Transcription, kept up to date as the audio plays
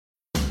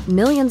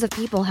Millions of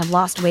people have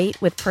lost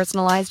weight with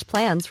personalized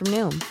plans from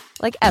Noom.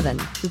 Like Evan,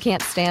 who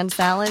can't stand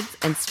salads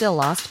and still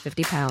lost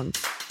 50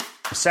 pounds.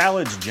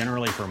 Salads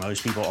generally for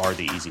most people are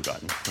the easy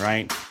button,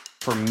 right?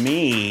 For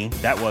me,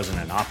 that wasn't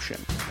an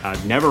option.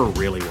 I never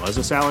really was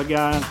a salad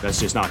guy. That's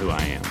just not who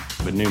I am.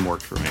 But Noom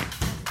worked for me.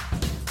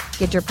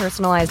 Get your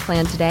personalized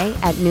plan today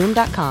at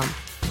Noom.com.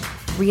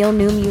 Real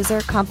Noom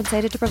user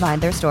compensated to provide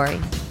their story.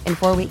 In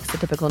 4 weeks, the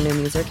typical Noom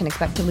user can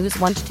expect to lose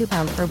 1 to 2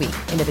 pounds per week.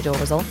 Individual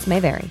results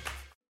may vary.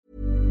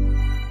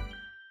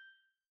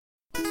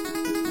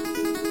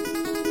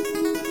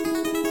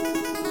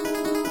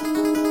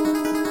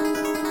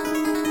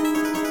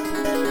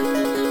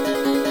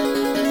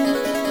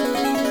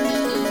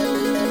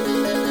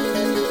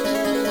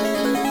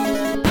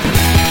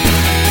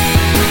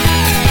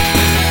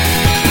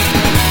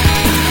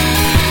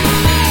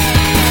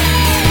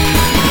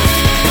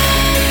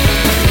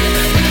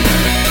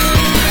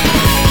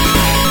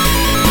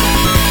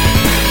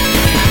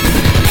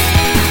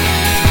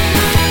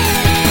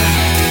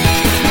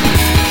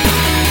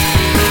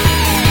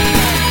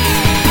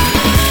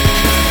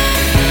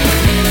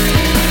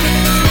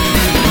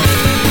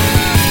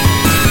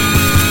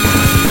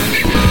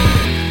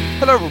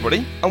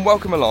 And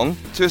welcome along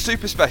to a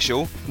super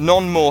special,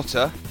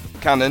 non-canon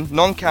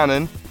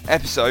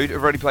episode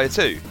of Ready Player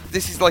 2.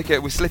 This is like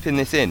we're slipping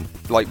this in,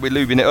 like we're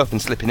lubing it up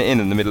and slipping it in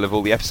the middle of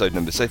all the episode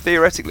numbers. So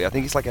theoretically, I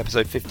think it's like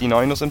episode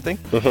 59 or something.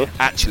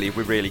 Actually, if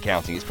we're really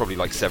counting, it's probably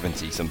like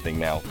 70 something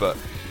now. But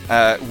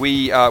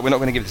we're not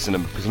going to give this a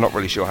number because we're not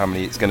really sure how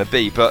many it's going to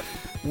be. But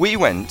we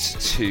went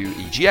to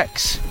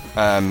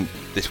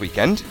EGX this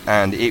weekend,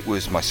 and it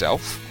was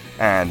myself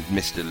and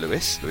Mr.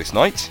 Lewis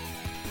Knight.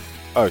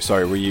 Oh,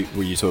 sorry, were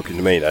you talking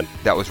to me then?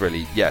 That was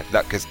really, yeah,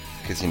 that because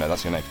you know,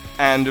 that's your name.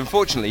 And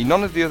unfortunately,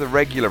 none of the other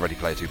regular Ready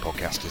Player 2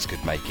 podcasters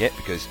could make it,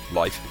 because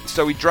life.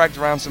 So we dragged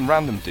around some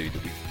random dude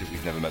that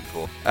we've never met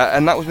before.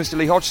 And that was Mr.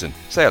 Lee Hodgson.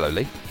 Say hello,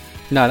 Lee.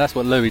 No, that's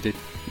what Louis did.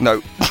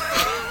 No.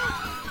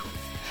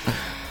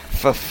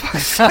 For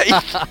fuck's sake.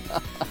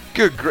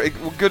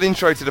 Good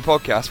intro to the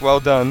podcast,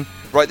 well done.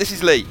 Right, this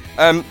is Lee.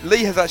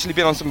 Lee has actually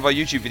been on some of our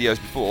YouTube videos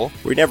before.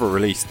 We never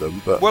released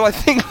them, but... Well, I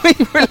think we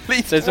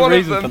released There's one a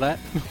reason of for them.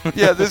 that.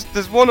 Yeah,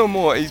 there's one or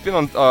more. He's been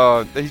on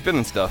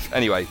stuff.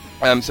 Anyway,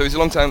 so he's a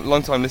long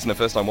time listener,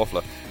 first time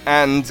waffler.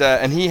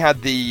 And he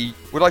had the,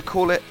 would I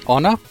call it?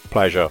 Honour?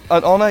 Pleasure.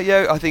 An honour,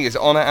 yeah, I think it's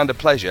an honour and a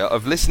pleasure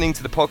of listening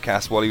to the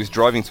podcast while he was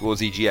driving towards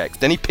EGX.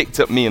 Then he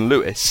picked up me and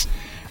Lewis.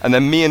 And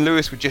then me and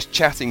Lewis were just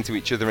chatting to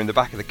each other in the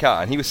back of the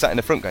car, and he was sat in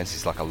the front going, this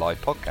is like a live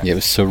podcast. Yeah, it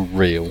was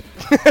surreal.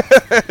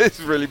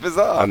 It's really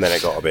bizarre. And then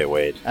it got a bit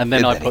weird. And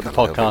then I put the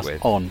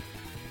podcast on.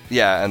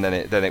 Yeah, and then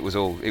it was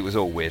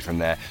all weird from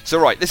there. So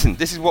right, listen,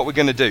 this is what we're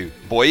going to do,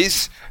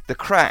 boys. The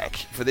crack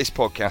for this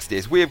podcast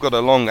is we have got a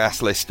long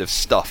ass list of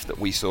stuff that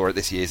we saw at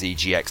this year's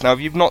EGX. Now, if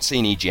you've not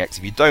seen EGX,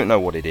 if you don't know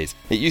what it is,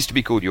 it used to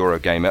be called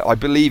Eurogamer. I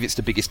believe it's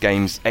the biggest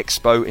games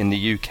expo in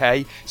the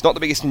UK. It's not the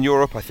biggest in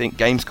Europe. I think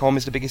Gamescom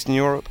is the biggest in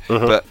Europe,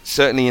 but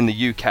certainly in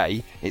the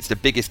UK, it's the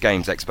biggest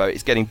games expo.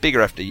 It's getting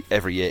bigger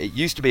every year. It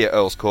used to be at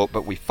Earls Court,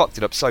 but we fucked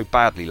it up so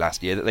badly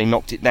last year that they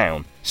knocked it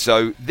down.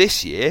 So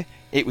this year,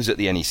 it was at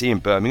the NEC in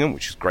Birmingham,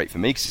 which was great for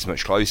me because it's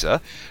much closer,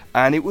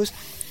 and it was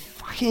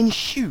fucking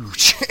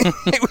huge.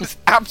 It was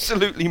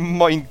absolutely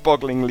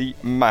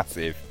mind-bogglingly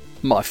massive.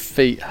 My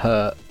feet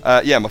hurt.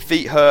 Yeah, my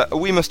feet hurt.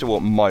 We must have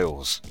walked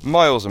miles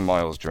and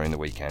miles during the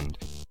weekend.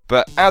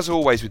 But as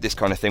always with this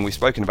kind of thing, we've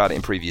spoken about it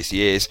in previous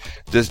years,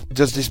 there's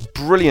this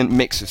brilliant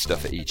mix of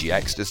stuff at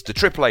EGX. There's the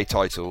AAA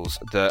titles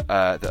that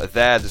are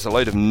there. There's a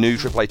load of new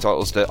AAA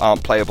titles that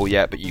aren't playable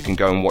yet, but you can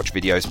go and watch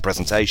videos and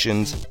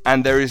presentations.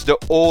 And there is the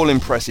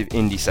all-impressive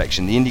indie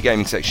section. The indie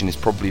gaming section has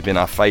probably been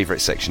our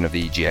favourite section of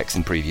the EGX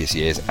in previous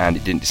years, and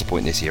it didn't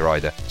disappoint this year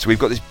either. So we've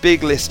got this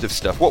big list of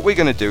stuff. What we're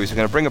going to do is we're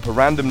going to bring up a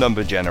random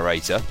number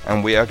generator,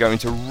 and we are going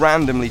to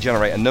randomly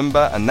generate a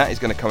number, and that is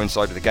going to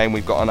coincide with the game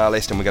we've got on our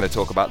list, and we're going to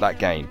talk about that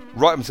game.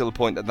 Right up until the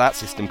point that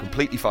system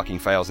completely fucking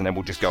fails, and then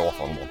we'll just go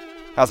off on one.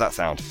 How's that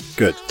sound?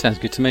 Good. Sounds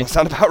good to me.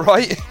 Sound about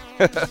right?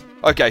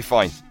 Okay,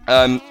 fine.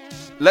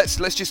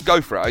 Let's just go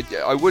for it.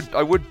 I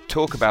would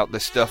talk about the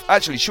stuff.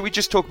 Actually, should we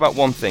just talk about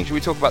one thing? Should we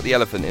talk about the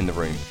elephant in the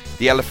room?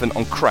 The elephant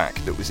on crack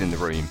that was in the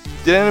room.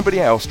 Did anybody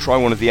else try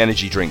one of the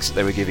energy drinks that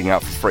they were giving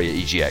out for free at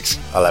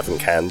EGX? 11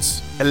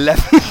 cans.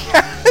 11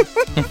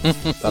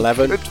 cans?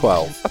 11,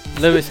 12.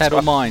 Lewis had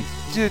all mine.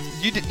 Dude,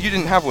 you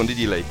didn't have one, did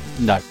you, Lee?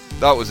 No.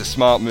 That was a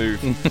smart move.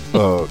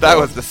 Oh, that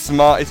was the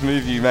smartest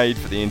move you made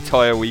for the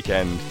entire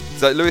weekend.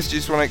 So, Lewis, do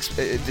you just want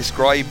to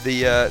describe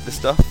the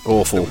stuff?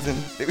 Awful.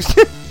 It was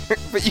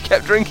but you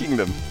kept drinking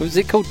them. Was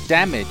it called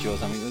Damage or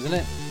something, wasn't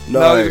it?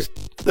 No, it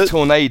was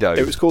Tornado.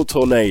 It was called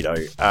Tornado,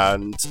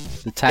 and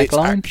the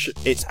tagline?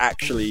 It's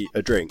actually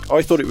a drink.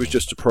 I thought it was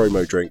just a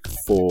promo drink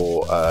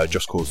for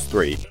Just Cause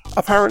 3.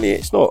 Apparently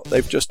it's not.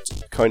 They've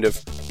just kind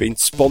of been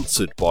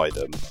sponsored by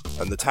them,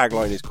 and the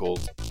tagline is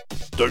called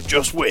 "Don't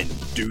just win,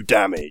 do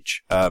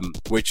damage,"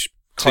 which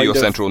to your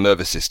central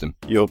nervous system.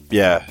 Your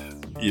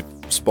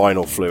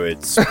spinal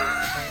fluids,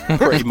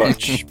 pretty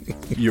much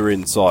your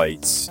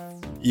insides.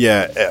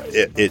 Yeah,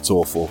 it's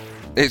awful.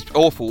 It's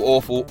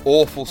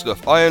awful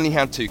stuff. I only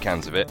had 2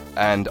 cans of it,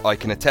 and I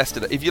can attest to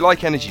that. If you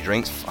like energy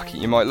drinks, fuck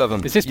it, you might love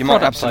them. Is this you might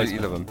product absolutely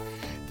placement? love them.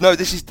 No,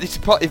 this is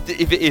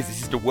if it is,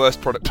 this is the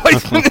worst product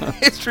placement in the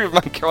history of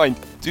mankind.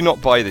 Do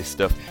not buy this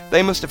stuff.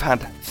 They must have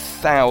had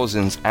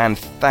thousands and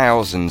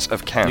thousands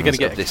of cans You're going to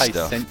get of a this case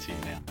stuff sent to you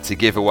now. to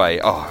give away.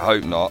 Oh, I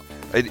hope not.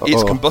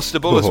 It's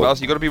combustible as well,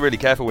 so you've got to be really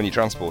careful when you're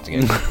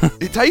transporting it.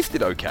 It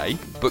tasted okay,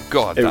 but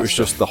God, It was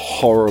just the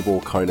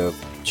horrible kind of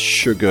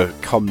sugar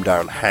come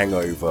down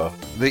hangover.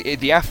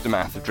 the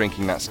aftermath of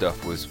drinking that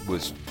stuff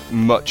was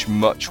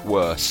much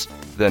worse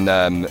than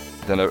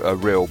a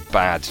real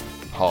bad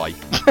high.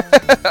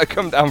 I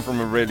come down from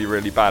a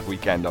really bad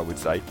weekend, I would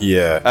say.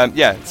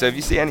 Yeah. So if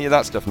you see any of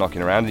that stuff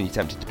knocking around and you're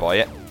tempted to buy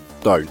it,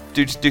 Don't.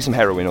 do some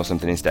heroin or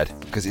something instead,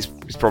 because it's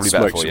probably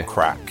Smoke better for some you.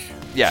 crack.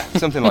 Yeah,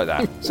 something like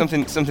that.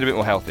 something a bit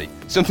more healthy.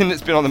 Something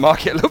that's been on the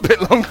market a little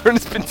bit longer and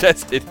has been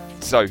tested.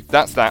 So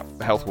that's that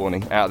health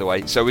warning out of the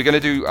way. So we're going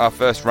to do our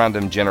first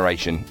random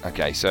generation.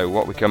 Okay, so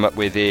what we come up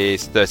with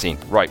is 13.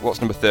 Right,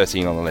 what's number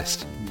 13 on the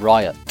list?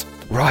 Riot.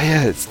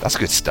 Riots. That's a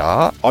good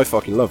start. I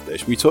fucking love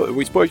this. We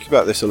spoke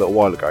about this a little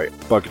while ago.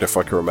 Buggered if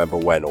I can remember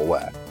when or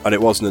where. And it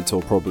wasn't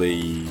until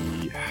probably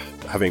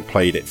having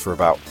played it for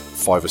about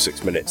 5 or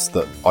 6 minutes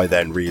that I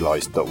then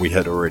realised that we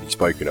had already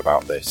spoken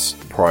about this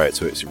prior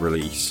to its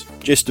release.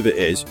 Gist of it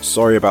is,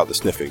 sorry about the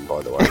sniffing,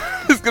 by the way.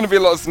 There's going to be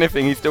a lot of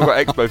sniffing. He's still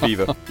got Expo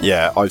fever.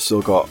 Yeah, I'm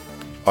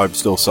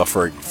still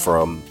suffering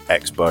from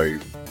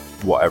Expo,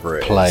 whatever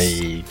it is.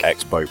 Plague.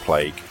 Expo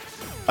plague.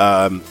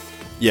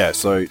 Yeah,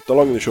 so the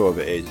long and the short of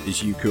it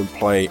is you can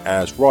play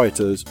as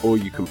rioters or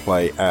you can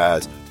play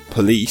as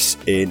police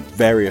in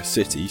various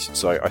cities.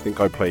 So I think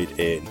I played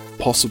in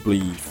possibly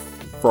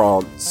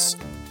France.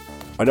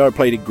 I know I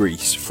played in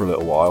Greece for a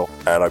little while,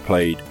 and I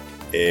played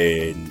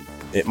in,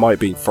 it might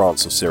be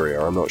France or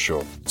Syria, I'm not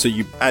sure. So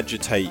you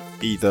agitate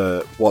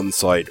either one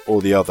side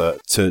or the other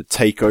to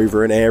take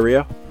over an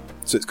area.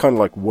 So it's kind of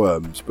like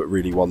Worms, but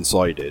really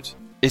one-sided.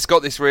 It's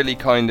got this really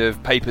kind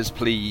of Papers,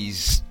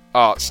 Please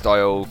art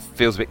style,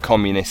 feels a bit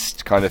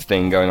communist kind of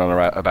thing going on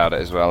about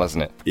it as well,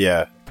 hasn't it?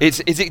 Yeah. Is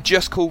it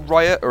just called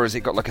Riot, or has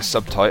it got like a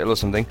subtitle or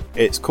something?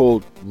 It's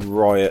called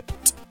Riot.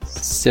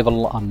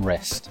 Civil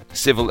unrest.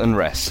 Civil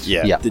Unrest.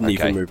 Yeah, Yeah, didn't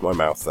okay. even move my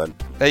mouth then.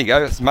 There you go,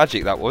 that's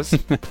magic, that was.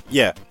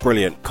 Yeah,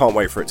 brilliant. Can't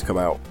wait for it to come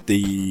out.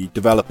 The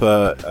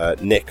developer,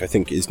 Nick, I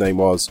think his name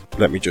was.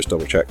 Let me just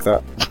double check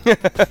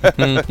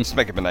that. Just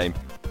make up a name.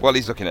 While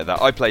he's looking at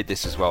that, I played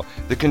this as well.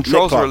 The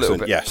controls Nick are a little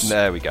Clarkson, bit... yes.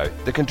 There we go.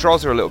 The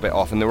controls are a little bit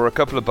off, and there were a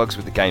couple of bugs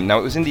with the game. Now,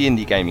 it was in the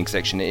indie gaming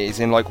section. It is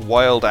in, like,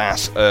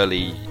 wild-ass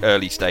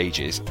early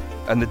stages.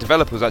 And the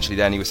developer was actually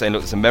there, and he was saying,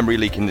 look, there's a memory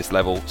leak in this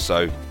level,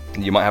 so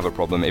you might have a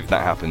problem. If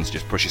that happens,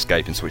 just push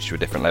escape and switch to a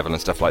different level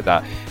and stuff like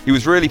that. He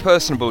was really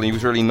personable, and he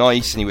was really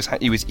nice, and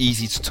he was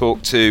easy to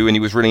talk to, and he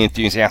was really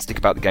enthusiastic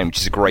about the game, which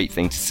is a great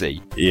thing to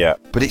see. Yeah.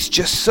 But it's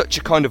just such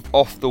a kind of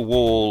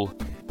off-the-wall...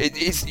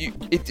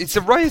 It's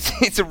a riot.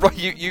 It's a riot.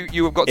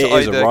 You have got to It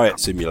is either... a riot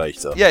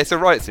simulator. Yeah, it's a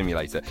riot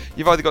simulator.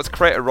 You've either got to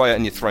create a riot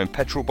and you're throwing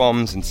petrol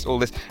bombs and all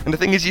this. And the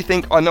thing is, you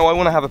think, I know I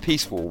want to have a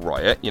peaceful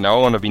riot, I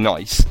want to be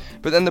nice.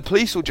 But then the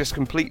police will just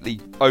completely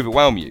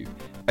overwhelm you.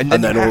 And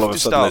then you all have of a to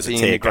sudden start there's a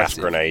being tear gas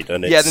aggressive. grenade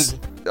and Yeah, it's...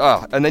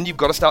 and then you've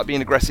got to start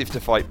being aggressive to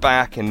fight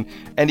back, and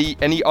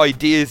any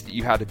ideas that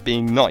you had of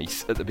being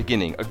nice at the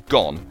beginning are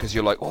gone, because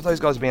you're like, oh, those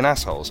guys are being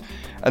assholes.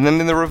 And then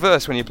in the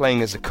reverse, when you're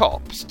playing as the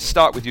cops, to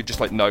start with, you're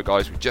just like, no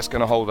guys, we're just going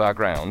to hold our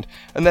ground,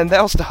 and then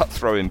they'll start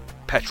throwing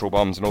petrol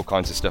bombs and all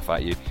kinds of stuff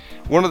at you.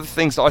 One of the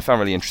things that I found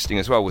really interesting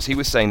as well was he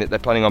was saying that they're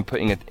planning on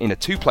putting it in a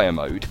 2-player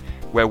mode,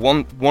 where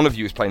one of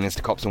you is playing as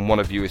the cops and one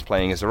of you is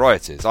playing as the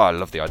rioters. Oh, I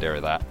love the idea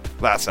of that.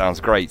 That sounds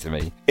great to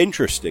me.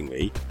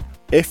 Interestingly,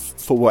 if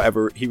for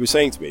whatever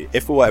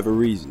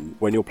reason,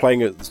 when you're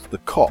playing as the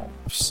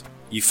cops,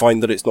 you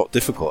find that it's not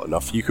difficult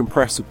enough, you can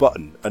press a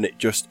button and it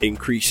just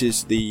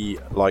increases the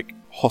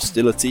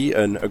hostility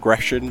and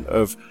aggression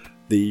of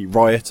the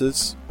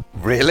rioters.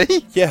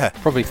 Really? Yeah.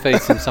 Probably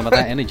feeds them some of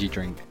that energy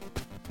drink.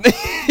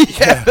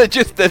 Yeah, they're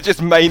just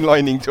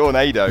mainlining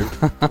Tornado.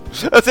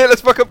 That's it,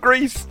 let's fuck up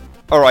Greece.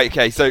 Alright,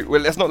 okay, so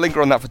let's not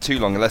linger on that for too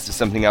long unless there's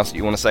something else that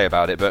you want to say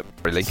about it, but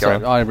really, So carry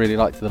on. I really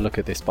liked the look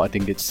of this, but I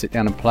didn't get to sit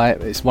down and play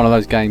it. It's one of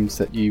those games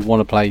that you want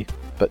to play,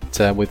 but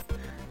with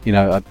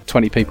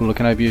 20 people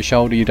looking over your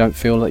shoulder, you don't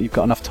feel that you've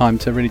got enough time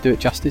to really do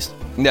it justice.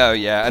 No,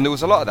 yeah, and there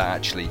was a lot of that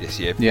actually this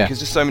year, Yeah. because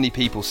there's so many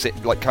people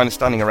kind of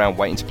standing around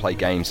waiting to play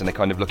games, and they're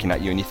kind of looking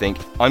at you and you think,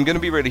 I'm going to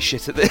be really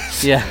shit at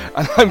this. Yeah.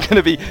 And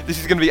this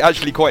is going to be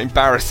actually quite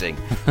embarrassing.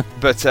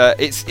 But there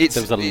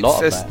was a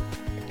lot of that.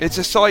 It's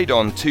a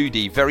side-on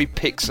 2D, very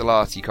pixel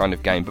arty kind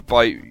of game, but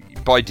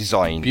by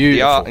design, the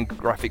Beautiful. art and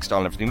graphic style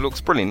and everything looks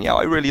brilliant. Yeah,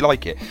 I really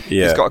like it.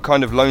 Yeah. It's got a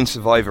kind of Lone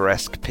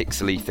Survivor-esque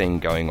pixely thing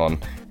going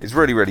on. It's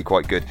really, really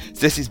quite good.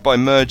 This is by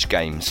Merge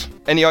Games.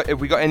 Have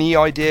we got any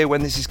idea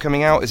when this is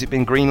coming out? Has it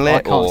been greenlit?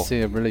 I can't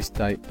see a release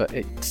date, but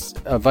it's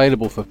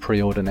available for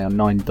pre-order now,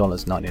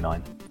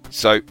 $9.99.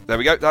 So there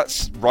we go.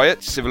 That's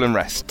Riot, Civil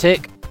Unrest.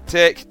 Tick.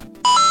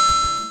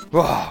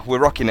 Oh, we're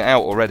rocking it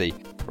out already.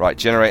 Right,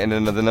 generating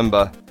another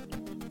number.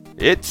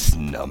 It's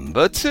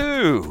number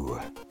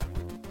 2.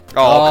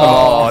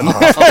 Oh, come on.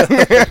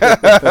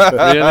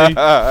 Really?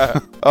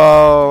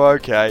 Oh,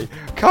 okay.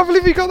 Can't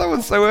believe you got that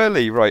one so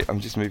early. Right, I'm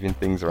just moving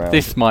things around.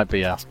 This might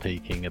be us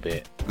peaking a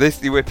bit.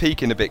 We're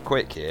peaking a bit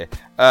quick here.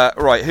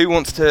 Right, who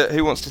wants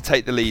to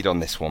take the lead on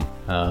this one?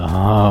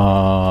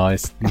 No,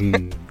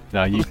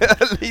 you.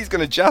 Lee's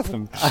gonna jazz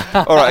them.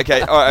 All right,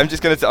 okay. All right, I'm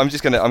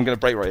gonna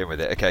break right in with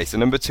it. Okay, so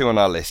number 2 on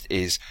our list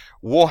is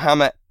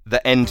Warhammer: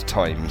 The End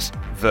Times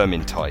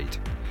Vermintide.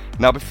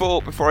 Now,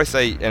 before I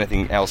say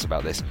anything else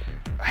about this,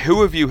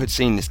 who of you had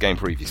seen this game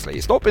previously?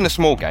 It's not been a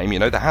small game,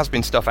 there has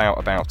been stuff out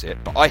about it,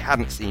 but I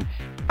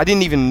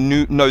didn't even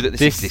know that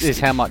this existed. This is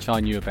how much I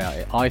knew about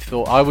it. I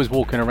thought I was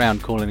walking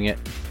around calling it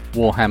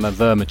Warhammer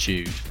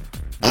Vermitude.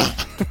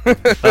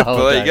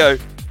 Well, there you go.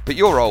 But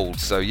you're old,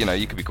 so,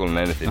 you could be calling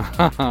it anything.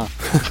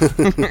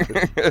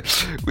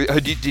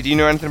 Did you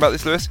know anything about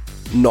this, Lewis?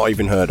 Not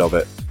even heard of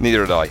it.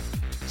 Neither had I.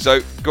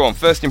 So, go on,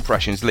 first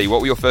impressions. Lee, what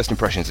were your first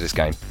impressions of this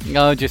game?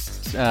 No,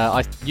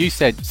 you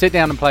said, sit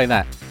down and play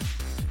that.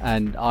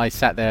 And I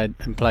sat there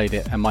and played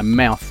it, and my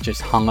mouth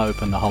just hung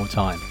open the whole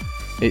time.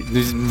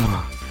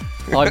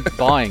 I'm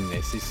buying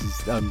this.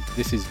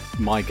 This is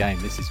my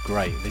game. This is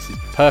great. This is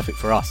perfect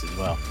for us as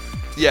well.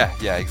 Yeah,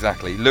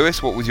 exactly.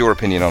 Lewis, what was your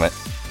opinion on it?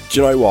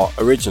 Do you know what?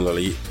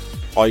 Originally,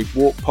 I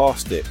walked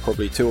past it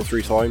probably 2 or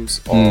 3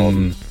 times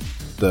on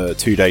the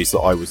 2 days that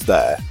I was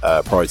there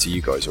prior to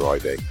you guys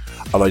arriving,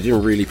 and I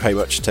didn't really pay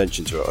much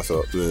attention to it. I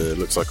thought, it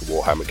looks like a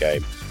Warhammer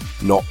game.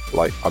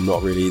 I'm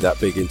not really that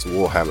big into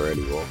Warhammer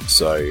anymore,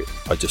 so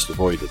I just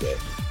avoided it.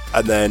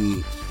 And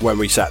then when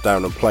we sat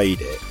down and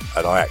played it,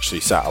 and I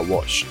actually sat and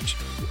watched,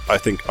 I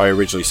think I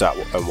originally sat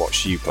and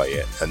watched you play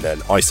it, and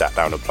then I sat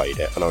down and played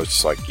it, and I was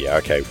just like, yeah,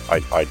 okay,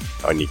 I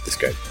need this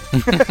game.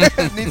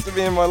 It needs to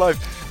be in my life.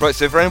 Right,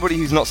 so for anybody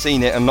who's not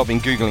seen it and not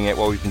been Googling it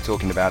while we've been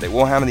talking about it,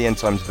 Warhammer: The End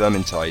Times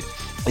Vermintide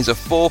is a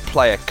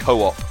 4-player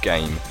co-op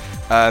game.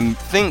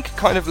 Think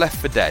kind of Left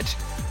 4 Dead,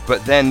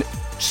 but then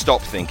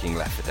stop thinking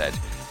Left 4 Dead,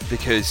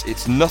 because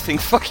it's nothing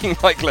fucking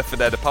like Left 4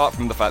 Dead apart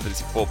from the fact that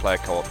it's a 4-player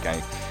co-op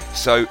game.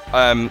 So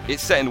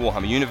it's set in the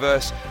Warhammer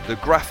universe. The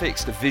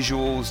graphics, the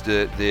visuals,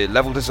 the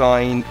level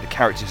design, the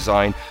character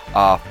design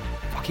are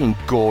fucking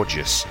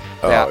gorgeous.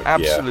 They are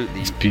absolutely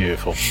It's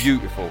beautiful.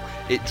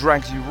 It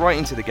drags you right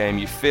into the game.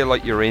 You feel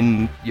like you're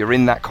in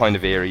that kind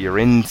of era. You're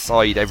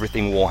inside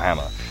everything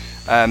Warhammer.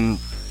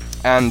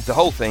 And the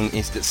whole thing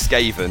is that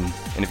Skaven,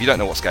 and if you don't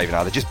know what Skaven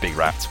are, they're just big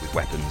rats with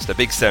weapons. They're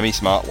big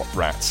semi-smart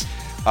rats.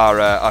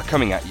 Are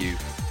coming at you,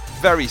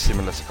 very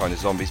similar to kind of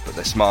zombies, but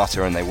they're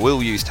smarter and they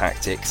will use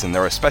tactics, and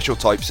there are special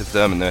types of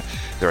them, and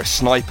there are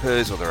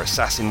snipers, or there are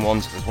assassin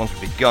ones, there's ones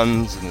with big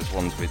guns, and there's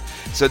ones with...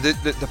 So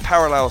the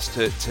parallels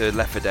to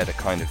Left 4 Dead are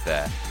kind of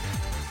there.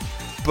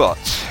 But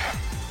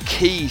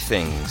key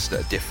things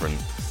that are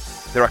different,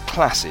 there are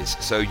classes,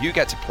 so you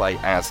get to play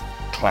as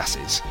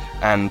classes,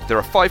 and there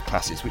are 5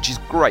 classes, which is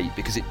great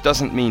because it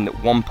doesn't mean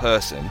that one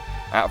person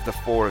out of the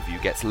 4 of you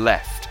gets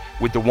left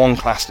with the one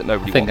class that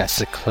nobody wants. I think that's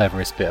the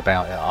cleverest bit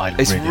about it.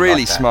 It's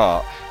really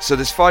smart. So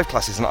there's 5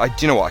 classes, and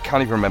do you know what? I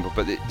can't even remember,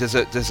 but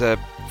there's a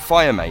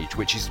fire mage,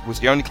 which was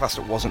the only class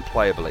that wasn't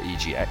playable at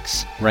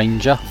EGX.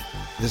 Ranger.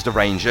 There's the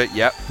ranger,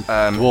 yep.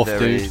 Dwarf there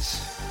dude.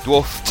 is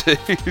Dwarf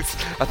dude.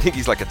 I think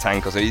he's like a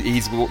tank or something.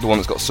 He's the one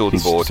that's got sword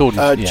and board.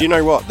 Do you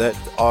know what? That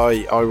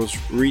I was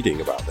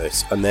reading about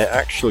this, and they're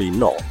actually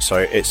not. So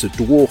it's a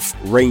dwarf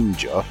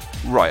ranger.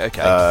 Right,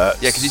 okay. Yeah,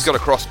 because he's got a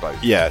crossbow.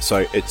 Yeah,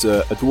 so it's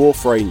a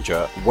dwarf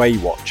ranger, Way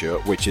Watcher,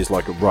 which is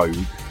like a rogue.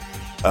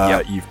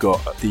 Yep. You've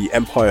got the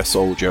Empire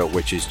Soldier,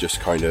 which is just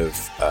kind of...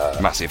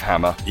 massive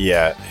hammer.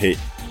 Yeah, he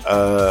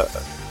had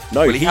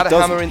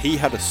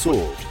a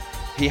sword.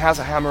 He has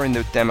a hammer in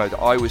the demo that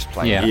I was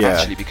playing,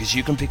 actually, because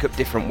you can pick up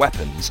different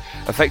weapons.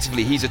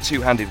 Effectively, he's a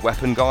two-handed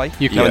weapon guy.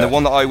 And the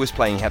one that I was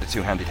playing, he had a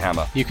two-handed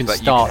hammer. You can but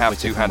start you can have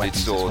with two-handed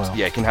swords. well.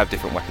 Yeah, you can have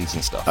different weapons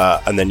and stuff.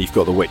 And then you've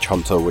got the Witch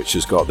Hunter, which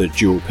has got the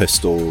dual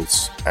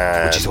pistols,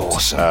 and which is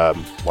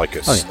awesome. Like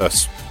a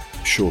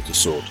shorter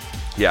sword.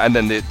 Yeah, and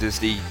then there's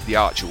the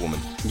archer woman.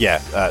 Yeah,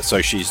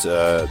 so she's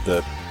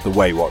the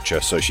Way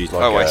Watcher, so she's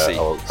like a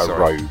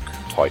rogue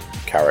type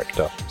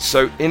character.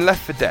 So in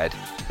Left 4 Dead,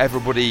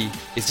 everybody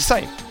is the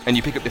same, and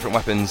you pick up different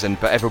weapons,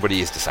 but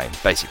everybody is the same,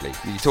 basically.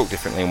 You talk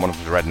differently, and one of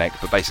them's a redneck,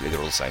 but basically they're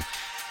all the same.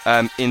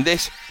 In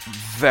this,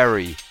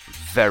 very,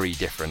 very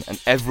different, and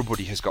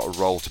everybody has got a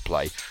role to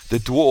play. The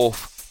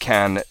dwarf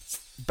can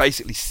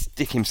basically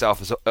stick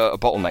himself as a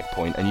bottleneck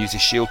point and use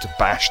his shield to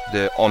bash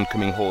the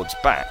oncoming hordes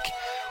back,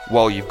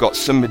 while you've got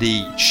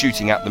somebody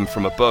shooting at them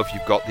from above.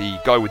 You've got the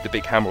guy with the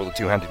big hammer or the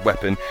two-handed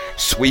weapon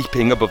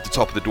sweeping above the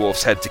top of the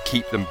dwarf's head to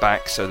keep them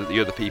back so that the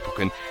other people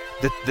can...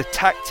 The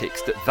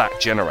tactics that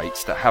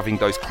generates, that having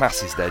those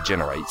classes there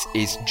generates,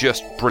 is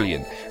just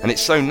brilliant. And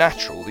it's so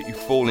natural that you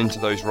fall into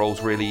those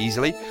roles really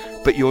easily,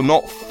 but you're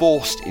not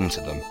forced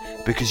into them,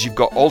 because you've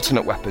got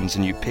alternate weapons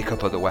and you pick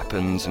up other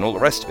weapons and all the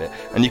rest of it,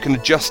 and you can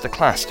adjust the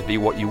class to be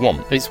what you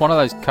want. It's one of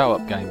those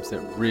co-op games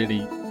that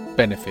really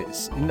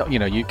benefits.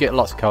 You get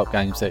lots of co-op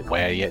games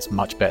where it's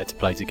much better to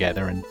play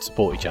together and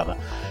support each other.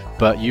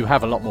 but you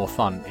have a lot more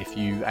fun if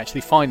you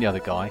actually find the other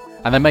guy,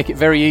 and they make it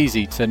very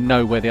easy to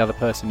know where the other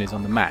person is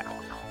on the map.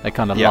 They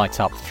kind of light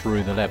up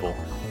through the level,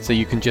 so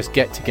you can just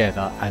get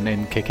together and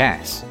then kick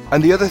ass.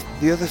 And the other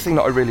thing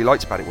that I really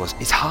liked about it was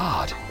it's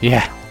hard.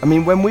 Yeah. I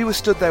mean, when we were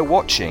stood there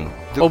watching,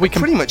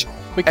 pretty much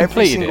we every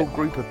completed single it.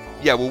 group of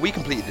we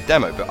completed the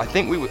demo, but I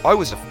think we were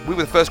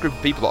the first group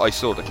of people that I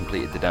saw that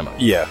completed the demo.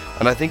 Yeah.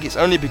 And I think it's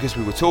only because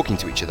we were talking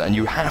to each other, and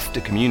you have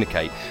to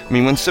communicate. I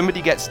mean, when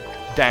somebody gets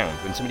downed,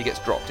 when somebody gets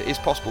dropped, it is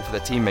possible for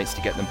their teammates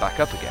to get them back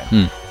up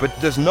again. But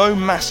there's no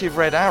massive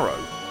red arrow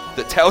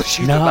that tells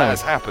you that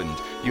has happened.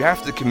 You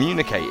have to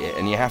communicate it,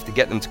 and you have to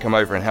get them to come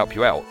over and help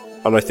you out.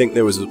 And I think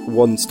there was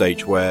one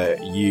stage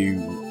where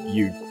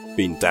you'd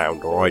been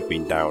downed, or I'd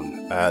been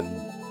down, and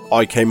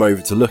I came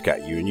over to look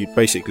at you, and you'd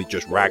basically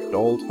just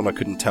ragdolled, and I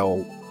couldn't tell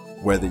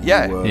whether you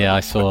were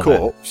I saw a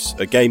corpse,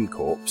 a game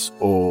corpse,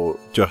 or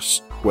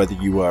just whether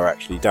you were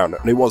actually down.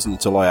 And it wasn't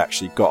until I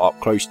actually got up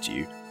close to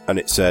you, and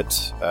it said,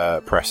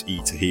 press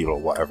E to heal, or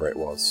whatever it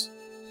was,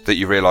 that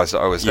you realise that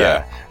I was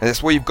there. And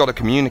that's where you've got to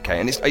communicate.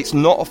 And it's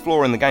not a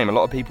flaw in the game. A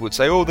lot of people would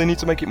say, oh, they need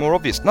to make it more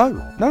obvious. No.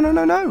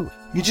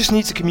 You just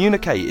need to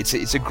communicate.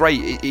 It's a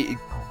great... It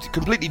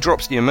completely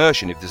drops the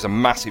immersion if there's a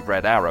massive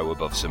red arrow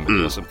above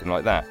somebody or something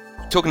like that.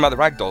 Talking about the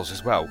ragdolls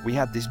as well, we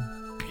had this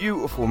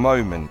beautiful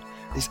moment.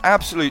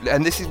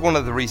 And this is one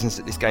of the reasons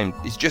that this game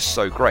is just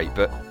so great,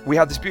 but we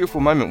had this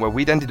beautiful moment where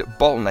we'd ended up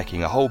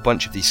bottlenecking a whole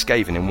bunch of these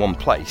Skaven in one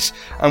place,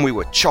 and we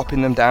were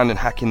chopping them down and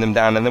hacking them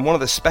down, and then one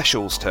of the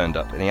specials turned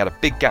up, and he had a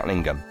big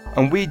Gatling gun.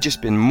 And we'd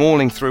just been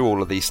mauling through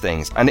all of these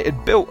things, and it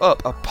had built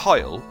up a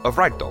pile of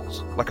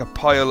ragdolls, like a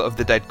pile of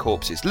the dead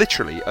corpses,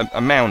 literally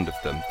a mound of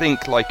them.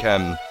 Think like,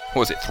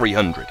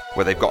 300,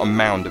 where they've got a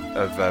mound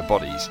of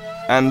bodies.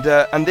 And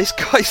this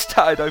guy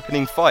started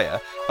opening fire,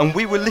 and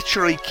we were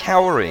literally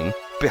cowering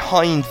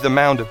behind the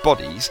mound of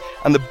bodies,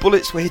 and the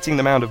bullets were hitting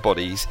the mound of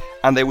bodies,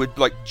 and they were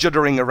like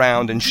juddering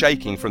around and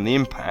shaking from the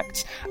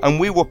impacts, and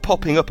we were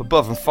popping up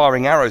above and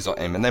firing arrows at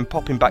him and then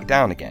popping back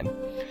down again.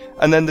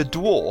 And then the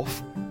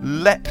dwarf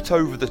leapt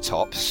over the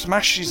top,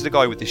 smashes the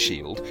guy with the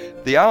shield,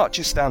 the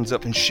archer stands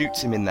up and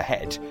shoots him in the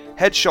head.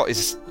 Headshot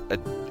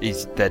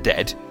they're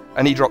dead,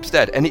 and he drops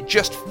dead. And it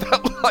just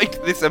felt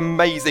like this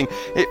amazing...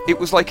 It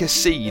was like a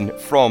scene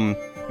from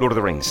Lord of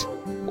the Rings,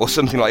 or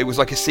something like... It was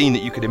like a scene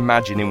that you could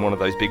imagine in one of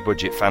those big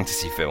budget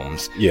fantasy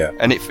films. Yeah.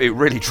 And it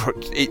really drew...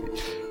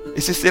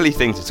 It's a silly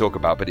thing to talk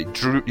about, but it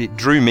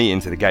drew me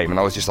into the game, and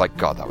I was just like,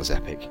 God, that was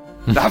epic.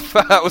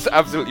 That was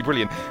absolutely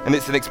brilliant. And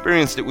it's an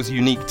experience that was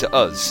unique to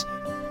us,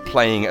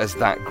 playing as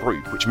that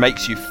group, which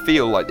makes you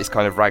feel like this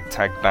kind of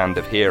ragtag band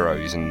of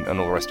heroes and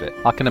all the rest of it.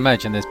 I can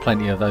imagine there's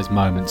plenty of those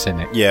moments in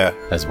it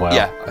as well.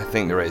 Yeah, I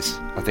think there is.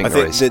 I think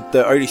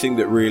the only thing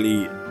that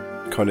really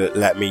kind of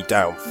let me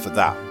down for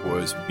that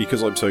was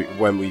because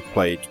when we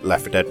played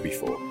Left 4 Dead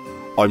before,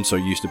 I'm so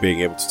used to being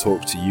able to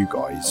talk to you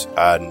guys,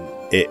 and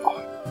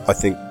I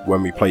think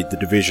when we played The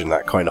Division,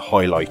 that kind of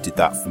highlighted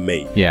that for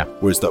me. Yeah,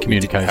 was that we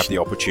didn't have the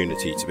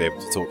opportunity to be able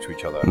to talk to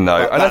each other.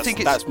 No, and I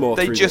think that's more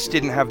they just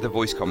didn't have the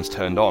voice comms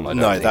turned on. I'm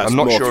not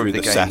more sure through of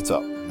the game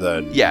setup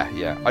than.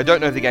 Yeah. I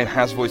don't know if the game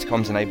has voice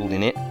comms enabled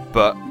in it,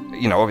 but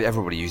you know,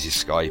 everybody uses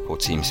Skype or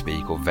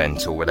TeamSpeak or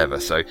Vent or whatever.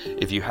 So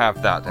if you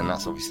have that, then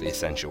that's obviously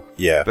essential.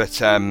 Yeah. But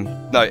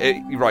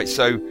right.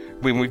 So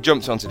we've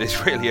jumped onto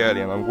this really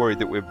early, and I'm worried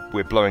that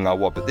we're blowing our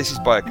wad. But this is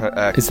by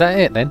is that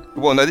it then?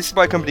 Well, no, this is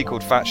by a company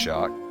called Fat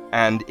Shark.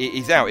 And it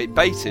is out. It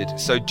baited.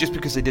 So just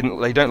because they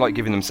don't like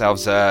giving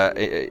themselves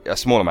a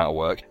small amount of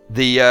work.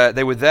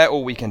 They were there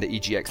all weekend at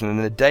EGX, and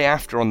then the day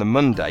after, on the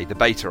Monday, the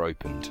beta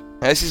opened.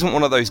 Now, this isn't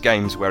one of those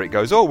games where it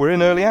goes, oh, we're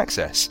in early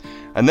access,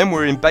 and then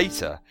we're in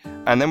beta,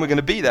 and then we're going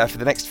to be there for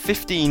the next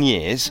 15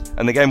 years,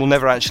 and the game will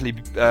never actually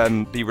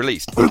be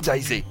released.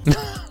 Daisy.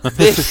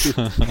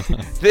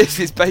 This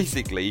is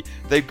basically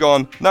they've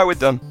gone. No, we're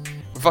done.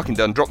 Fucking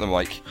done. Drop the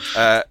mic.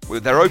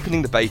 They're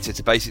opening the beta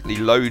to basically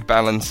load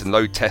balance and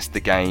load test the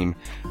game,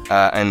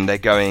 and they're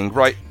going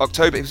right.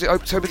 October the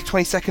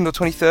 22nd or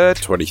 23rd?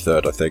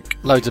 23rd, I think.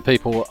 Loads of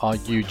people are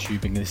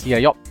YouTubing this.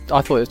 Yeah,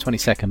 I thought it was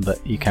 22nd,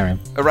 but you carry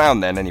on. Around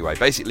then, anyway.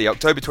 Basically,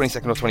 October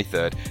 22nd or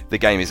 23rd, the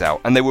game is out,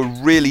 and they were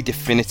really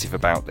definitive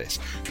about this.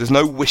 There's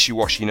no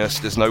wishy-washiness.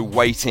 There's no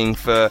waiting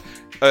for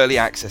early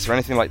access or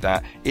anything like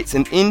that. It's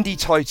an indie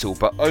title,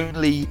 but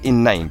only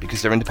in name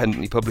because they're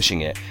independently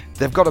publishing it.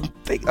 They've got a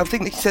big... I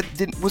think he said...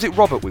 Was it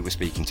Robert we were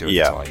speaking to at the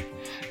time?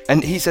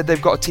 And he said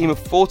they've got a team of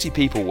 40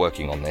 people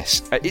working on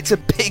this. It's a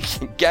big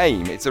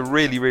game. It's a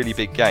really, really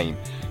big game.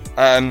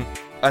 And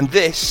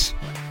this,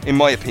 in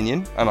my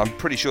opinion, and I'm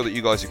pretty sure that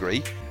you guys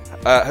agree,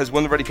 has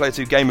won the Ready Player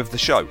 2 Game of the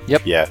Show.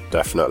 Yep. Yeah,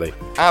 definitely.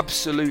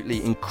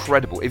 Absolutely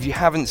incredible. If you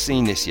haven't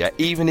seen this yet,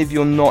 even if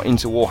you're not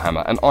into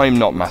Warhammer, and I'm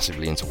not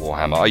massively into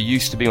Warhammer, I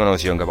used to be when I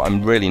was younger, but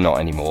I'm really not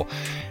anymore.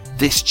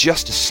 This is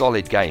just a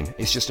solid game.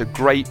 It's just a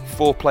great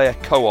 4-player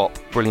co-op,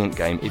 brilliant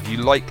game. If you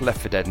like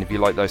Left 4 Dead and if you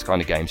like those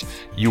kind of games,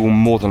 you will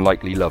more than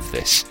likely love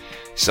this.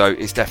 So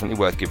it's definitely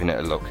worth giving it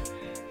a look.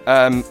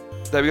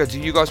 there we go. Do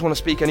you guys want to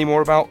speak any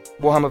more about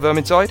Warhammer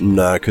Vermintide?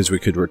 No, because we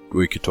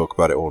could talk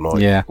about it all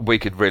night. Yeah. We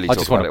could really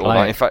talk about it all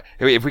night. In fact,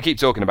 if we keep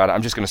talking about it,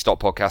 I'm just going to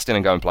stop podcasting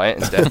and go and play it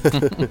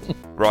instead.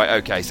 Right,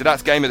 okay. So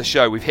that's game of the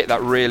show. We've hit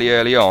that really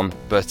early on,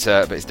 but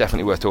it's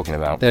definitely worth talking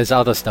about. There's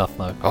other stuff,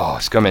 though. Oh,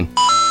 it's coming.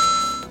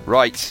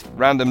 Right,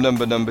 random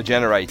number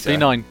generator.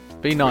 B9.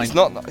 B9. It's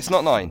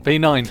not 9.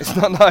 B9. It's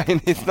not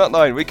 9. It's not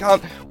 9.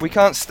 We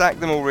can't stack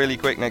them all really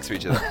quick next to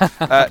each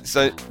other.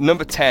 So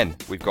number 10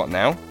 we've got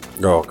now.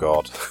 Oh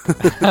God.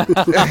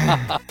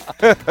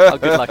 Oh,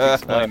 good luck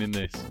explaining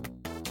this.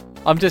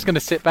 I'm just going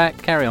to sit back.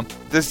 Carry on.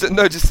 Does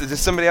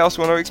somebody else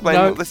want to explain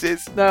what this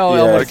is? No,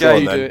 Yeah, I'll let okay.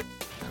 you do it.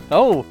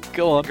 Oh,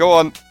 go on. Go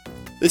on.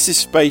 This is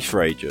Space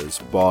Ragers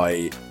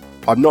by...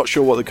 I'm not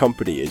sure what the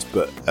company is,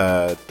 but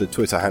the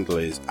Twitter handle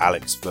is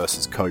Alex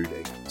versus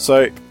Coding.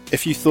 So,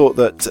 if you thought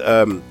that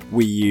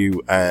Wii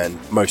U and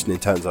most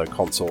Nintendo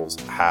consoles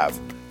have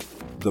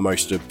the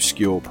most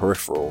obscure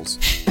peripherals,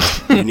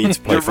 you need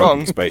to play You're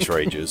wrong. fucking Space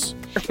Ragers.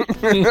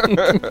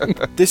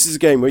 This is a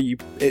game where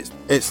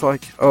it's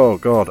like, oh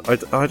god,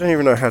 I don't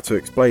even know how to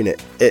explain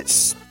it.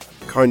 It's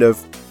kind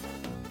of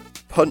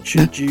Punch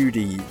and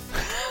Judy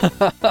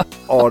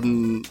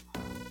on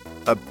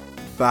a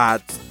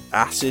bad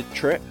acid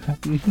trip.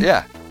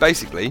 Yeah,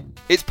 basically,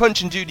 it's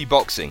Punch and Judy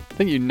boxing. I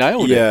think you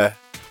nailed it. Yeah.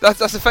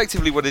 That's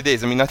effectively what it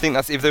is. I mean, I think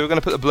that's if they were going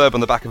to put a blurb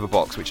on the back of a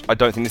box, which I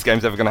don't think this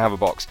game's ever going to have a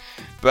box,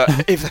 but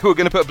if they were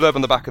going to put a blurb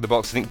on the back of the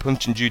box, I think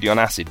Punch and Judy on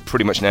acid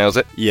pretty much nails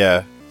it.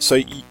 Yeah. So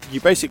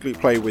you basically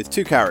play with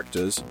two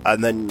characters,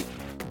 and then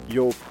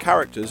your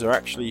characters are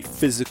actually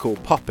physical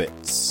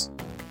puppets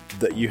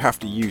that you have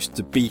to use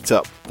to beat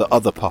up the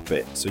other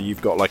puppet. So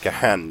you've got like a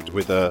hand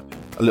with a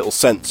little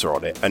sensor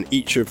on it, and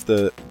each of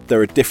there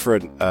are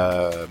different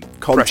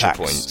contacts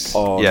points.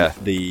 on Yeah.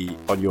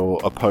 on your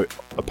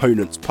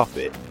opponent's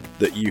puppet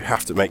that you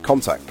have to make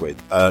contact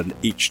with, and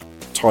each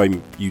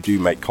time you do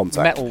make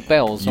contact, Metal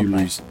bells, you aren't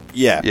they? lose.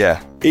 Yeah.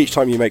 Yeah. Each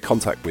time you make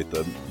contact with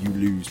them, you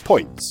lose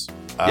points.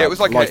 Yeah, it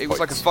was like life a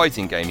points.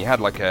 fighting game. You had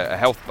like a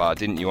health bar,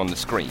 didn't you, on the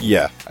screen?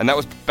 Yeah. And that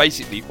was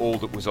basically all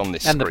that was on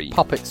this And screen. the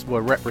puppets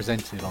were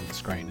represented on the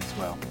screen as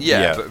well.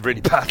 Yeah, Yeah. but really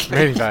badly.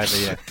 Really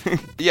badly, yeah.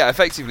 Yeah,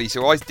 effectively.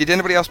 So did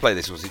anybody else play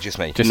this, or was it just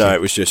me? Just No, you.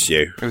 it was just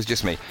you. It was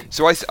just me.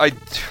 So I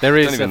There don't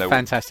is even a know.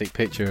 fantastic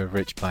picture of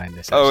Rich playing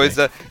this. Oh, actually. is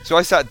there? So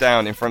I sat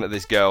down in front of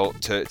this girl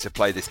to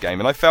play this game,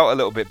 and I felt a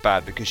little bit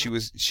bad because she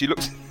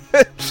looked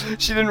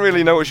she didn't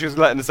really know what she was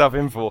letting herself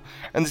in for.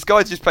 And this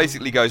guy just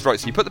basically goes, right,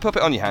 so you put the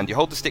puppet on your hand, you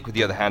hold the stick with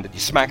the other hand, and you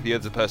smack the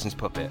other person's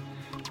puppet.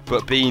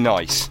 But be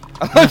nice.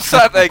 And I'm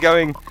sat there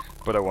going,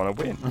 but I want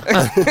to win.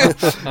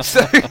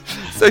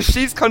 so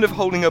she's kind of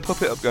holding her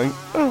puppet up going,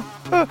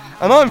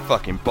 and I'm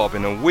fucking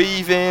bobbing and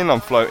weaving, I'm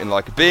floating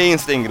like a bee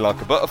and stinging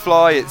like a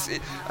butterfly.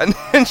 And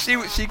then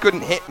she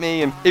couldn't hit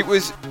me, and it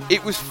was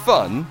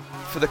fun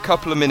for the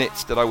couple of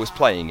minutes that I was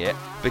playing it,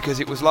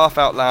 because it was laugh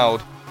out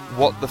loud,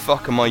 what the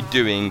fuck am I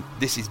doing?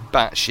 This is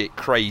batshit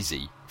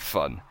crazy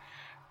fun.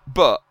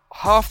 But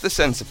half the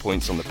sensor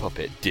points on the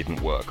puppet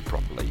didn't work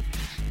properly.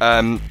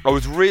 I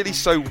was really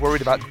so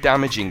worried about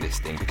damaging this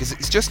thing, because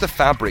it's just a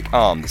fabric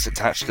arm that's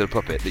attached to the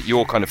puppet that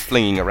you're kind of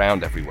flinging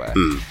around everywhere.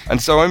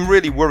 And so I'm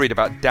really worried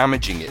about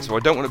damaging it, so I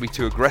don't want to be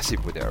too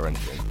aggressive with it or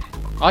anything.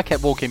 I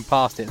kept walking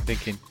past it and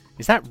thinking,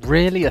 is that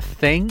really a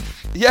thing?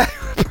 Yeah,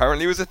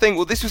 apparently it was a thing.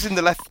 Well, this was in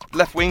the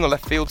left wing or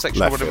left field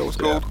section, Left or whatever field,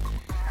 it was called.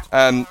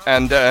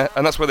 And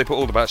that's where they put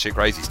all the batshit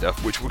crazy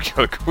stuff, which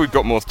we've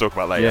got more to talk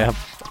about later. Yeah,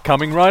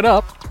 coming right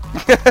up.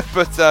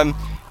 But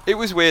it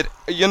was weird.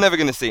 You're never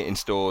going to see it in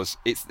stores.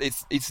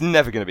 It's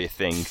never going to be a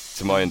thing,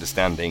 to my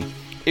understanding.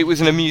 It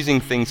was an amusing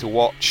thing to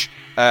watch.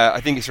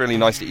 I think it's really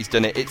nice that he's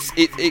done it.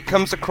 It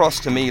comes across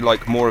to me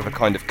like more of a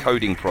kind of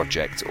coding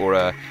project, or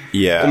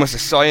almost a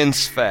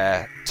science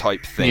fair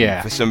type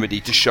thing for somebody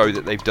to show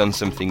that they've done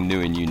something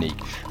new and unique.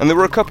 And there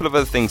were a couple of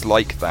other things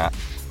like that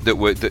they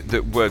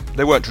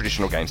weren't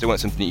traditional games. They weren't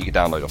something that you could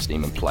download off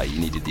Steam and play. You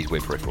needed these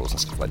weird peripherals and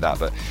stuff like that.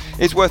 But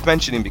it's worth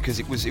mentioning because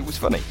it was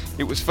funny.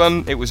 It was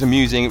fun. It was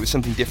amusing. It was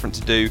something different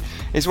to do.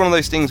 It's one of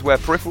those things where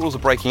peripherals are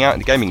breaking out in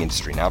the gaming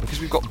industry now, because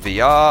we've got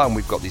VR and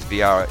we've got these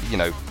VR,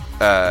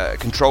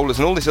 controllers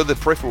and all these other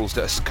peripherals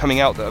that are coming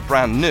out that are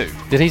brand new.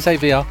 Did he say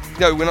VR?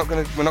 No, we're not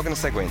going to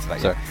segue into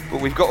that Sorry. yet. But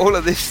we've got all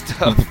of this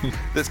stuff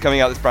that's coming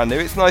out that's brand new.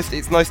 It's nice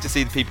to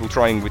see the people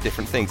trying with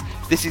different things.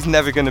 This is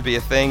never going to be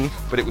a thing,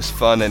 but it was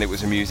fun and it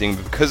was amusing.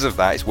 Because of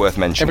that, it's worth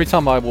mentioning. Every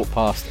time I walked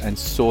past and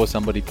saw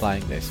somebody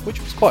playing this, which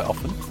was quite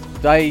often,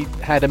 they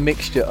had a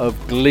mixture of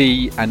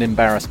glee and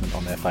embarrassment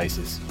on their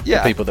faces.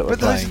 Yeah, the people that were but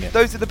playing it.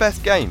 those are the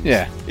best games.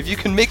 Yeah. If you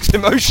can mix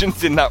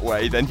emotions in that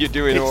way, then you're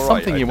doing It's all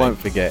right. something you won't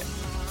forget.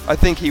 I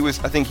think he was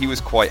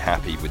quite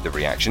happy with the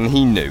reaction.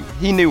 He knew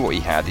what he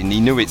had, and he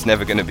knew it's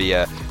never going to be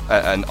an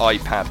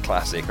iPad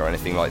classic or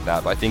anything like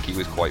that. But I think he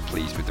was quite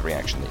pleased with the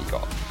reaction that he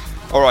got.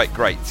 All right,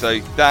 great. So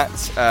that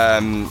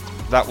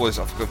was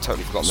I've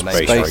totally forgotten the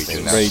name.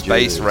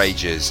 Space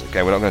Ragers.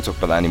 Okay, we're not going to talk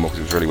about that anymore because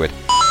it was really weird.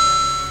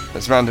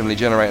 Let's randomly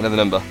generate another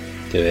number.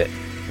 Do it.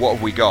 What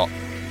have we got?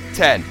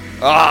 10.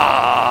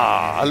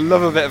 I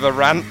love a bit of a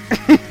rant.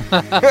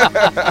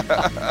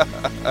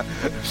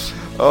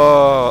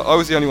 Oh, I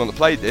was the only one that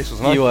played this,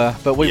 wasn't I? You were,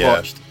 but we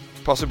watched.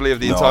 Possibly of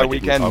the entire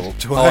weekend.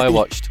 I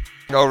watched.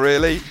 Oh,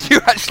 really? You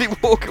actually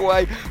walk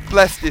away?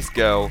 Bless this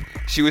girl.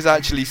 She was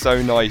actually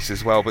so nice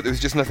as well, but there was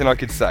just nothing I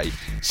could say.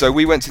 So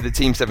we went to the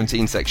Team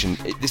 17 section.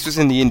 This was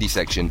in the indie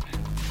section.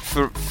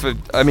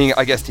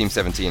 I guess Team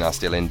 17 are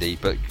still indie,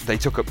 but they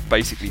took up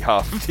basically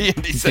half of the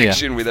indie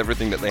section with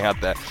everything that they had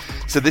there.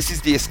 So this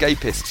is The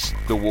Escapists,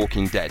 The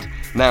Walking Dead.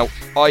 Now,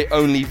 I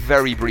only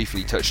very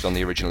briefly touched on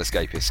the original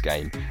Escapists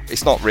game.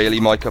 It's not really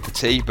my cup of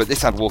tea, but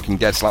this had Walking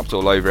Dead slapped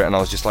all over it, and I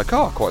was just like,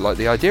 I quite like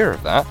the idea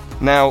of that.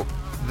 Now,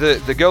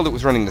 the girl that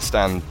was running the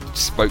stand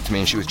spoke to me,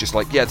 and she was just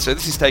like, so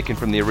this is taken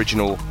from the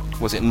original,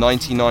 was it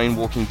 99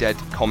 Walking Dead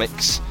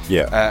comics?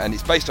 Yeah. And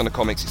it's based on the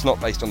comics, it's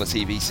not based on the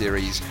TV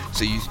series,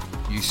 so you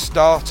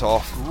start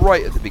off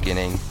right at the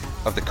beginning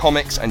of the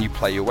comics and you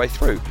play your way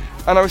through.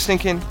 And I was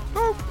thinking,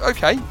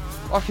 okay,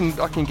 I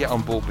can get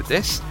on board with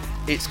this.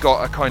 It's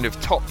got a kind of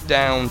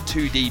top-down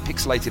 2D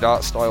pixelated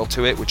art style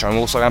to it, which I'm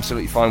also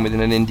absolutely fine with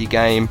in an indie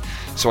game.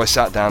 So I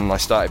sat down and I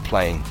started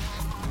playing.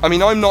 I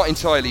mean, I'm not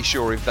entirely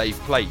sure if they've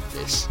played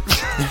this.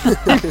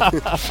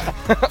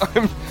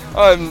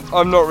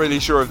 I'm not really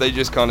sure if they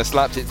just kind of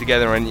slapped it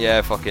together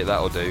and fuck it,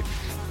 that'll do.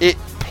 It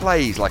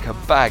plays like a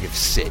bag of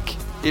sick.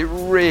 It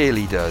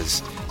really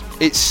does.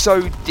 It's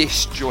so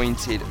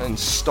disjointed and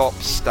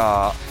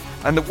stop-start.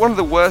 And one of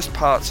the worst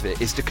parts of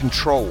it is the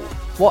control.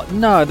 What?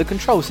 No, the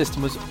control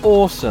system was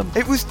awesome.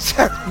 It was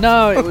terrible.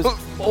 No, it was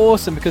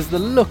awesome because the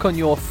look on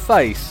your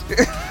face.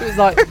 It was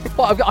like,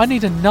 what? I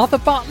need another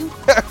button?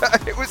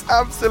 It was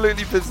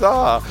absolutely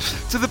bizarre.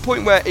 To the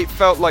point where it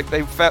felt like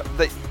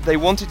they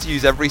wanted to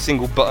use every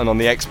single button on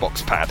the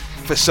Xbox pad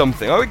for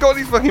something. Oh, we got all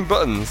these fucking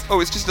buttons.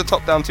 Oh, it's just a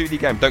top-down 2D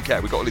game. Don't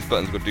care. We got all these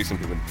buttons. We've got to do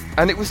something with them.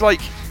 And it was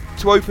like,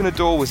 to open a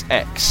door was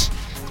X,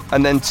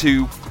 and then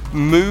to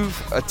move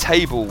a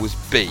table was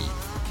B,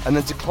 and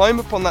then to climb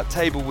up on that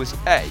table was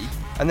A,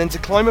 and then to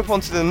climb up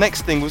onto the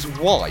next thing was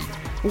Y.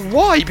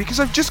 Why? Because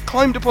I've just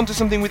climbed up onto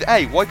something with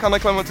A. Why can't I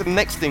climb onto the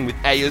next thing with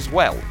A as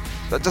well?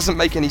 That doesn't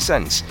make any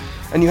sense.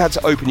 And you had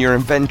to open your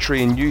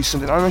inventory and use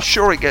something. I'm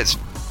sure it gets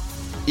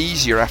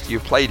easier after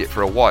you've played it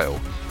for a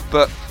while,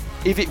 but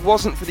if it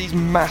wasn't for these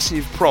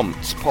massive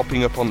prompts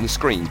popping up on the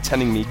screen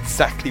telling me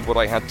exactly what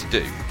I had to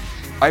do,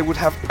 I would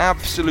have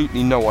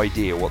absolutely no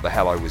idea what the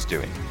hell I was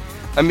doing.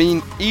 I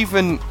mean,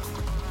 even,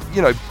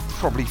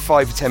 probably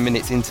 5 or 10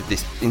 minutes into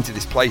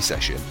this play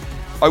session,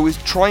 I was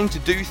trying to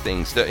do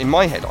things that in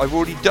my head I've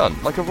already done.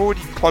 Like, I've already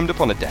climbed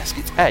up on a desk,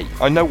 it's A.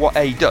 I know what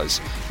A does.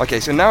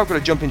 Okay, so now I've got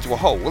to jump into a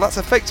hole. Well, that's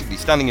effectively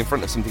standing in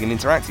front of something and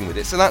interacting with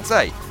it, so that's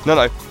A.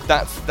 No,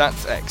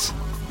 that's X.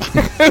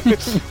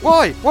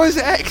 Why? Why is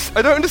it X?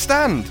 I don't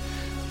understand.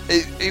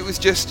 It was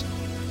just...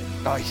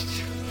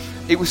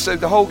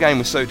 the whole game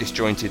was so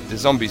disjointed. The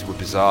zombies were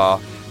bizarre.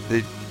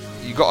 I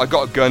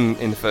got a gun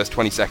in the first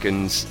 20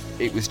 seconds.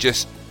 It was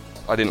just...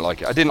 I didn't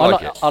like it.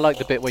 I like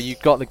the bit where you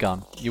got the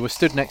gun, you were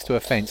stood next to a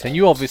fence, and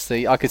you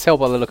obviously, I could tell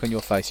by the look on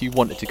your face, you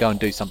wanted to go and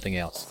do something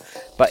else.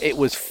 But it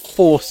was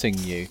forcing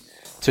you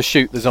to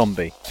shoot the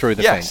zombie through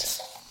the fence.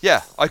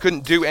 Yeah, I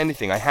couldn't do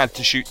anything. I had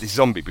to shoot this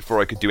zombie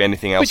before I could do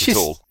anything else at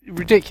all. Which is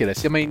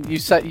ridiculous. I mean,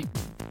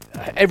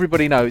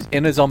 everybody knows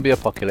in a zombie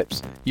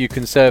apocalypse, you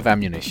conserve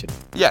ammunition.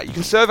 Yeah, you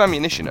conserve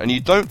ammunition, and you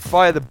don't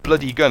fire the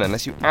bloody gun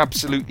unless you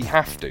absolutely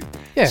have to.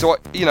 Yeah. So,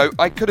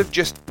 I could have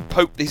just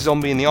poked this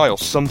zombie in the eye or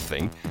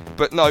something,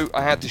 but no,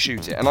 I had to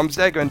shoot it. And I'm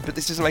there going, but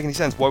this doesn't make any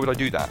sense. Why would I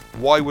do that?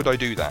 Why would I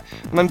do that?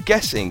 And I'm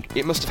guessing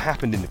it must have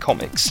happened in the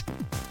comics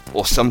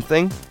or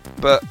something,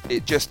 but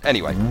it just...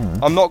 Anyway,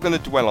 I'm not going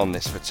to dwell on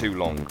this for too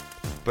long,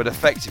 but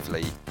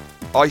effectively...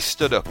 I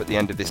stood up at the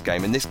end of this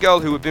game, and this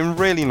girl who had been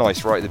really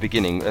nice right at the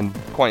beginning and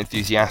quite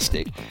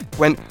enthusiastic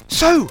went,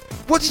 "So,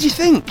 what did you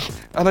think?"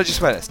 And I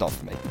just went, "It's not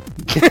for me."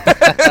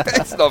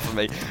 It's not for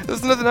me.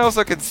 There's nothing else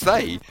I could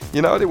say.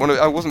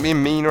 I wasn't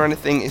being mean or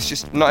anything. It's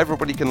just not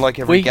everybody can like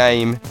every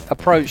game.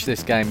 Approached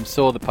this game,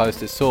 saw the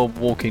posters, saw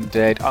Walking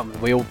Dead,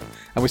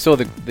 we saw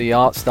the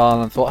art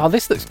style and thought, "Oh,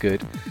 this looks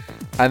good."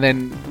 And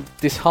then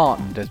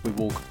disheartened as we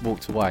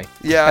walked away.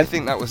 Yeah, I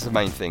think that was the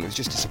main thing. It was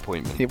just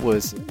disappointment. It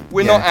was.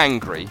 We're not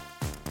angry.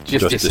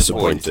 Just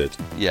disappointed.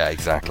 Yeah,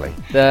 exactly.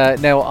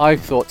 Now, I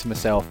thought to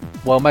myself,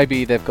 well,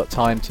 maybe they've got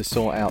time to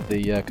sort out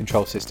the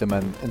control system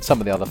and some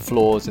of the other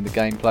flaws in the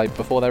gameplay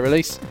before they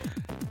release.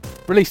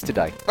 Release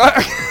today.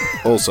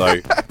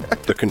 Also,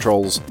 the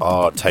controls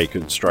are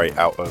taken straight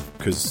out of...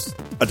 Because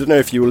I don't know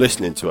if you were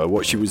listening to her.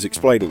 What she was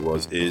explaining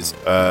is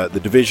The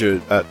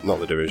Division...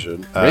 not The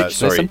Division.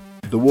 Listen.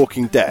 The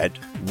Walking Dead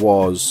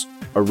was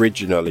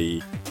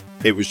originally...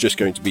 It was just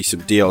going to be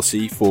some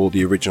DLC for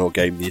the original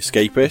game, The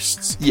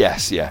Escapists.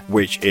 Yes, yeah.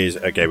 Which is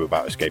a game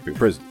about escaping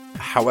prison.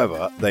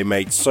 However, they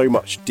made so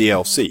much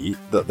DLC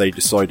that they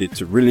decided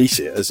to release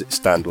it as a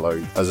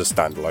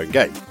standalone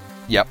game.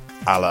 Yep.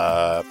 A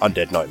la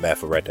Undead Nightmare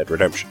for Red Dead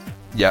Redemption.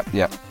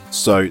 Yep.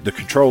 So the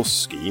control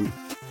scheme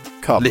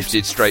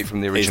lifted straight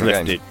from the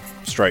original game.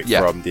 Straight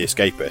from The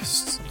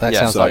Escapists. That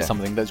sounds like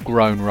something that's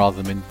grown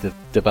rather than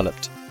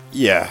developed.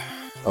 Yeah,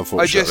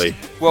 unfortunately.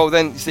 Well,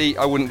 then, see,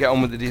 I wouldn't get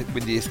on with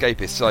the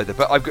Escapists either.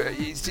 But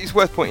it's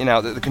worth pointing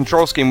out that the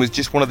control scheme was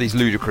just one of these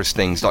ludicrous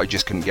things that I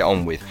just couldn't get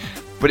on with.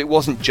 But it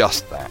wasn't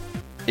just that.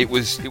 It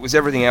was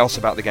everything else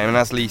about the game, and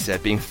as Lee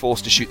said, being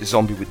forced to shoot the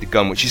zombie with the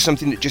gun, which is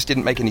something that just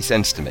didn't make any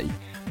sense to me.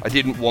 I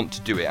didn't want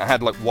to do it. I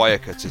had like wire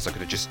cutters. I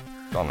could have just,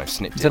 I don't know,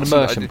 snipped it. It's an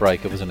immersion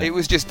breaker, wasn't it? It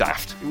was just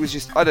daft. It was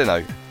just, I don't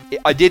know.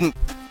 I didn't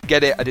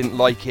get it. I didn't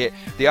like it.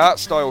 The art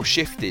style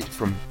shifted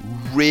from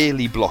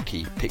really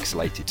blocky,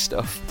 pixelated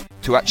stuff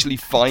to actually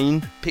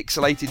fine,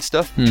 pixelated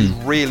stuff, which is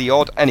really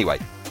odd. Anyway.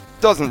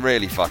 Doesn't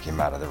really fucking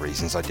matter the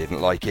reasons I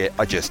didn't like it.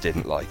 I just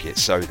didn't like it.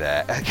 So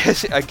there. I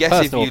guess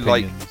if you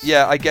liked,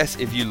 I guess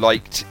if you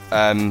liked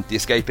the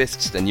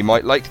Escapists, then you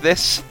might like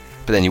this.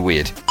 But then you're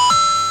weird.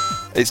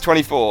 It's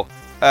 24.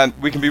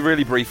 We can be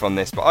really brief on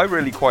this, but I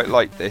really quite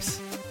like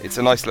this. It's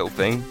a nice little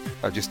thing.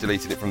 I just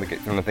deleted it from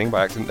the thing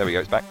by accident. There we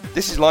go. It's back.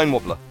 This is Line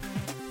Wobbler.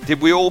 Did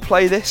we all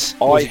play this?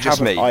 Or was it just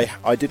me?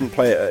 I didn't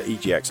play it at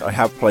EGX. I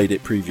have played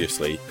it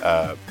previously,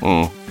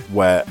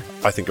 where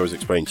I think I was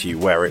explaining to you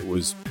where it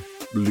was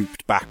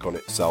looped back on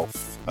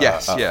itself.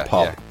 Yes, yeah.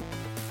 I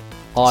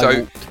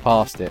walked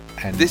past it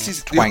and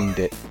twanged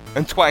it.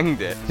 And twanged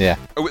it? Yeah.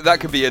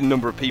 That could be a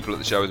number of people at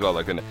the show as well,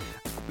 though, couldn't it?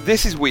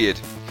 This is weird.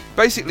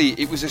 Basically,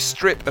 it was a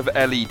strip of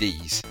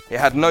LEDs.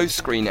 It had no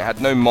screen, it had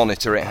no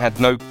monitor, it had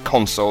no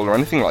console or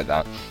anything like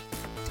that.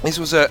 This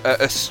was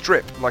a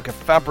strip, like a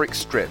fabric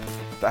strip,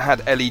 that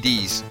had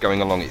LEDs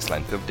going along its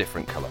length of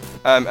different colour.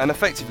 And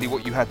effectively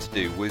what you had to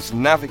do was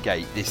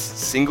navigate this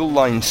single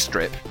line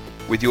strip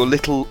with your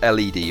little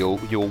LED, or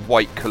your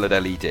white coloured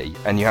LED,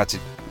 and you had to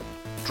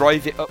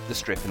drive it up the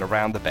strip and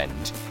around the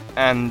bend,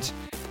 and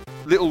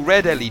little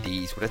red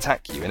LEDs would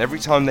attack you, and every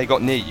time they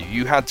got near you,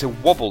 you had to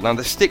wobble. Now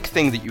the stick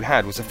thing that you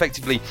had was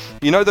effectively,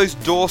 you know those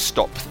door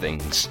stop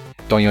things?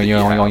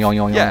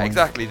 Yeah,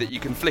 exactly, that you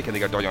can flick and they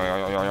go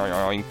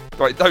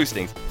right, those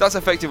things. That's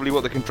effectively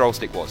what the control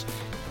stick was.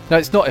 No,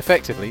 it's not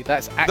effectively.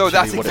 That's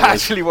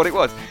actually what it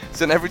was. So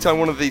then every time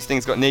one of these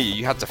things got near you,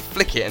 you had to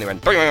flick it, and it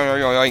went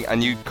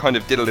and you kind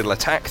of did a little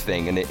attack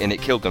thing, and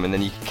it killed them, and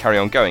then you could carry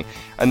on going.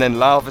 And then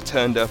lava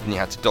turned up, and you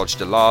had to dodge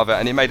the lava,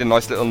 and it made a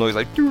nice little noise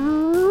like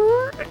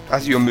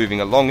as you were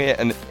moving along it.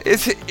 And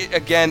it's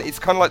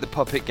kind of like the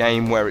puppet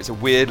game, where it's a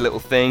weird little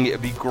thing.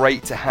 It'd be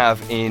great to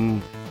have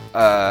in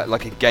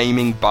like a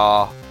gaming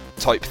bar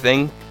type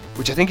thing,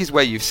 which I think is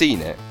where you've seen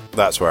it.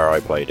 That's where I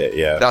played it,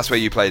 yeah. That's where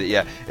you played it,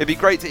 yeah. It'd be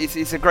great.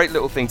 It's a great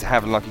little thing to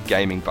have in like a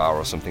gaming bar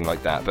or something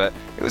like that. But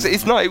it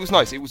was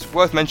nice. It was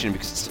worth mentioning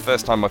because it's the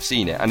first time I've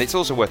seen it, and it's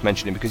also worth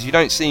mentioning because you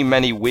don't see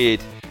many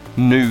weird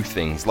new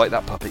things like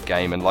that puppet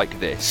game and like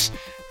this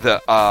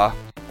that are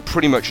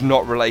pretty much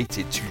not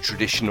related to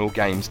traditional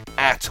games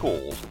at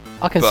all.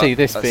 I can see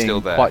this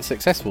being quite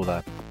successful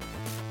though.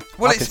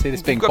 Well, I can see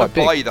this being quite big.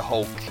 You've got to buy the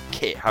whole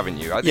kit, haven't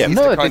you? It's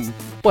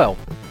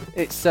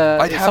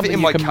something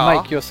you can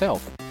make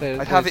yourself.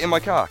 I'd have it in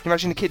my car. Can you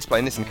imagine the kids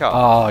playing this in the car?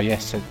 Oh,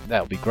 yes,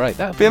 that would be great.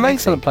 That would be an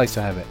excellent place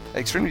to have it.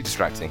 Extremely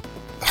distracting.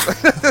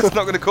 That's not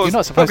going to cause... You're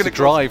not supposed to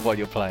drive while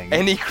you're playing.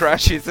 Any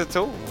crashes at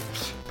all.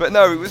 But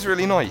no, it was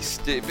really nice.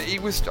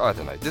 It was, I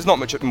don't know, there's not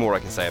much more I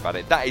can say about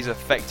it. That is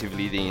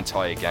effectively the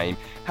entire game.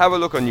 Have a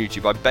look on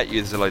YouTube. I bet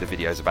you there's a load of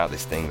videos about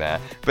this thing there.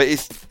 But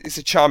it's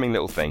a charming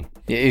little thing.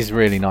 It is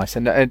really nice.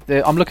 And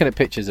I'm looking at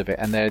pictures of it,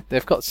 and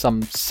they've got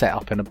some set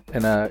up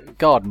in a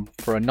garden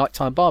for a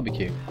nighttime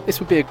barbecue. This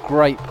would be a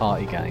great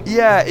party game.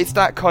 Yeah, it's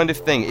that kind of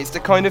thing. It's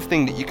the kind of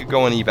thing that you could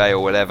go on eBay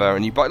or whatever,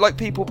 and you buy, like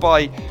people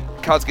buy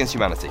Cards Against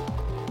Humanity,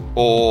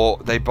 or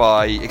they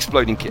buy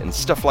Exploding Kittens,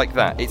 stuff like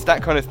that. It's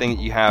that kind of thing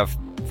that you have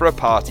for a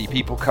party.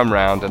 People come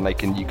round and they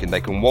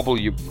can wobble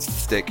your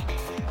stick,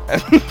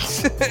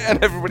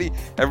 and everybody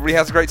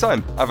has a great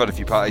time. I've had a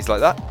few parties like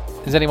that.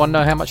 Does anyone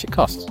know how much it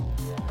costs?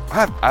 I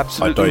have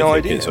absolutely no idea. I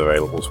don't think it's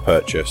available to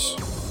purchase.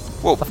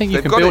 Well, I think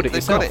you can build it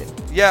yourself.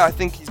 Yeah, I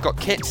think he's got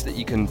kits that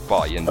you can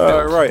buy and build.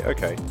 Oh, right,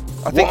 okay.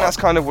 I think that's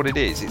kind of what it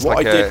is. It's what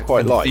like I did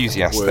quite like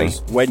enthusiast was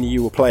thing. When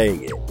you were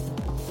playing it,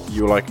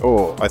 you were like,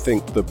 oh, I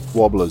think the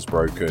wobbler's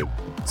broken.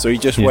 So he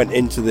just went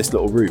into this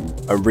little room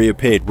and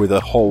reappeared with a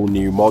whole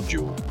new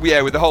module.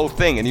 Yeah, with the whole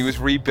thing, and he was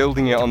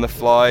rebuilding it on the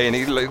fly, and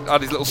he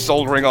had his little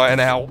soldering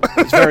iron out.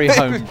 It's very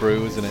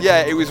homebrew, isn't it?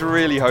 Yeah, it was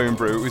really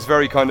homebrew. It was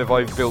very kind of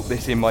I've built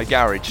this in my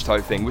garage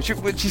type thing, which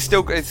is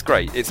still, it's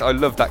great. I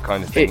love that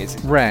kind of thing. It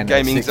ran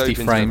at 60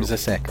 frames a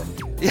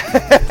second.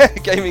 Yeah,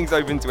 gaming's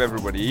open to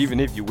everybody, even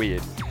if you're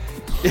weird.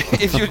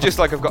 If you're just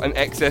like, I've got an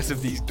excess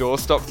of these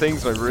doorstop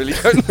things, I really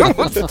don't know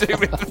what to do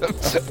with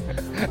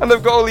them. And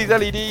I've got all these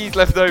LEDs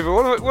left over.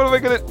 What am I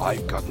going to...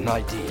 I've got an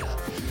idea.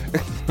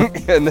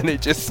 And then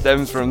it just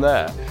stems from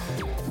there.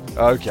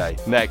 Okay,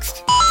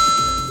 next.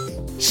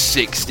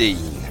 16.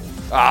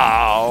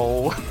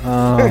 Oh.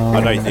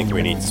 I don't think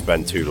we need to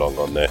spend too long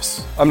on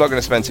this. I'm not going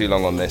to spend too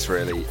long on this,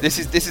 really. This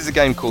is a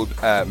game called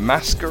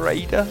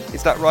Masquerader.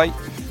 Is that right?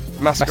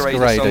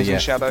 Masquerader Songs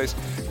and Shadows.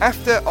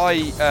 After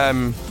I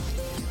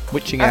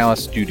Witching Hour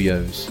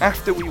Studios.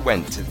 After we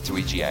went to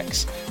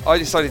EGX, I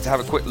decided to have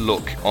a quick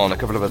look on a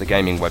couple of other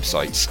gaming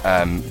websites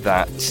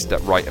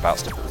that write about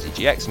stuff that was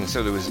EGX, and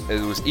so there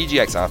was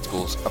EGX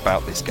articles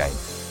about this game.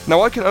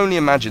 Now, I can only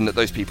imagine that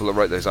those people that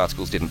wrote those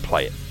articles didn't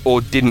play it,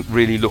 or didn't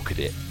really look at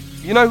it.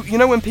 You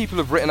know when people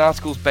have written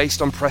articles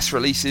based on press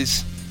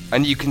releases,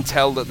 and you can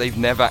tell that they've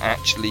never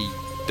actually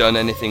done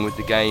anything with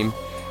the game?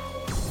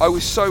 I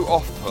was so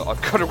off put,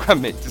 I've got to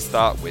admit, to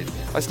start with.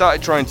 I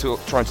started trying to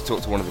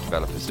talk to one of the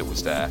developers that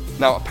was there.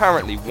 Now,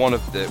 apparently, one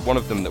of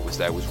them that was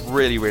there was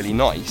really, really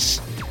nice.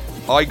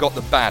 I got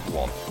the bad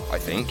one, I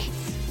think,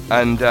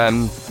 and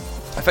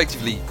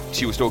effectively,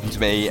 she was talking to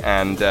me,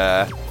 and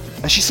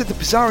she said the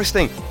bizarrest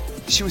thing.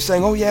 She was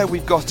saying, "Oh yeah,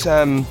 we've got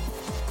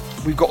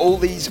all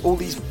these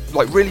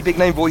like really big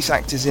name voice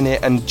actors in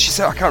it," and she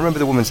said, I can't remember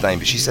the woman's name,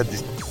 but she said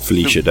this.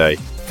 Felicia Day.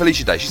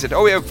 Felicia Day. She said,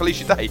 "Oh yeah,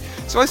 Felicia Day."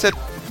 So I said,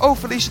 "Oh,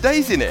 Felicia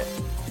Day's in it,"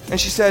 and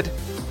she said,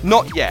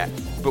 "Not yet,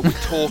 but we're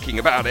talking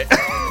about it."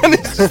 And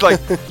it's just like,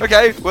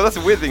 okay, well that's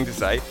a weird thing to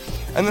say.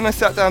 And then I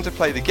sat down to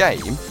play the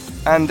game,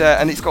 and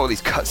it's got all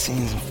these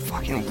cutscenes and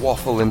fucking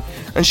waffle,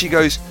 and she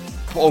goes,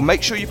 "Oh,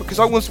 make sure you," because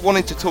I was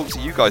wanting to talk to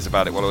you guys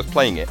about it while I was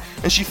playing it,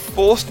 and she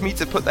forced me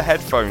to put the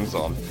headphones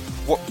on,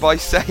 by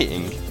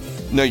saying,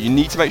 "No, you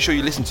need to make sure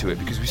you listen to it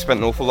because we spent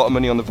an awful lot of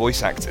money on the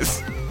voice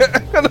actors."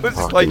 And I was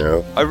just like,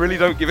 I really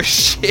don't give a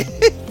shit.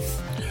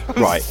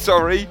 Right.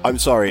 Sorry. I'm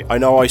sorry. I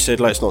know I said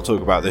let's not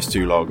talk about this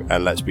too long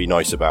and let's be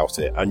nice about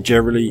it. And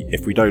generally,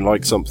 if we don't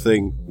like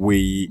something,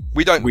 we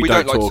don't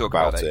like to talk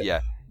about it.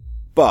 Yeah.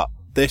 But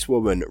this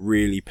woman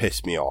really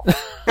pissed me off.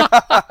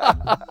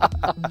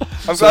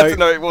 I'm glad to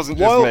know it wasn't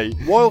just me.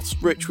 Whilst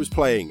Rich was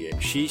playing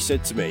it, she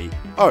said to me,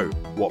 "Oh,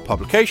 what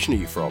publication are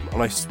you from?"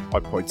 And I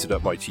pointed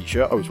at my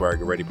t-shirt. I was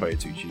wearing a Ready Player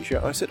 2 t-shirt.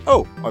 And I said,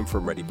 "Oh, I'm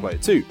from Ready Player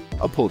 2.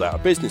 I pulled out a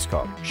business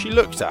card. She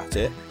looked at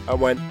it and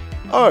went,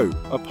 "Oh,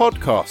 a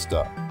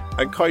podcaster."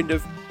 And kind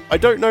of, I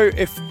don't know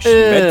if she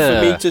meant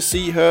for me to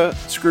see her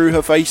screw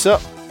her face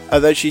up.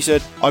 And then she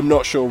said, "I'm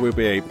not sure we'll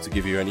be able to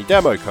give you any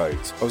demo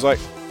codes." I was like,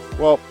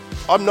 well,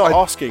 I'm not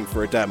asking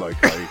for a demo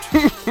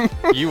code.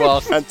 You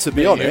asked, and to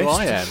be honest,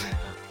 I am.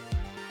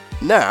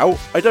 Now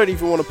I don't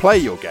even want to play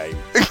your game.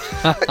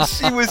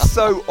 She was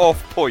so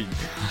off point.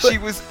 She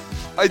was.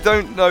 I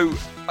don't know.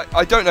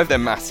 I don't know if they're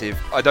massive.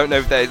 I don't know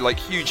if they're like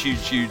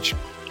huge,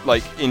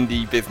 like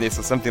indie business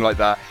or something like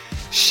that.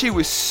 She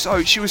was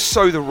so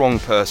the wrong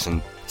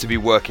person to be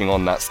working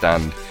on that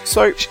stand.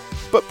 So,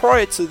 but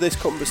prior to this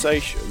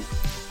conversation,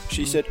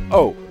 she said,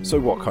 "Oh, so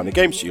what kind of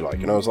games do you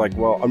like?" And I was like,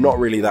 "Well, I'm not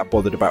really that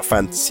bothered about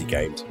fantasy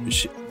games."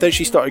 Then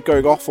she started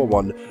going off on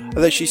one, and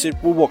then she said,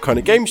 "Well, what kind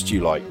of games do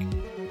you like?"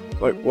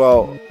 Like,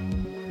 well...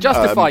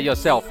 Justify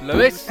yourself,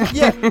 Lewis!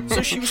 Yeah,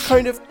 so she was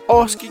kind of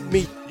asking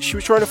me, she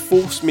was trying to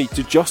force me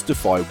to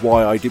justify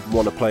why I didn't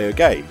want to play a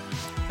game.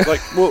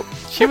 Like, well...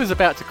 She was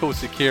about to call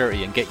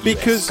security and get you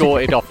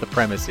escorted off the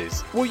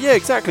premises. Well, yeah,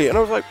 exactly. And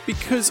I was like,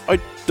 because I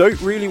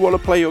don't really want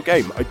to play your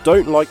game. I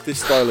don't like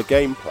this style of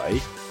gameplay.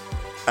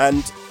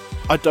 And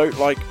I don't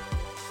like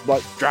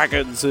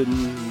dragons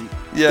and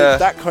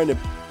that kind of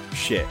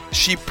shit.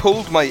 She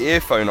pulled my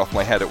earphone off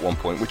my head at one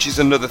point, which is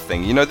another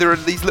thing. You know, there are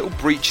these little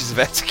breaches of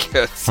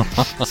etiquette.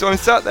 So I'm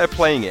sat there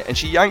playing it, and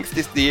she yanks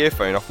the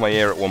earphone off my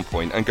ear at one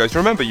point and goes,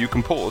 "Remember, you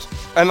can pause."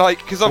 And like,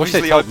 because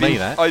obviously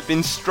I've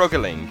been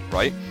struggling,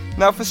 right?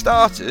 Now, for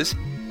starters,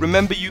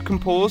 remember you can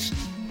pause?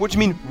 What do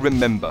you mean,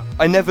 remember?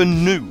 I never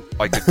knew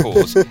I could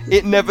pause.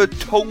 It never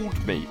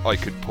told me I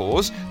could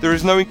pause. There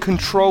is no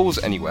controls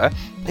anywhere.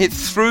 It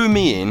threw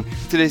me in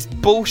to this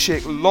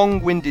bullshit,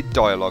 long-winded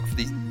dialogue for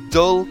these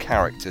dull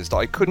characters that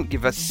I couldn't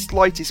give a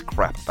slightest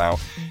crap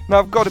about. Now,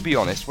 I've got to be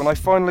honest, when I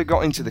finally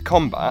got into the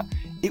combat,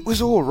 it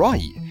was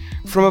alright.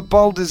 From a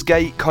Baldur's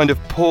Gate kind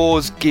of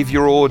pause, give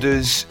your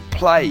orders,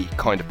 play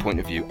kind of point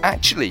of view,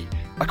 actually,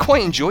 I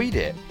quite enjoyed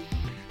it.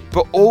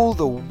 But all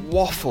the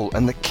waffle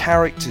and the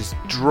characters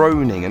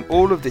droning and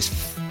all of this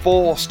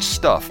forced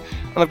stuff,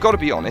 and I've got to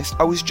be honest,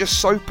 I was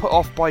just so put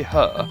off by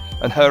her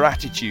and her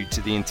attitude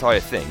to the entire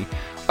thing,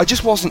 I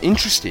just wasn't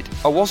interested.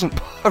 I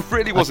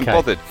really wasn't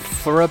bothered.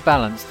 For a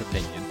balanced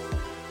opinion,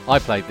 I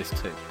played this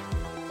too,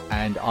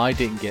 and I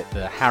didn't get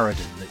the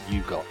Harridan that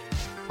you got.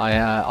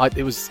 I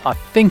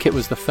think it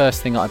was the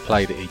first thing I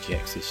played at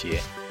EGX this year,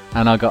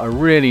 and I got a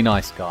really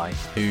nice guy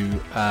who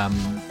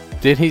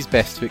did his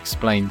best to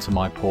explain to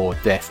my poor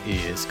deaf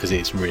ears, because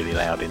it's really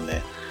loud in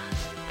there,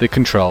 the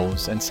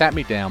controls, and sat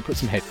me down, put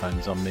some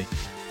headphones on me,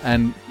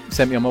 and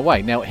sent me on my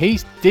way. Now, he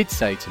did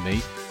say to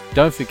me,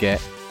 "Don't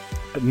forget,"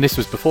 and this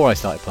was before I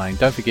started playing,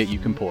 "don't forget you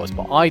can pause,"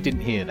 but I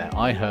didn't hear that.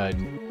 I heard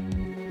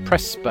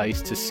press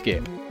space to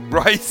skip.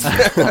 Right.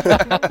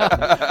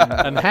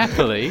 And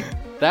happily,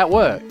 that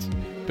worked,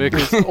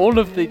 because all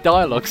of the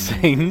dialogue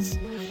scenes,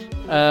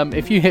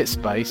 if you hit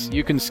space,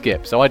 you can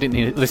skip. So I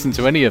didn't listen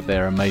to any of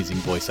their amazing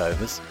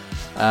voiceovers,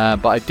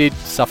 but I did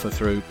suffer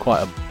through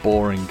quite a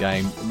boring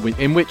game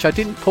in which I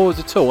didn't pause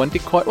at all and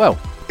did quite well.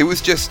 It was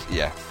just,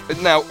 yeah.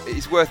 Now,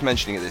 it's worth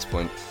mentioning at this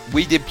point,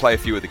 we did play a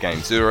few of the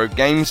games. There are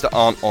games that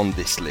aren't on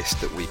this list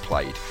that we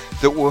played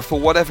that were, for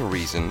whatever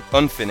reason,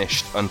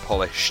 unfinished,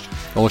 unpolished.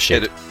 Or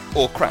shit.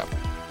 Or crap.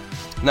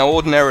 Now,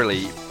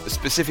 ordinarily,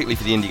 specifically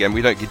for the indie game,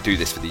 we don't do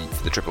this for the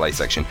AAA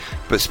section,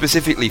 but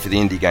specifically for the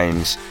indie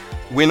games,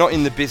 we're not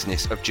in the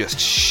business of just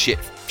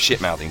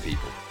shit-mouthing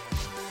people.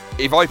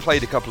 If I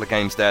played a couple of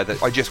games there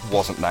that I just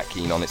wasn't that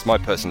keen on, it's my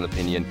personal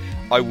opinion,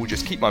 I will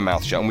just keep my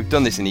mouth shut. And we've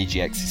done this in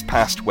EGX's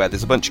past, where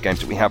there's a bunch of games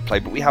that we have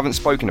played but we haven't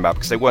spoken about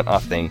because they weren't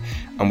our thing,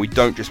 and we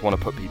don't just want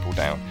to put people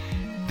down.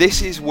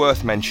 This is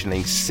worth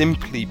mentioning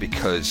simply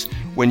because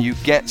when you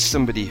get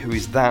somebody who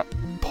is that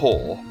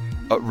poor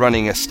at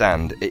running a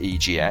stand at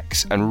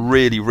EGX and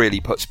really,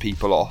 really puts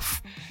people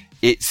off,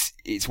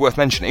 it's worth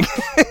mentioning.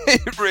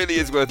 It really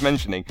is worth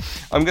mentioning.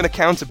 I'm going to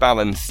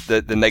counterbalance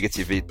the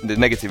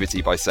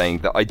negativity by saying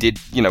that I did,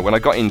 when I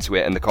got into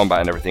it and the combat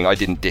and everything, I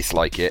didn't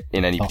dislike it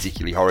in any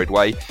particularly horrid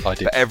way. I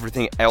did. But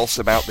everything else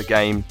about the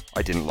game,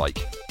 I didn't like.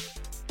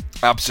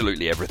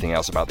 Absolutely everything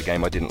else about the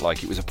game I didn't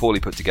like. It was a poorly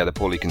put together,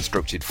 poorly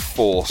constructed,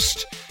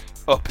 forced,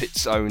 up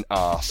its own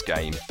arse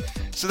game.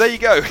 So there you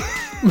go.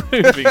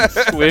 Moving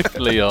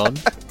swiftly on.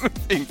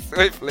 Moving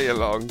swiftly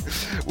along.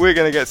 We're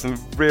going to get some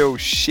real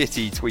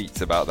shitty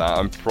tweets about that,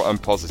 I'm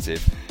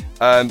positive.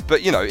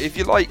 But, if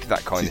you like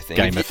that kind of thing...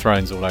 Game of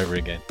Thrones all over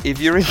again. If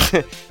you're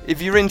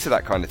into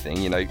that kind of thing,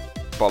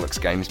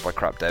 bollocks games by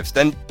crap devs,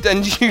 then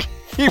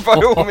you by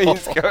all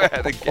means go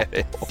ahead and get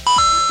it.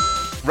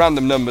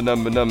 Random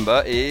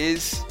number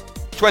is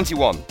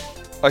 21.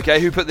 Okay,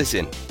 who put this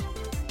in?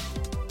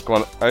 Go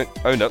on,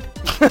 own up.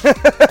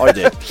 I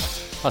did.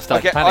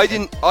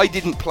 I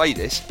didn't play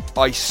this.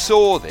 I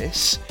saw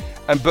this,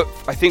 but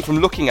I think from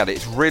looking at it,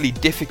 it's really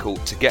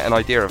difficult to get an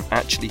idea of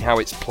actually how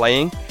it's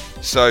playing.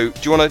 So, do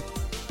you want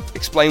to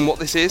explain what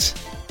this is?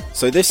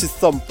 So this is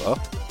Thumper.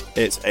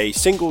 It's a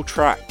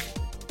single-track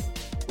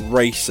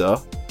racer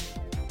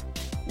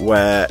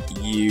where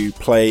you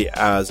play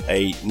as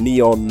a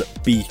neon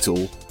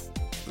beetle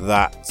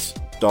that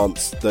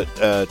drives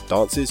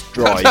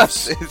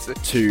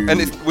to...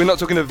 And we're not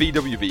talking a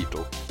VW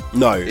Beetle.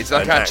 No, it's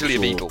like actually a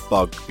beetle.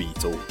 Bug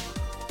beetle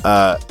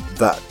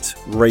that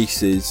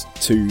races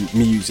to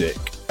music,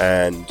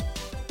 and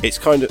it's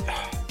kind of...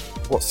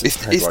 What's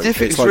this? It's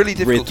like really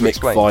difficult to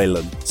explain.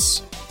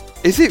 Violence.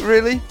 Is it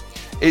really?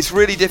 It's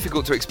really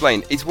difficult to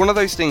explain. It's one of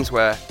those things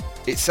where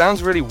it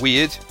sounds really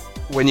weird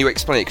when you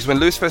explain it, because when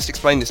Lewis first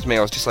explained this to me,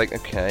 I was just like,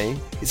 okay,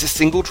 it's a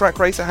single track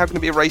racer? How can it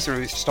be a racer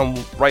if it's just on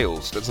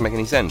rails? That doesn't make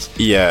any sense.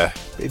 Yeah.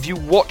 If you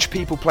watch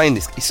people playing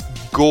this, it's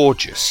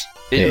gorgeous.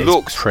 It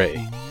looks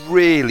pretty.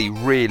 Really,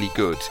 really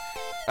good.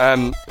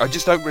 I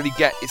just don't really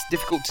get... It's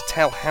difficult to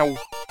tell how...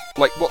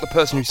 what the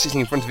person who's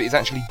sitting in front of it is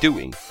actually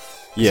doing.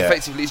 Yeah.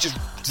 Effectively, it's just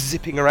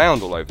zipping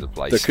around all over the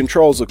place. The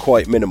controls are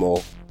quite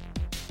minimal,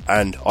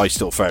 and I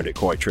still found it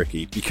quite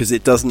tricky, because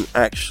it doesn't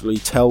actually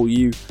tell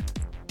you...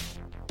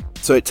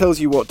 So it tells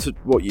you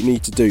what you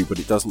need to do, but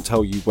it doesn't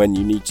tell you when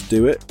you need to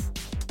do it.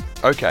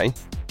 Okay.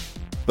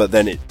 But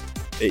then it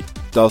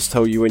does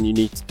tell you when you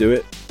need to do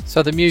it.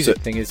 So the music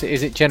thing, is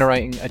it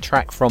generating a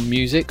track from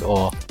music,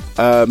 or...?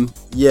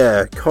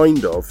 Yeah,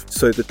 kind of.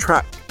 So the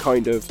track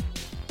kind of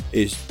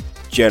is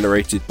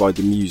generated by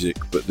the music,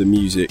 but the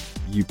music,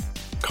 you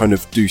kind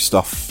of do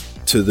stuff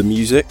to the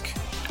music.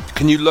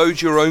 Can you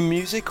load your own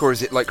music, or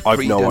is it like I've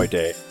no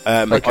idea.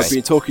 Okay. I've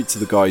been talking to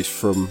the guys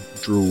from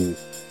Drool,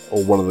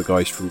 or one of the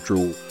guys from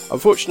Drool.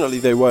 Unfortunately,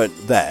 they weren't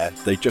there.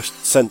 They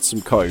just sent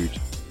some code.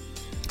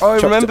 Oh, I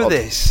remember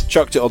this.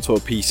 Chucked it onto a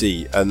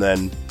PC, and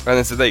then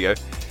so there you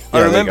go.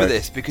 I remember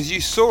this because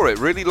you saw it,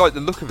 really liked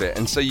the look of it,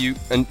 and so you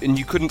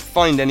couldn't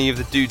find any of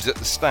the dudes at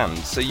the stand,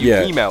 so you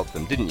emailed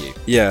them, didn't you?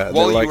 Yeah.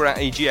 While you were at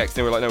AGX,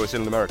 they were like, "No, we're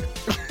still in America."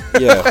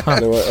 Yeah.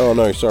 They were, "Oh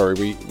no,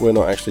 sorry, we're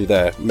not actually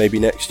there. Maybe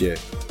next year."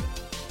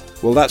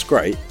 Well, that's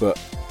great, but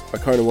I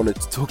kind of wanted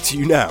to talk to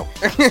you now.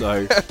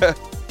 So,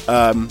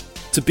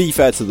 to be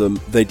fair to them,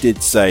 they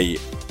did say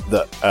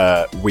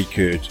that we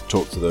could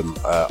talk to them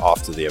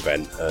after the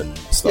event and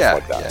stuff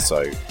like that. Yeah.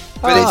 So.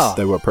 But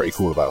they were pretty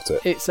cool about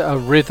it. It's a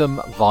rhythm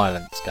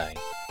violence game.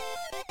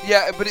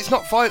 Yeah, but it's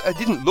not violent. It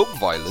didn't look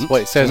violent. That's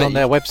what it says on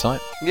their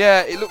website.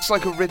 Yeah, it looks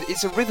like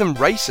it's a rhythm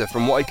racer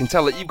from what I can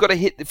tell. You've got to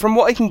hit, from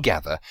what I can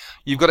gather,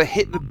 you've got to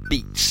hit the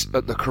beats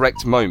at the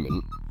correct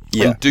moment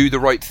and do the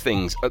right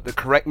things at the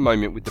correct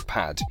moment with the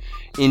pad,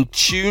 in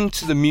tune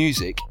to the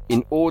music,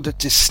 in order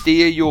to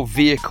steer your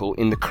vehicle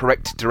in the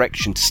correct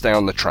direction to stay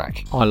on the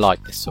track. I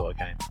like this sort of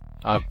game.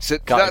 I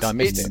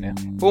missed it now.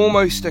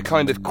 Almost a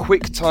kind of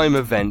quick time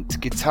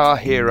event, Guitar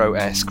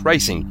Hero-esque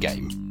racing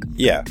game.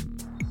 Yeah.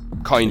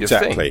 Kind of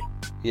thing.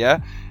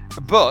 Yeah.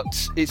 But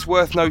it's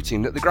worth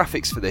noting that the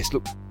graphics for this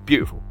look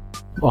beautiful.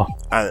 Oh.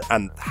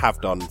 And have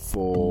done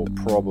for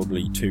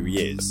probably 2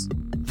 years.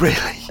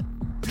 Really?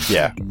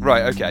 Yeah.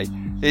 Right, okay.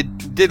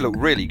 It did look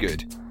really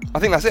good. I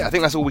think that's it. I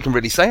think that's all we can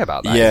really say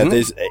about that. Yeah,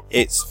 isn't it?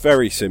 it's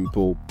very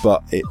simple,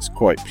 but it's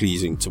quite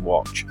pleasing to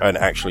watch and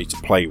actually to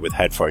play with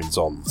headphones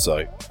on.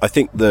 So I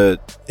think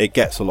it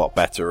gets a lot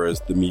better as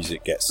the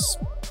music gets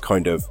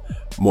kind of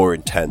more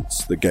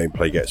intense, the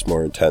gameplay gets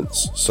more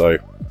intense. So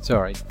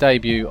Sorry,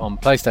 debut on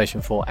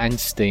PlayStation 4 and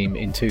Steam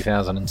in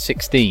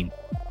 2016.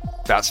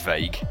 That's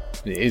vague.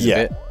 It is Yeah.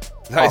 a bit.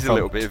 That is a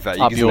little bit vague.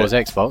 Up isn't yours,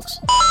 it? Xbox.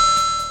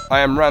 I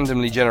am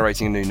randomly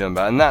generating a new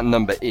number, and that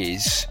number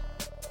is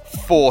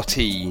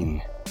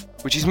 14,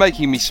 which is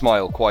making me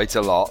smile quite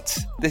a lot.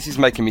 This is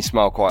making me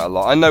smile quite a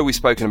lot. I know we've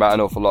spoken about an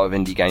awful lot of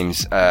indie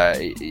games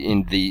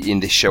in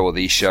this show or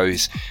these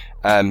shows.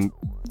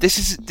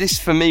 This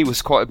for me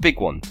was quite a big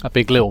one. A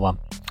big little one.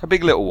 A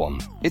big little one.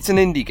 It's an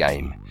indie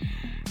game,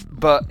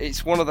 but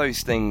it's one of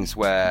those things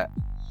where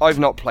I've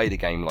not played a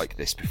game like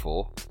this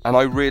before, and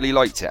I really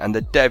liked it. And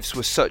the devs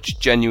were such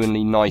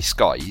genuinely nice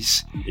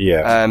guys.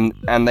 yeah,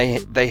 And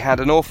they had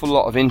an awful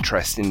lot of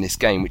interest in this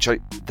game, which I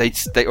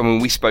mean,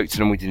 we spoke to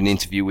them, we did an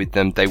interview with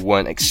them. They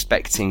weren't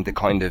expecting the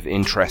kind of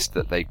interest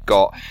that they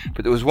got,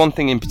 but there was one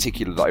thing in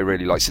particular that I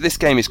really liked. So this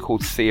game is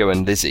called Theo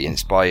and Lizzie, and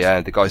it's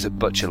by the guys at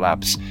Butcher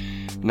Labs.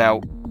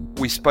 Now,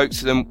 we spoke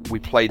to them, we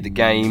played the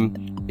game.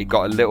 It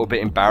got a little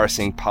bit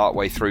embarrassing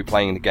partway through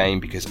playing the game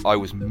because I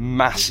was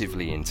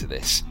massively into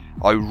this.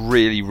 I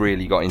really,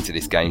 really got into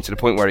this game to the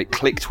point where it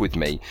clicked with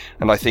me,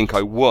 and I think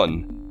I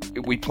won.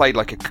 We played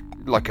like a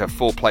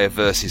 4-player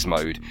versus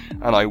mode,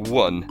 and I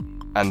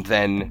won. And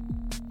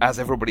then, as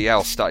everybody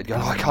else started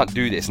going, "Oh, I can't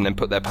do this," and then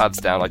put their pads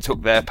down, I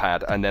took their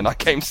pad, and then I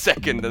came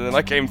second, and then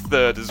I came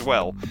third as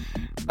well.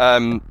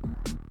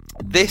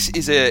 This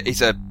is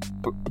a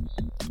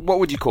what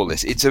would you call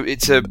this? It's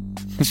a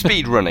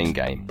speed running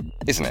game,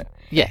 isn't it?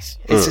 Yes.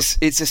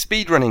 It's a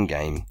speed running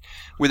game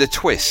with a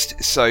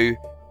twist. So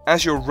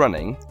as you're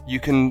running, you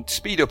can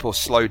speed up or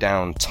slow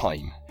down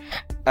time.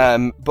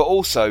 But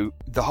also,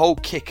 the whole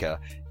kicker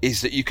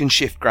is that you can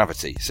shift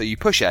gravity. So you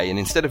push A, and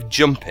instead of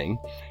jumping,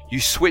 you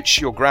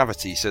switch your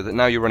gravity so that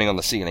now you're running on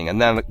the ceiling, and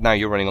now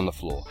you're running on the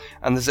floor.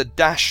 And there's a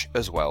dash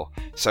as well.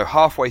 So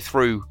halfway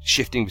through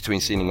shifting between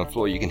ceiling and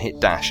floor, you can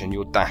hit dash, and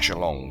you'll dash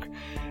along.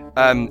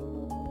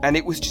 And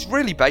it was just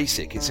really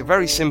basic. It's a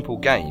very simple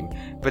game,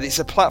 but it's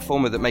a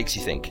platformer that makes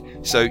you think.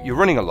 So you're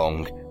running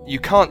along. You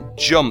can't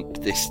jump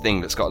this thing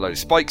that's got a load of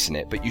spikes in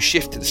it, but you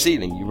shift to the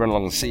ceiling, you run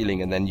along the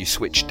ceiling, and then you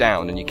switch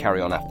down and you carry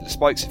on after the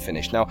spikes have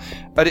finished. Now,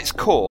 at its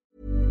core...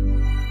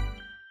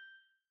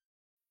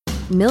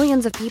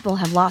 Millions of people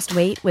have lost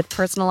weight with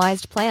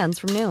personalized plans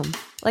from Noom.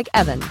 Like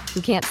Evan, who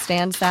can't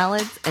stand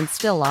salads and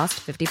still lost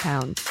 50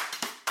 pounds.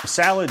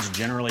 Salads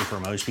generally for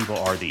most people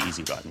are the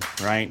easy button,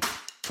 right?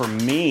 For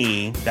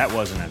me, that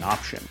wasn't an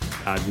option.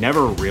 I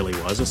never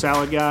really was a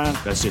salad guy.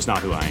 That's just not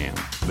who I am.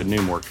 But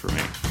Noom worked for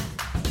me.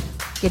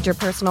 Get your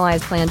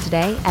personalized plan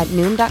today at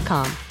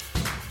Noom.com.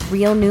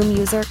 Real Noom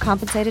user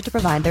compensated to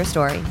provide their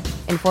story.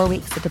 In 4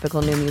 weeks, the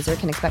typical Noom user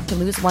can expect to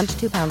lose 1 to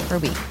 2 pounds per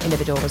week.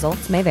 Individual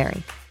results may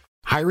vary.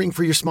 Hiring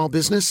for your small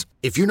business?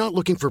 If you're not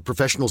looking for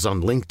professionals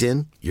on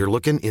LinkedIn, you're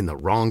looking in the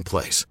wrong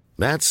place.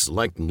 That's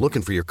like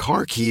looking for your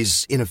car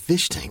keys in a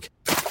fish tank.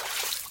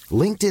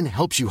 LinkedIn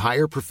helps you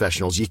hire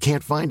professionals you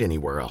can't find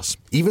anywhere else,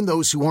 even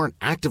those who aren't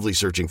actively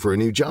searching for a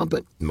new job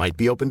but might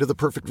be open to the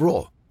perfect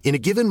role. In a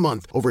given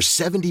month, over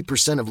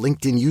 70% of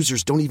LinkedIn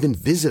users don't even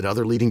visit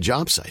other leading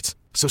job sites.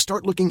 So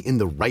start looking in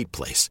the right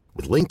place.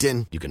 With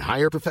LinkedIn, you can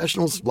hire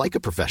professionals like a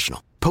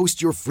professional.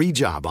 Post your free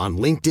job on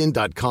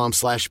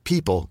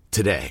linkedin.com/people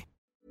today.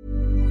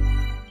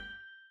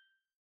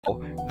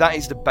 That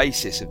is the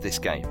basis of this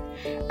game.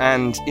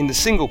 And in the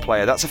single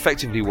player, that's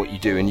effectively what you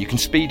do, and you can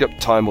speed up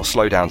time or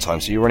slow down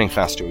time, so you're running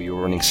faster or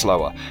you're running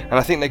slower. And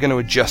I think they're going to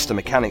adjust the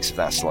mechanics of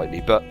that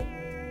slightly, but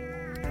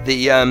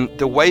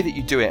the way that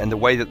you do it and the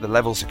way that the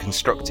levels are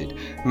constructed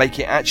make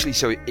it actually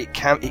so it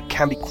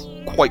can be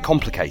quite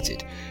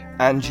complicated.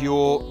 And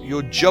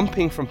you're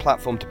jumping from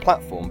platform to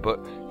platform, but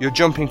you're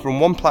jumping from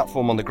one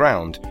platform on the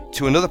ground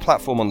to another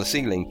platform on the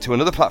ceiling, to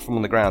another platform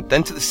on the ground,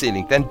 then to the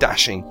ceiling, then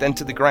dashing, then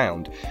to the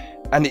ground.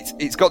 And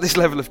it's got this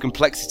level of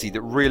complexity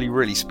that really,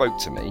 really spoke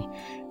to me.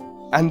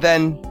 And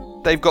then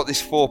they've got this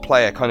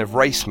 4-player kind of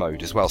race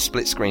mode as well,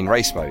 split screen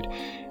race mode.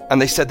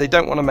 And they said they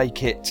don't want to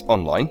make it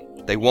online.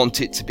 They want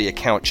it to be a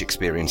couch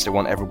experience. They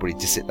want everybody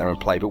to sit there and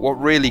play. But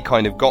what really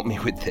kind of got me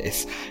with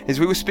this is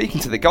we were speaking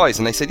to the guys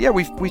and they said, yeah,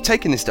 we've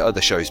taken this to other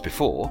shows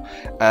before,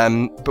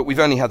 but we've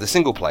only had the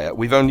single player.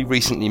 We've only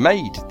recently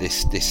made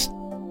this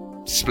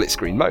split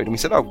screen mode. And we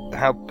said, oh,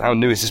 how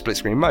new is the split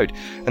screen mode?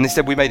 And they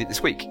said, we made it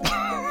this week.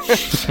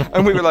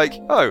 And we were like,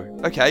 oh,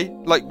 okay.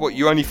 Like, what,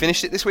 you only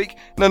finished it this week?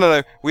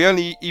 No. We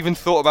only even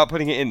thought about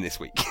putting it in this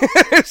week.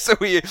 So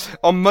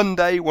on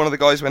Monday, one of the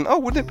guys went, oh,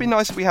 wouldn't it be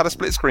nice if we had a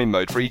split screen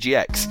mode for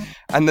EGX?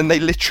 And then they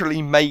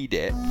literally made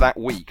it that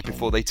week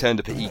before they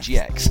turned up at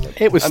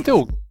EGX. It was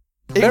still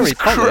very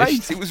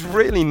great. It was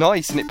really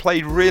nice and it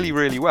played really,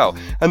 really well.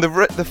 And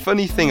the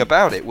funny thing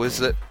about it was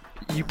that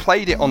you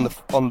played it on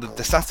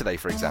the Saturday,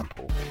 for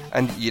example,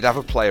 and you'd have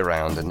a play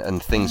around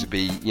and things would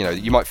be,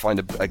 you might find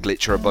a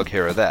glitch or a bug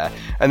here or there,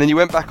 and then you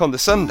went back on the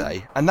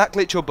Sunday and that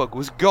glitch or bug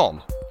was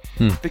gone.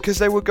 because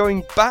they were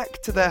going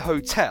back to their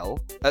hotel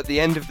at the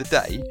end of the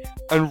day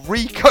and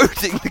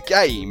recoding the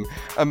game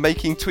and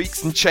making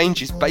tweaks and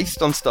changes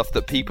based on stuff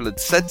that people had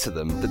said to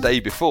them the day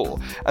before.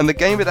 And the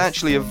game had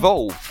actually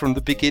evolved from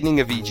the beginning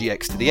of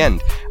EGX to the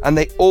end, and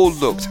they all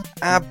looked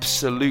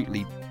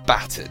absolutely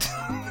battered.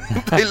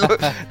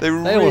 They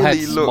really all had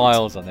looked,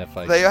 smiles on their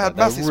faces. they had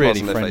massive really smiles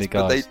on their friendly face,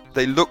 but guys.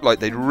 they looked like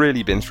they'd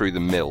really been through the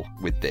mill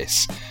with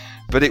this.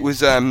 But it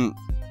was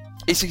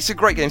it's a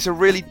great game. It's a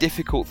really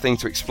difficult thing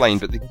to explain,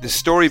 but the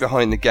story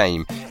behind the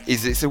game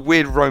is it's a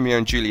weird Romeo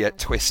and Juliet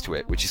twist to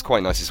it, which is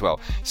quite nice as well.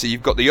 So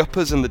you've got the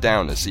uppers and the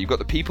downers. So you've got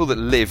the people that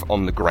live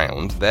on the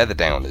ground, they're the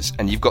downers,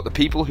 and you've got the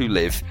people who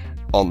live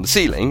on the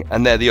ceiling,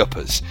 and they're the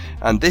uppers.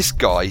 And this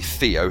guy,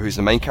 Theo, who's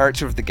the main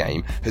character of the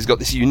game, has got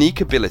this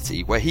unique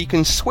ability where he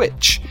can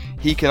switch.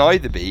 He can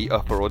either be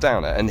upper or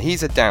downer, and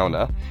he's a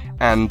downer,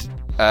 and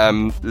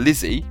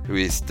Lizzie, who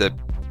is the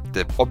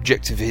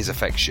object of his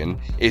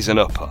affection, is an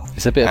upper.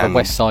 It's a bit of a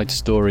West Side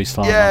Story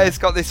style. Yeah, it's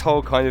got this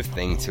whole kind of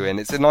thing to it, and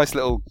it's a nice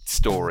little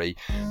story.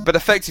 But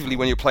effectively,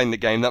 when you're playing the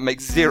game, that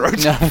makes zero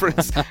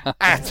difference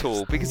at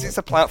all, because it's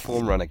a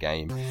platform runner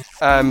game.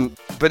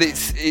 But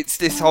it's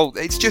this whole...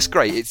 It's just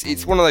great.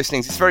 It's one of those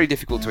things. It's very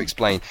difficult to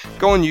explain.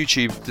 Go on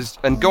YouTube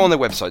and go on their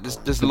website.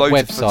 There's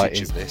loads of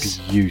footage of this.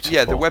 Beautiful.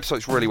 Yeah, the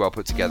website's really well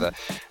put together.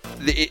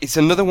 It's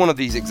another one of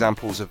these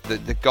examples of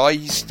the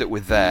guys that were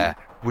there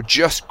were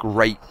just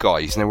great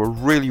guys, and they were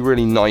really,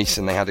 really nice,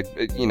 and they had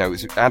it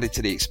was added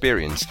to the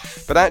experience.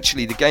 But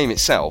actually, the game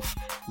itself,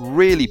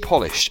 really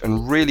polished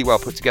and really well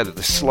put together.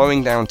 The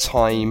slowing down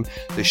time,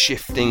 the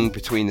shifting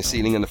between the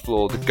ceiling and the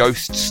floor, the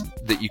ghosts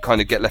that you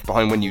kind of get left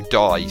behind when you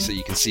die, so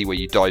you can see where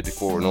you died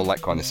before and all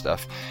that kind of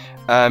stuff.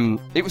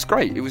 It was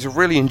great. It was a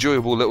really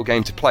enjoyable little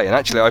game to play, and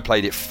actually I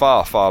played it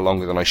far, far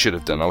longer than I should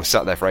have done. I was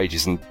sat there for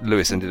ages, and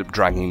Lewis ended up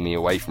dragging me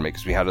away from it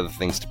because we had other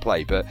things to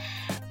play, but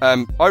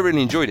I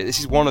really enjoyed it. This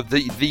is one of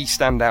the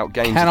standout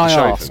games Can of the I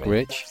show ask, for me.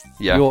 Rich?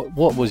 Yeah.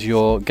 What was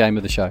your game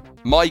of the show?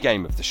 My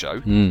game of the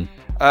show?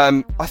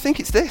 I think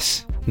it's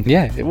this.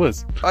 Yeah, it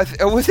was.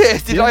 Was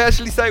it? Did Yeah. I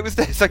actually say it was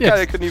this? Okay, Yes.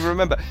 I couldn't even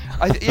remember.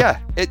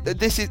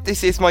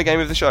 This is my game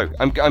of the show.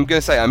 I'm going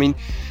to say. I mean,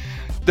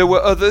 there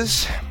were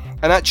others,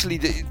 and actually,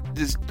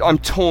 I'm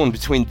torn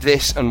between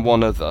this and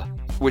one other,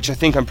 which I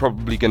think I'm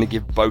probably going to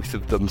give both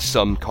of them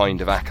some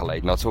kind of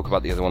accolade, and I'll talk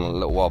about the other one in a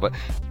little while. But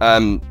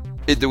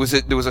there was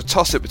a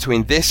toss-up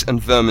between this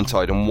and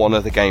Vermintide and one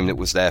other game that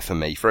was there for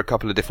me for a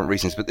couple of different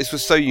reasons. But this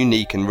was so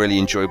unique and really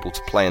enjoyable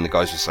to play, and the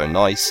guys were so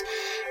nice.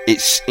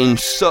 It's in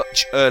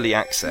such early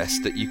access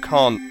that you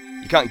can't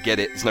get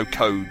it. There's no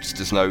codes.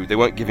 They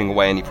weren't giving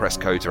away any press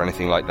codes or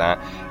anything like that.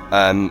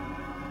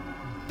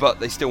 But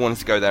they still wanted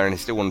to go there, and they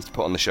still wanted to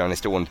put on the show, and they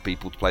still wanted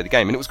people to play the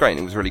game, and it was great, and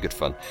it was really good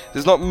fun.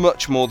 There's not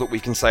much more that we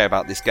can say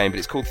about this game, but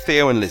it's called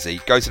Theo and Lizzie.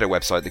 Go to their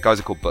website. The guys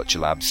are called Butcher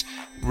Labs.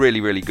 Really,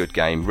 really good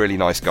game. Really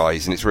nice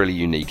guys, and it's really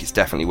unique. It's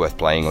definitely worth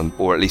playing,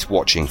 or at least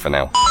watching for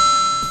now.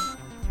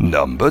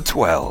 Number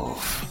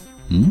 12.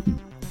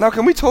 Now,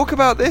 can we talk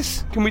about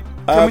this? Can we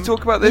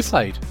talk about Who this?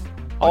 played?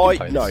 I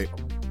didn't play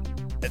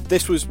this.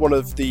 This was one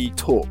of the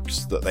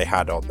talks that they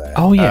had on there.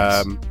 Oh,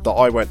 yes. That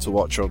I went to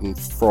watch on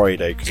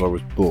Friday because I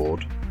was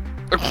bored.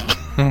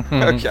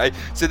 Okay,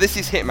 so this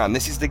is Hitman.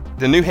 This is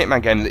the new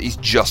Hitman game that is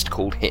just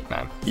called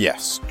Hitman.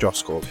 Yes,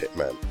 just called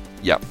Hitman.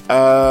 Yep.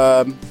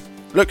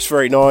 Looks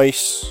very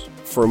nice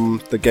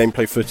from the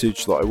gameplay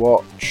footage that I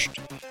watched.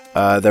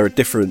 There are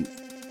different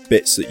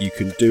bits that you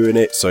can do in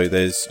it. So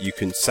you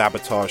can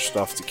sabotage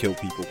stuff to kill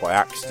people by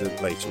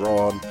accident later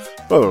on.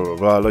 Blah, blah, blah,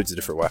 blah, loads of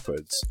different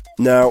weapons.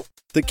 Now,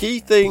 the key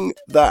thing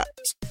that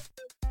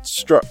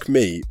struck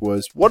me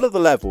was one of the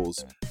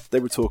levels they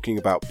were talking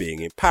about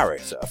being in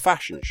Paris at a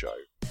fashion show.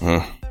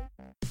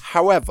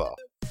 However,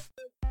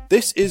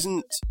 this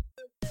isn't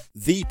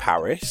the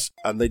Paris,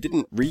 and they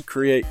didn't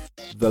recreate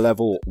the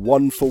level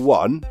one for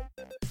one.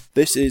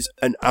 This is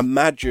an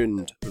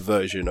imagined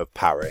version of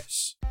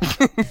Paris.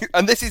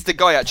 And this is the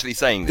guy actually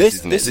saying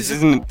this, isn't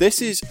it?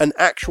 This is an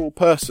actual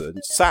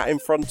person sat in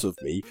front of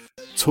me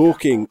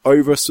talking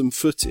over some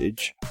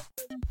footage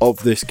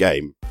of this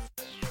game.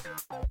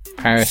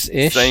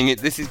 Paris-ish. Saying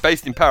this is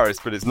based in Paris,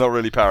 but it's not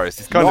really Paris.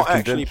 It's kind Not of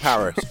actually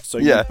Paris. So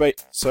Yeah.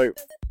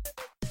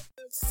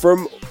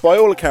 From by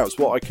all accounts,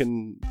 what I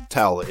can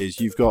tell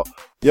is you've got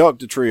the Arc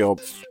de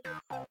Triomphe,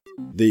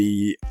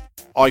 the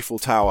Eiffel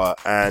Tower,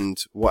 and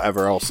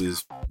whatever else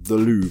is the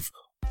Louvre,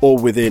 all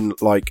within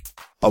like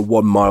a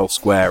 1 mile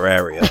square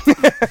area.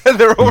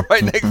 They're all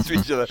right next to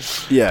each other.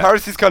 Yeah.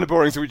 Paris is kind of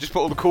boring, so we just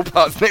put all the cool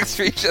parts next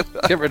to each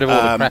other. Get rid of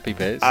all the crappy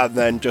bits. And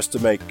then just to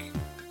make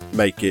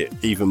it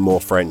even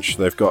more French,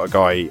 they've got a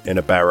guy in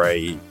a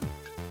beret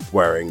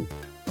wearing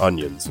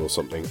onions or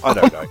something. I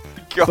don't know.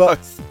 God.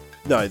 But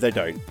no, they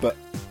don't. But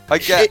I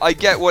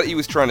get what he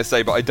was trying to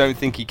say, but I don't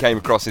think he came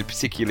across in a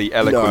particularly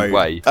eloquent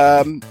way.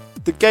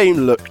 The game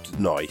looked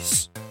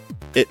nice.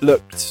 It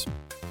looked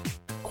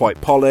quite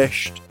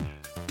polished.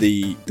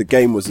 The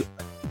game was.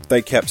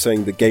 They kept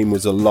saying the game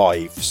was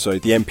alive. So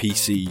the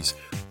NPCs,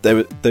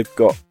 they've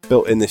got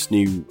built in this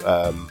new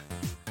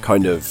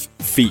kind of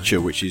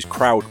feature, which is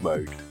crowd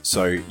mode.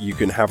 So you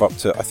can have up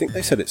to, I think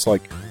they said it's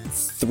like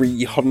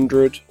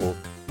 300 or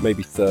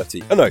maybe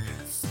 30. Oh no,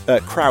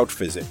 crowd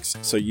physics.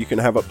 So you can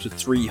have up to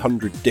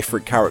 300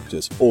 different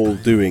characters all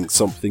doing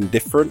something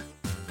different.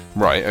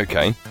 Right,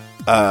 okay.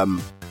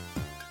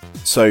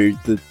 So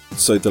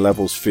the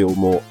levels feel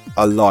more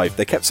alive.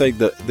 They kept saying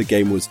that the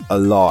game was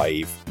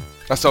alive.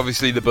 That's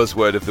obviously the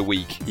buzzword of the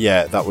week.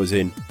 Yeah, that was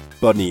in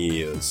bunny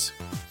ears.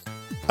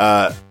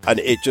 And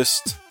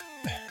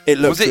it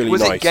looked really nice.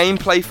 Was it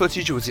gameplay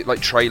footage, or was it like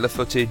trailer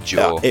footage?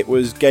 Or? It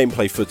was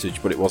gameplay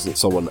footage, but it wasn't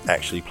someone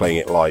actually playing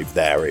it live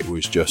there. It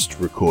was just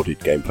recorded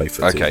gameplay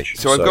footage. Okay,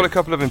 so I've got a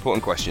couple of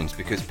important questions,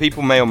 because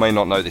people may or may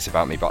not know this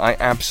about me, but I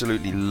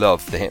absolutely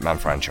love the Hitman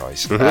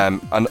franchise.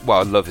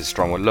 Mm-hmm. Love is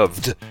strong, or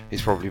loved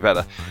is probably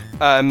better.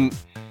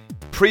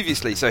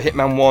 Previously, so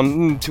Hitman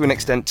 1, to an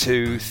extent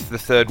 2, the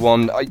third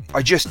one, I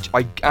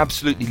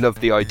absolutely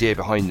loved the idea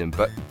behind them,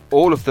 but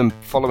all of them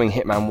following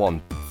Hitman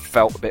 1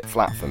 felt a bit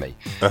flat for me.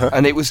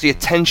 And it was the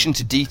attention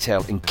to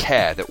detail and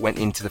care that went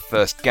into the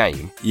first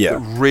game that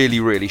really,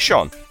 really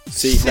shone.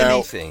 See,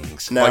 Silly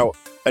things. Now,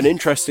 an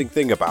interesting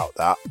thing about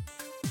that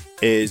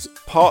is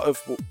part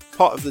of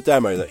the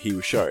demo that he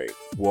was showing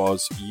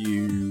was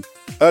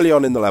early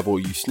on in the level,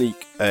 you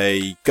sneak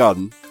a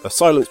gun, a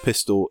silenced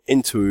pistol,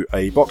 into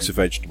a box of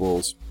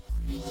vegetables,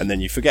 and then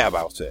you forget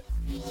about it.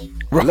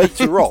 Right.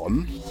 Later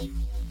on,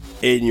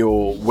 in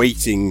your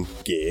waiting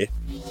gear,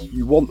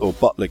 or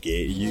butler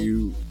gear,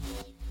 you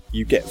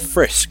get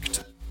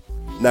frisked.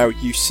 Now,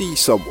 you see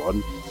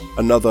someone,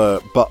 another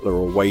butler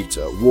or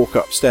waiter, walk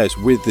upstairs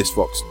with this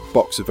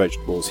box of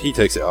vegetables. He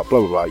takes it up, blah,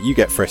 blah, blah. You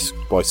get frisked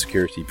by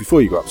security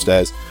before you go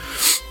upstairs.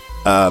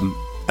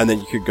 And then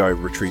you could go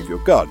retrieve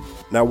your gun.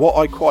 Now, what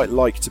I quite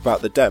liked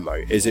about the demo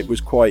is it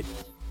was quite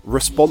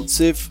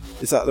responsive.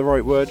 Is that the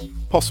right word?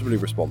 Possibly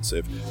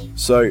responsive.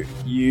 So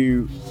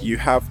you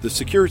have the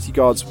security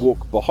guards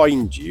walk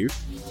behind you,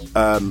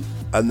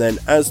 and then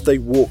as they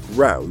walk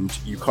round,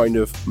 you kind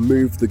of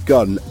move the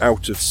gun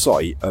out of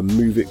sight and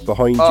move it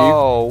behind you.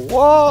 Oh,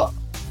 what?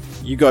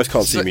 You guys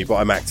can't see me, but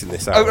I'm acting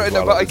this out. Oh, right,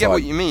 no, but I get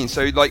what you mean.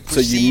 So, like,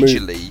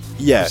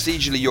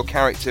 procedurally, your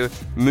character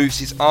moves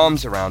his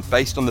arms around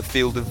based on the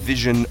field of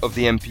vision of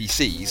the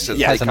NPCs, so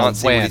that they can't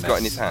see what he's got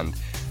in his hand.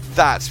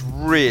 That's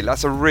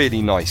a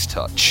really nice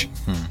touch.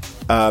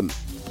 And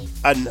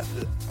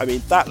I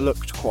mean, that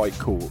looked quite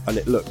cool, and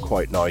it looked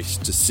quite nice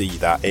to see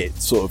that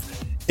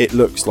it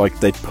looks like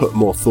they'd put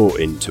more thought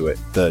into it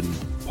than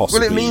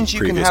possibly. Well, it means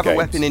you can have a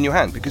weapon in your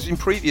hand, because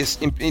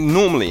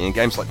normally in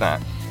games like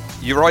that,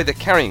 you're either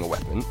carrying a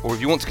weapon, or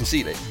if you want to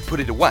conceal it, you put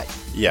it away.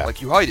 Yeah.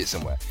 Like you hide it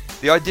somewhere.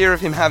 The idea of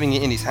him having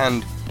it in his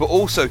hand, but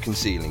also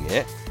concealing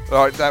it,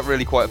 that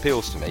really quite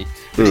appeals to me.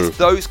 But it's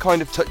those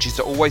kind of touches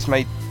that always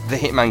made the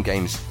Hitman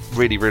games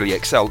really, really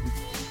excel.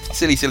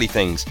 Silly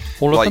things.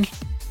 All of them?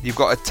 You've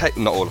got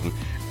not all of them.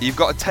 You've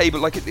got a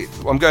table,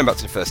 I'm going back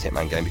to the first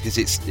Hitman game, because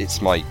it's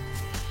my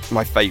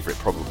favourite,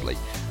 probably.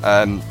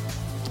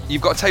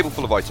 You've got a table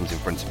full of items in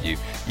front of you.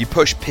 You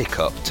push pick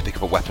up to pick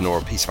up a weapon or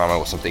a piece of ammo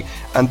or something,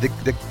 and the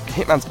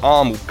Hitman's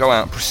arm will go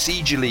out and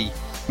procedurally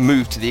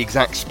move to the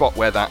exact spot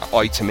where that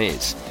item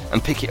is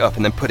and pick it up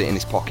and then put it in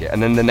his pocket,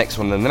 and then the next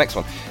one, and then the next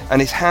one.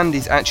 And his hand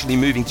is actually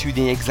moving to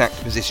the exact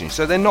position.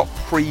 So they're not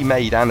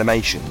pre-made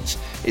animations.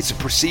 It's a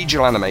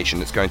procedural animation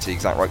that's going to the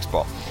exact right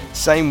spot.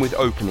 Same with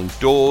opening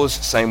doors,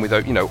 same with,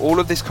 all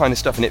of this kind of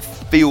stuff, and it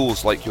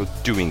feels like you're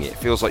doing it. It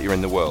feels like you're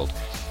in the world.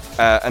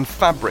 And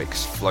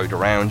fabrics flowed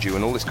around you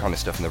and all this kind of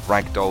stuff, and the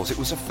ragdolls. It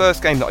was the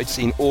first game that I'd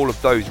seen all of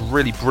those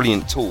really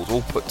brilliant tools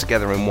all put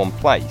together in one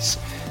place,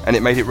 and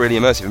it made it really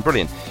immersive and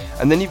brilliant.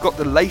 And then you've got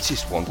the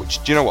latest one,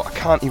 which, do you know what? I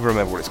can't even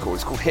remember what it's called.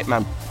 It's called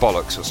Hitman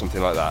Bollocks or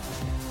something like that.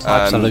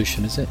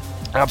 Absolution, is it?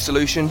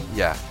 Absolution,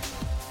 yeah.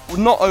 Well,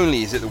 not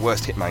only is it the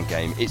worst Hitman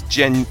game, it's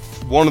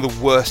one of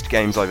the worst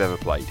games I've ever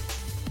played.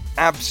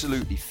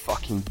 Absolutely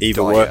fucking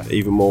dire.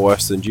 Even more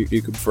worse than Duke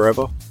Nukem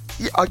Forever?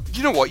 Yeah,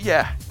 you know what?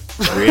 Yeah.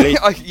 Really?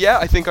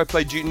 I think I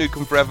played Duke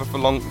Nukem Forever for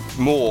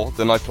more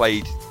than I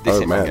played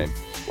this Hitman game.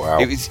 Wow.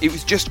 It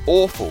was just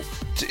awful.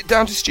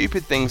 Down to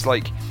stupid things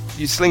like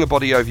you sling a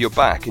body over your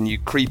back and you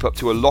creep up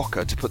to a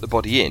locker to put the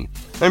body in.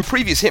 Now, in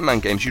previous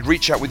Hitman games, you'd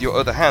reach out with your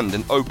other hand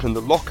and open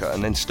the locker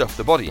and then stuff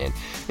the body in.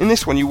 In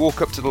this one, you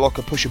walk up to the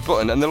locker, push a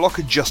button, and the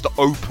locker just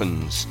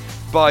opens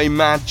by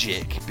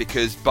magic,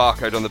 because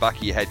barcode on the back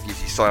of your head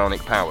gives you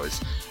psionic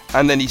powers.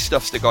 And then he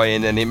stuffs the guy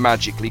in and it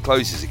magically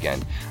closes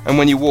again. And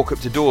when you walk up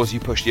to doors, you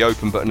push the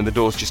open button and the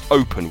doors just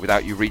open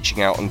without you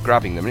reaching out and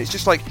grabbing them. And it's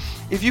just like,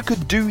 if you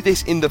could do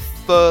this in the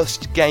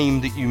first game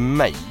that you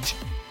made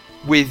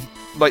with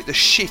like the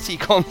shitty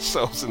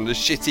consoles and the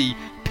shitty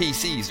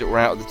PCs that were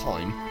out at the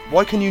time,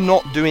 why can you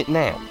not do it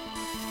now?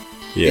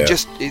 Yeah.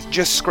 It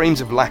just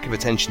screams of lack of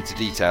attention to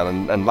detail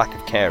and lack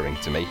of caring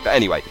to me. But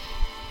anyway,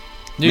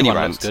 New one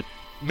looks good.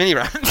 Mini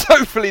rants.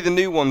 Hopefully the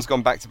new one's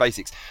gone back to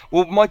basics.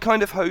 Well, my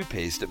kind of hope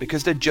is that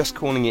because they're just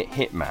calling it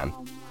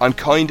Hitman, I'm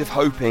kind of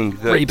hoping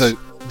that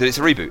it's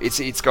a reboot.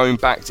 It's going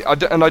back to, I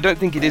don't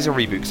think it is a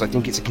reboot, because I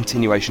think it's a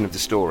continuation of the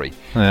story.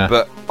 Yeah.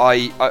 But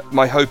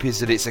my hope is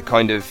that it's a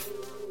kind of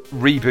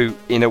reboot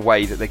in a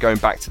way that they're going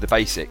back to the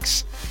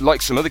basics,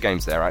 like some other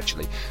games there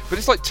actually. But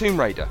it's like Tomb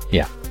Raider.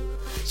 Yeah.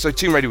 So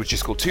Tomb Raider was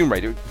just called Tomb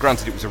Raider.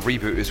 Granted, it was a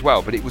reboot as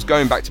well, but it was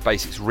going back to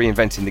basics,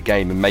 reinventing the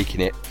game and making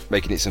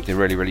it something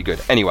really, really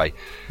good. Anyway,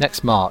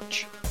 next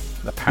March.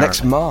 Apparently.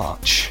 Next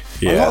March.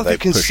 Yeah, a lot of they it,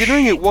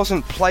 considering it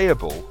wasn't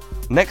playable,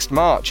 next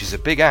March is a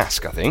big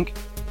ask, I think.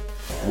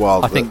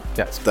 Well, I think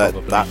that's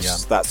probably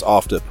that's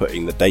after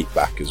putting the date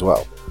back as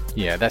well.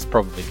 Yeah, that's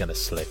probably going to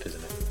slip,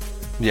 isn't it?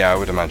 Yeah, I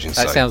would imagine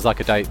so. That sounds like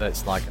a date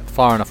that's like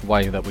far enough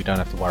away that we don't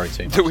have to worry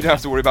too much. That we don't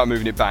have to worry about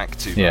moving it back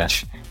too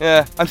much.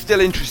 Yeah, I'm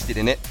still interested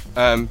in it,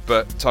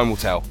 but time will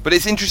tell. But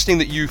it's interesting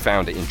that you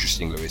found it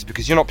interesting, Lewis,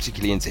 because you're not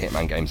particularly into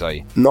Hitman games, are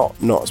you?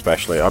 Not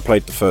especially. I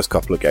played the first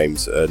couple of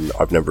games, and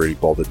I've never really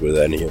bothered with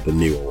any of the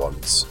newer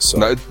ones. So.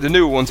 No, the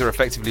newer ones are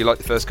effectively like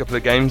the first couple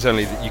of games,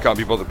 only that you can't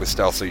be bothered with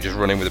stealth, so you just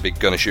run in with a big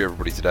gun and shoot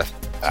everybody to death.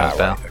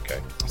 Right,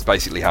 okay. That's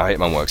basically how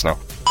Hitman works now.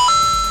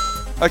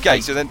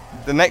 Okay, so then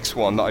the next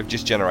one that I've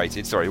just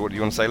generated. Sorry, what do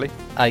you want to say, Lee?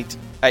 8.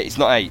 8. It's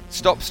not 8.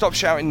 Stop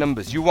shouting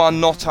numbers. You are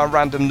not our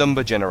random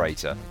number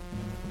generator.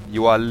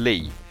 You are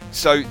Lee.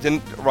 So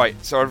then, right.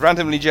 So I've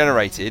randomly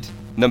generated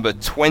number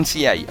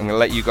 28. I'm going to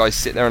let you guys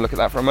sit there and look at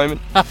that for a moment.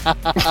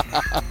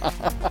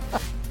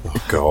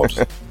 Oh God.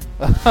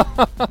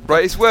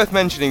 Right. It's worth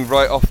mentioning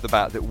right off the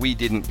bat that we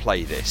didn't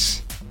play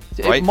this.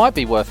 Right? It might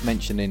be worth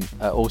mentioning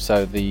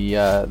also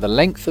the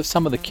length of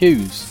some of the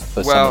queues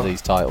for some of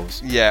these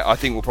titles. Yeah, I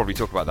think we'll probably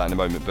talk about that in a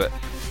moment. But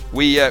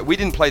we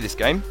didn't play this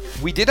game.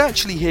 We did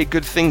actually hear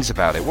good things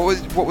about it.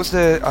 What was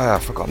the?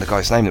 I've forgotten the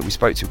guy's name that we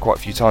spoke to quite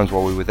a few times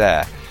while we were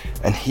there,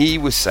 and he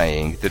was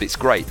saying that it's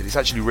great, that it's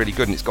actually really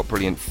good, and it's got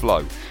brilliant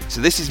flow.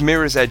 So this is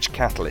Mirror's Edge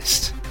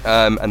Catalyst,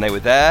 and they were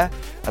there,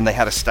 and they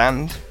had a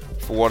stand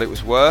for what it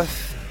was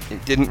worth.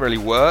 It didn't really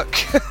work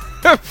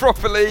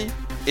properly.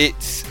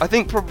 I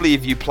think probably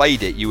if you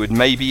played it, you would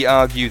maybe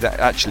argue that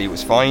actually it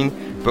was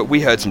fine, but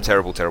we heard some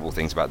terrible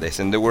things about this,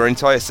 and there were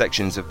entire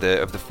sections of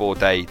the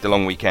 4-day, the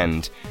long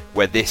weekend,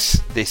 where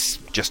this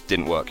just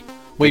didn't work.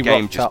 The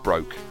game just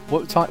broke.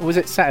 What time was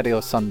it? Saturday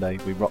or Sunday?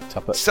 We rocked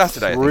up at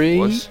Saturday, 3? I think it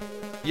was.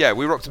 Yeah,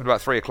 we rocked up at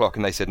about 3 o'clock,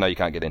 and they said no, you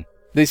can't get in.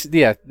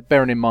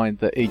 Bearing in mind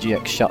that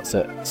EGX shuts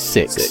at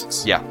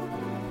 6. Yeah.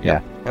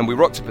 And we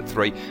rocked up at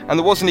 3, and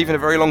there wasn't even a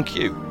very long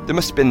queue. There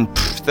must have been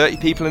 30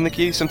 people in the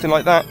queue, something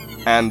like that.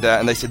 And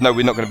they said, no,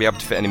 we're not going to be able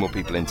to fit any more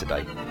people in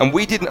today. And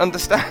we didn't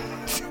understand.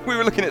 We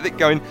were looking at it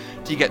going,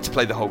 do you get to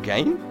play the whole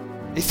game?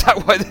 Is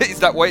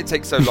that why it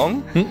takes so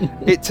long?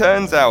 It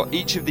turns out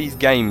each of these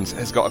games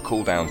has got a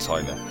cooldown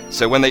timer.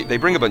 So when they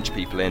bring a bunch of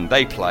people in,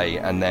 they play,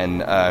 and then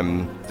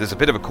there's a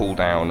bit of a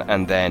cooldown,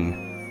 and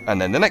then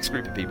the next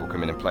group of people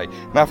come in and play.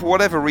 Now, for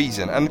whatever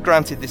reason, and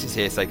granted this is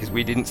hearsay because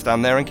we didn't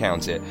stand there and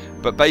count it,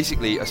 but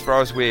basically, as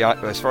far as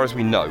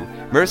we know,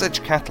 Mirror's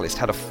Edge Catalyst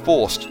had a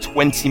forced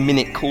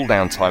 20-minute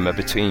cooldown timer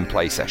between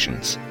play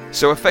sessions.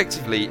 So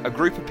effectively, a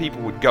group of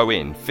people would go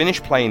in,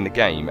 finish playing the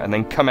game, and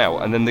then come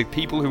out, and then the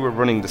people who were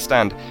running the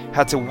stand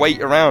had to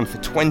wait around for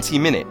 20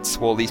 minutes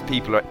while these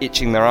people are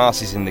itching their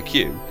asses in the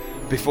queue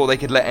before they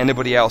could let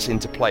anybody else in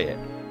to play it.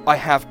 I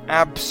have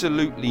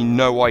absolutely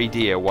no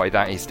idea why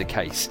that is the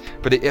case,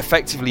 but it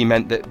effectively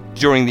meant that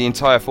during the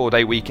entire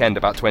 4-day weekend,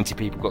 about 20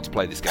 people got to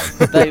play this game.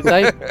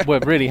 They were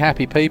really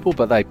happy people,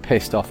 but they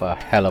pissed off a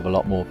hell of a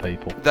lot more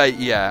people.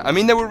 I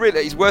mean, they were really.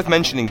 It's worth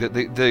mentioning that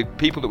the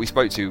people that we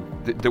spoke to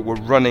that were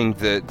running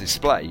the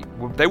display,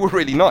 they were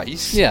really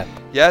nice.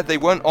 Yeah, they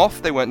weren't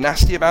off. They weren't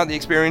nasty about the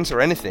experience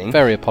or anything.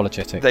 Very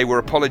apologetic. They were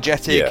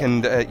apologetic,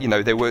 and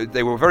they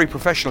were very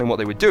professional in what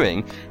they were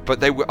doing.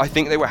 But I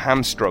think they were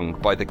hamstrung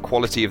by the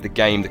quality of the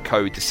game, the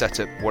code, the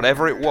setup,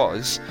 whatever it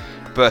was.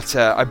 But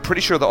I'm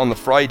pretty sure that on the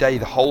Friday,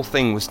 the whole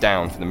thing was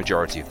down for the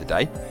majority of the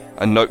day,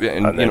 and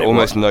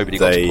almost nobody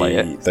got to play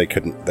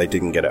it. They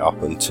didn't get it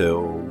up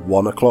until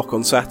 1 o'clock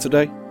on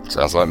Saturday.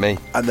 Sounds like me.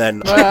 And then,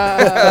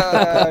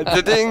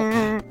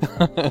 ding.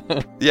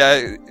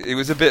 Yeah, it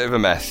was a bit of a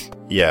mess.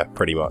 Yeah,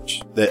 pretty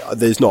much.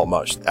 There's not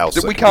much else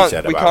that we can be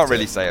said about it. We can't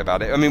really say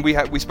about it. I mean,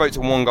 we spoke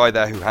to one guy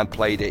there who had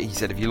played it. He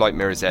said if you like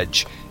Mirror's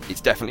Edge,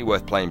 it's definitely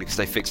worth playing because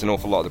they fixed an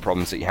awful lot of the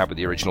problems that you had with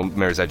the original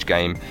Mirror's Edge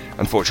game.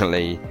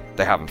 Unfortunately,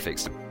 they haven't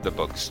fixed the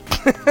bugs.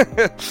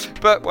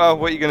 But, well,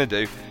 what are you going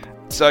to do?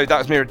 So that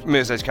was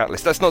Mirror's Edge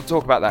Catalyst. Let's not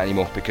talk about that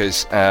anymore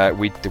because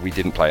we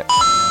didn't play it.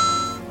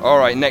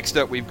 Alright, next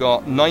up we've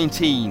got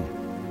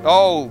 19.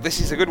 Oh,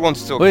 this is a good one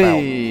to talk about.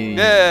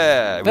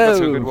 Yeah, we've got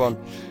to a good one.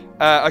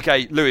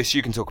 Okay, Lewis,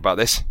 you can talk about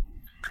this.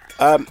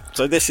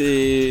 So this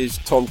is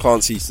Tom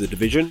Clancy's The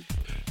Division.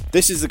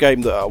 This is the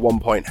game that at one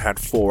point had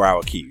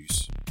 4-hour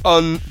queues.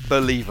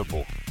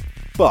 Unbelievable.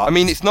 But I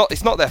mean, it's not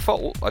their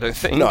fault, I don't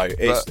think. No,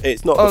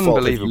 it's not the fault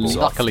of Ubisoft.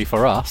 Luckily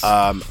for us.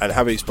 And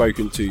having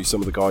spoken to some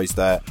of the guys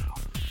there,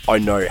 I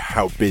know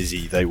how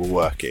busy they were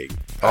working.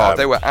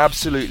 They were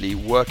absolutely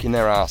working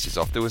their asses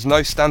off. There was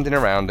no standing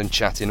around and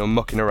chatting or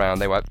mucking around.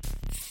 They were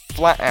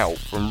flat out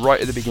from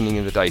right at the beginning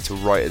of the day to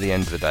right at the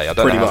end of the day. I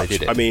don't know how they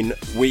did it. I mean,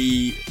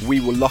 we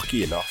were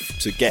lucky enough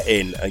to get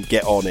in and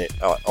get on it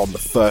on the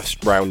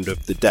first round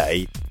of the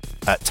day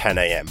at 10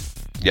 a.m.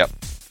 Yep.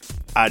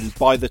 And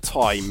by the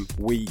time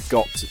we'd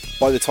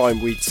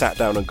sat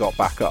down and got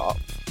back up,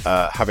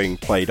 having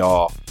played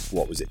our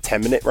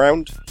 10-minute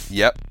round?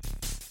 Yep.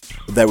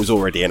 There was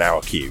already an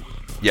hour queue.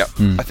 Yep.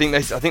 I think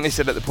they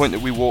said at the point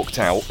that we walked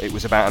out, it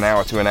was about an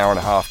hour to an hour and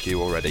a half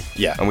queue already.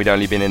 Yeah. And we'd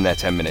only been in there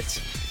 10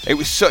 minutes. It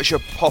was such a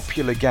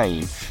popular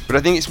game, but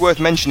I think it's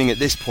worth mentioning at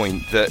this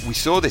point that we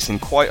saw this in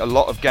quite a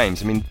lot of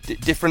games. I mean,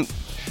 some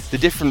of the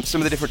different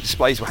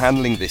displays were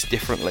handling this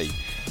differently,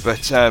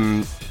 but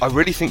I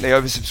really think they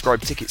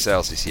oversubscribed ticket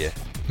sales this year.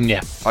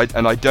 Yeah. I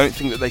don't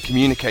think that they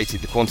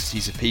communicated the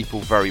quantities of people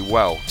very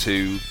well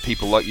to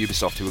people like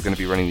Ubisoft who were going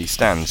to be running these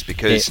stands,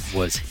 because it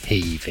was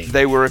heaving.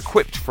 They were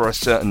equipped for a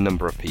certain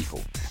number of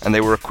people, and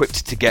they were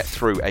equipped to get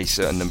through a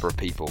certain number of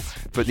people,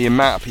 but the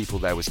amount of people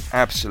there was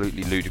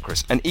absolutely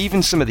ludicrous. And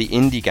even some of the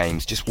indie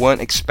games just weren't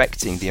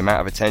expecting the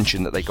amount of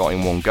attention that they got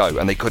in one go,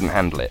 and they couldn't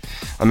handle it.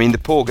 I mean, the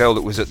poor girl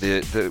that was at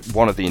the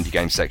one of the indie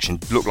game section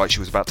looked like she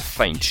was about to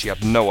faint. She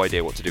had no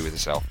idea what to do with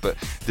herself. But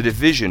The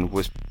Division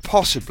was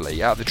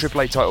possibly, out of the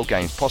AAA title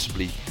games,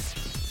 possibly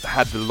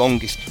had the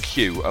longest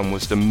queue and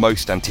was the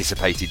most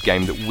anticipated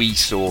game that we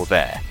saw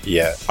there.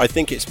 Yeah, I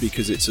think it's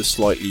because it's a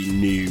slightly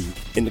new,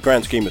 in the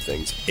grand scheme of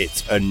things,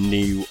 it's a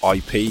new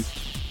IP.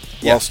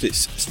 Whilst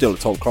it's still a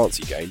Tom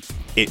Clancy game,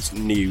 it's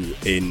new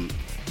in,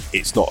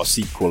 it's not a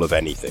sequel of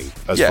anything,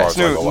 as far as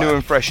I'm aware. New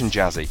and fresh and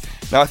jazzy.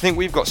 Now, I think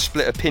we've got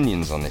split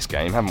opinions on this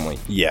game, haven't we?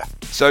 Yeah.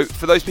 So,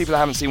 for those people that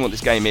haven't seen what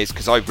this game is,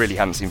 because I really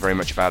hadn't seen very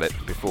much about it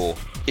before,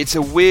 it's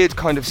a weird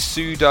kind of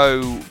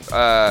pseudo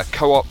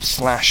co-op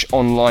 /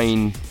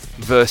 online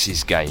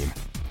versus game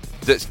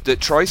that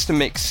tries to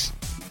mix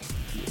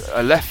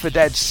a Left 4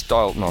 Dead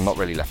style, no, not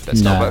really Left 4 Dead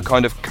style, but a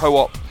kind of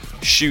co-op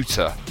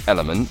shooter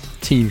element,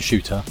 team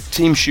shooter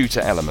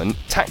element,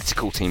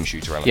 tactical team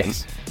shooter element,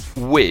 yes,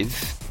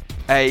 with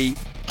a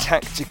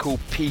tactical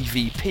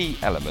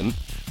PvP element.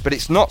 But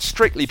it's not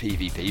strictly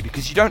PvP,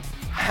 because you don't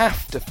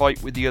have to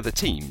fight with the other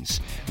teams.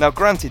 Now,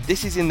 granted,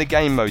 this is in the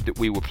game mode that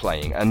we were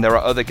playing, and there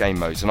are other game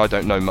modes, and I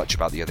don't know much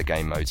about the other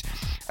game modes.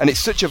 And it's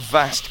such a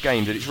vast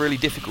game that it's really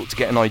difficult to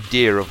get an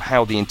idea of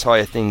how the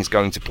entire thing is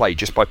going to play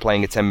just by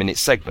playing a 10-minute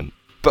segment.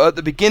 But at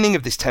the beginning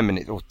of this 10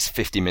 minutes, or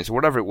 15 minutes, or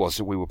whatever it was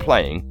that we were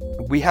playing,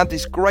 we had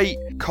this great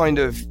kind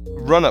of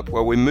run-up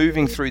where we're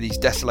moving through these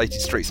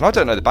desolated streets. And I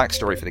don't know the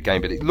backstory for the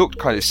game, but it looked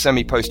kind of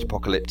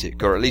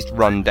semi-post-apocalyptic, or at least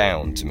run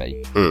down to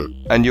me.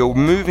 And you're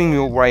moving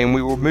your way, and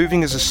we were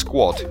moving as a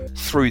squad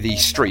through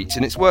these streets.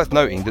 And it's worth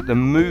noting that the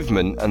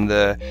movement and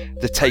the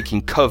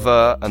taking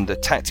cover and the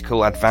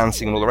tactical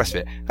advancing and all the rest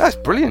of it, that's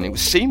brilliant. It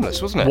was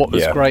seamless, wasn't it? What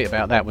was great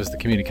about that was the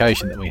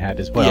communication that we had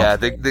as well. Yeah,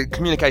 the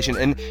communication.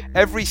 And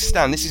every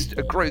stand, this is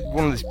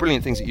one of the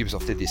brilliant things that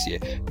Ubisoft did this year.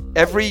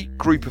 Every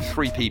group of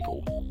 3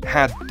 people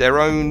had their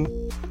own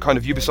kind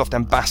of Ubisoft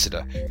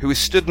ambassador who was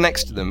stood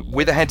next to them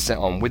with a headset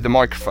on, with the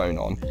microphone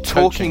on,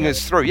 talking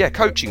us through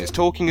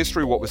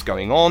what was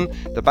going on,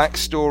 the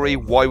backstory,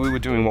 why we were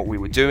doing what we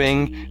were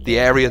doing, the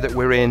area that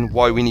we're in,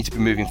 why we need to be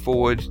moving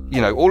forward,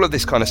 all of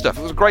this kind of stuff.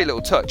 It was a great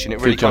little touch, and it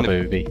really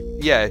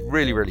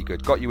really, really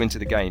good. Got you into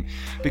the game,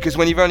 because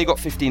when you've only got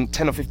 10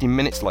 or 15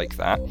 minutes like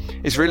that,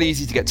 it's really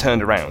easy to get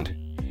turned around.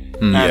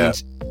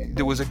 And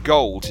there was a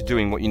goal to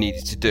doing what you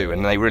needed to do,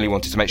 and they really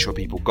wanted to make sure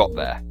people got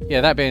there. Yeah,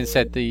 that being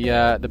said,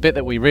 the bit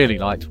that we really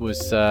liked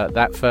was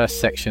that first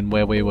section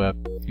where we were,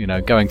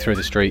 going through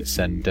the streets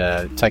and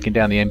taking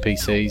down the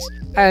NPCs,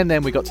 and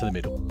then we got to the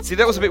middle. See,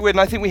 that was a bit weird,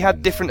 and I think we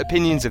had different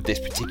opinions of this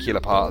particular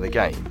part of the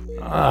game.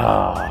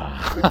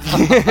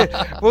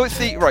 Well,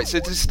 see, right, so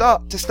to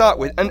start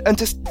with, and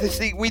to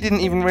see, we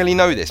didn't even really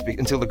know this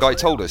until the guy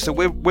told us. So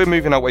we're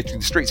moving our way through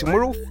the streets, and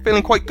we're all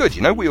feeling quite good.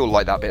 We all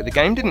liked that bit of the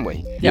game, didn't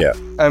we? Yeah.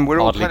 And we're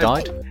all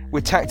died.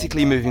 We're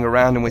tactically moving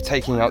around, and we're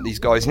taking out these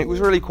guys, and it was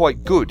really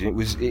quite good.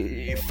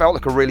 It felt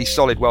like a really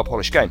solid,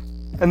 well-polished game.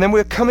 And then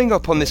we're coming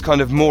up on this kind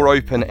of more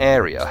open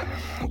area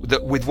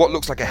with what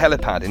looks like a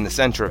helipad in the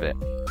centre of it.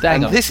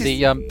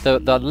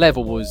 The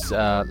level was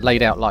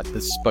laid out like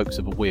the spokes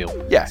of a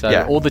wheel. Yeah. So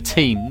all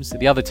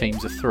the other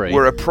teams of 3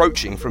 were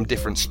approaching from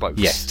different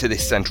spokes to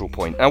this central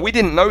point. Now, we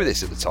didn't know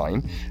this at the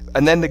time,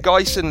 and then the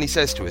guy suddenly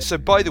says to us, so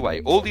by the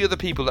way, all the other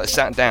people that are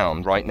sat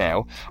down right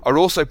now are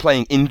also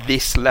playing in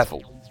this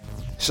level.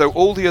 So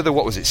all the other,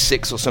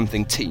 6 or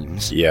something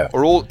teams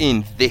are all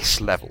in this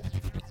level.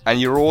 And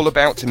you're all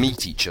about to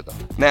meet each other.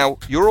 Now,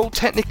 you're all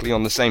technically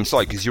on the same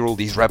side because you're all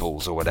these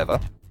rebels or whatever,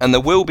 and there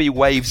will be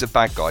waves of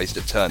bad guys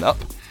that turn up,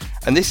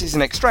 and this is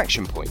an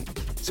extraction point.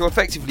 So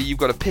effectively, you've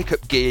got to pick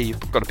up gear, you've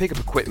got to pick up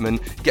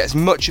equipment, get as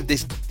much of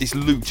this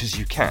loot as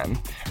you can,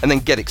 and then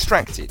get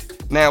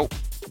extracted. Now,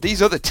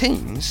 these other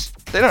teams,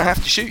 they don't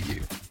have to shoot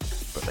you,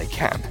 but they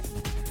can.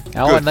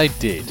 Oh, and they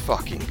did.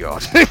 Fucking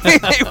God.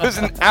 It was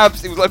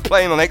it was like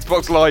playing on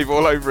Xbox Live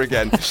all over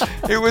again.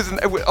 It was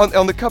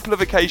on the couple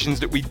of occasions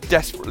that we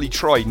desperately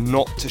tried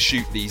not to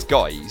shoot these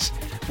guys.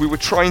 We were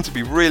trying to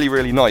be really,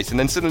 really nice, and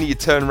then suddenly you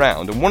turn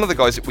around, and one of the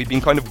guys that we'd been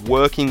kind of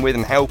working with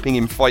and helping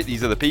him fight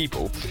these other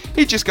people,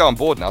 he'd just go on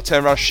board now,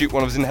 turn around, shoot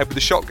one of us in the head with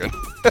a shotgun.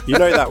 You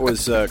know that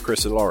was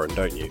Chris and Lauren,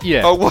 don't you?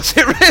 Yeah. Oh, was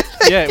it really?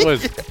 Yeah, it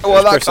was.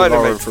 Well, that Chris kind and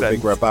of Lauren makes from sense.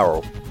 Big Red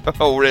Barrel.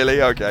 Oh,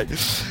 really? Okay.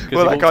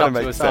 Well, that kind of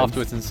makes sense.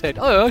 Afterwards and said,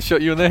 "Oh, I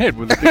shot you in the head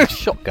with a big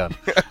shotgun."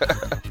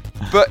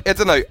 But I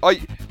don't know.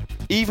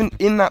 Even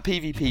in that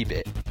PvP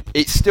bit,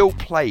 it still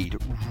played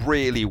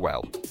really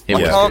well.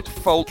 I can't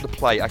fault the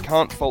play. I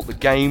can't fault the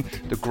game,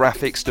 the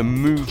graphics, the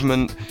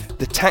movement,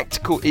 the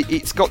tactical.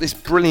 It's got this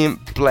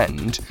brilliant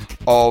blend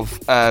of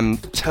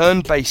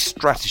turn-based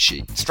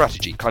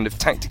strategy, kind of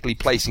tactically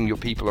placing your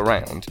people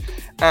around,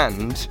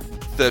 and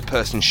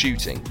third-person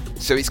shooting.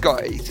 So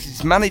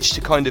it's managed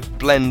to kind of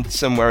blend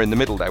somewhere in the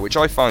middle there, which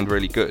I find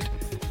really good.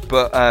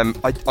 But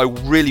I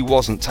really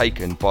wasn't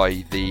taken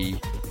by the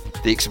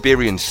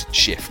experience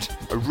shift.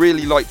 I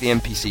really liked the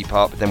NPC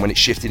part, but then when it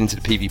shifted into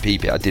the PvP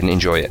bit, I didn't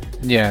enjoy it.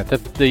 Yeah,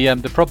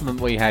 the problem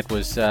we had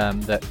was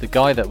that the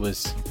guy that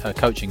was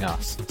coaching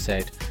us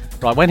said,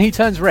 right, when he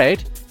turns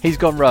red, he's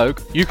gone rogue,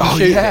 you can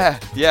shoot him.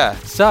 Yeah.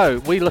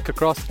 So we look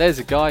across, there's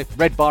a guy,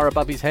 red bar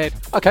above his head.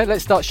 Okay,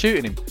 let's start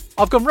shooting him.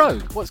 I've gone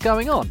rogue, what's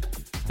going on?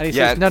 And he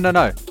says,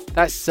 no,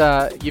 that's,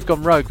 you've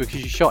gone rogue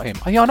because you shot him.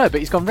 Oh, yeah, I know, but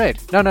he's gone red.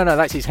 No,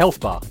 that's his health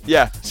bar.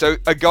 Yeah, so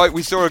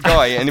we saw a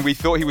guy and we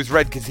thought he was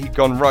red because he'd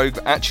gone rogue,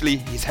 but actually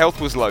his health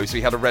was low, so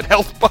he had a red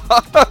health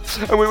bar.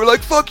 And we were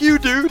like, fuck you,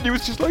 dude. And he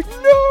was just like,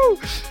 no.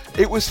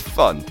 It was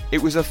fun.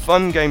 It was a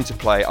fun game to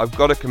play. I've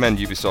got to commend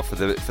Ubisoft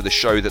for the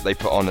show that they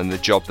put on and the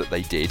job that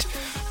they did.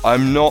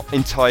 I'm not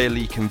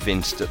entirely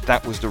convinced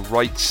that was the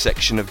right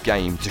section of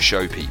game to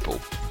show people.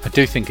 I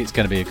do think it's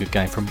going to be a good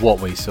game from what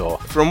we saw.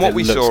 From what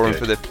we saw and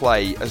for the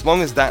play, as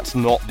long as that's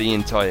not the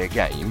entire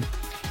game,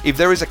 if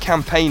there is a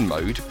campaign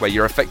mode where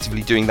you're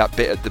effectively doing that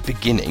bit at the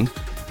beginning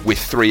with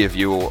 3 of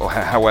you or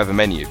however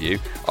many of you,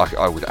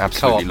 I would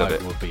absolutely love it.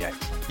 Co-op mode would be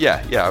excellent.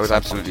 Yeah, I would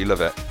absolutely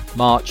love it.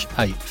 March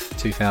 8th,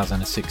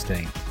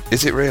 2016.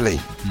 Is it really?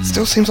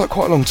 Still seems like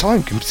quite a long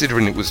time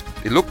considering it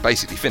looked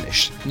basically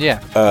finished.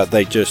 Yeah.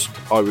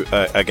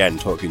 Again,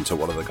 talking to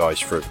one of the guys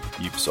from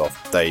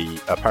Ubisoft,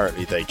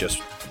 they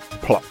just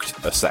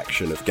plucked a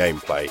section of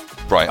gameplay.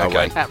 Right,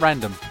 okay. At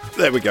random.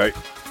 There we go.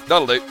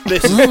 That'll do.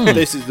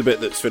 This is the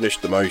bit that's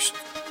finished the most.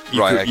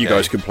 You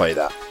guys can play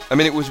that. I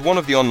mean, it was one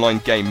of the online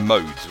game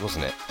modes,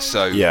 wasn't it?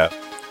 So yeah,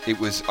 it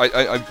was.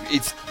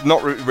 It's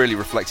not really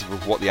reflective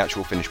of what the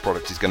actual finished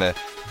product is going to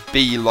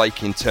be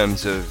like in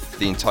terms of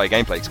the entire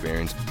gameplay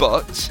experience,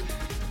 but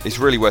it's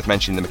really worth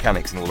mentioning the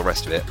mechanics and all the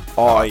rest of it.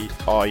 I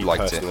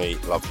personally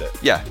loved it.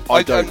 Yeah,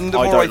 I don't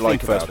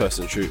like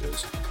first-person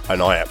shooters,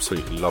 and I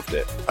absolutely loved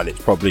it. And it's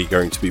probably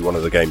going to be one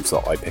of the games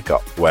that I pick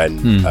up when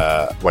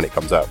it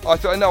comes out.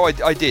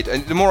 I did.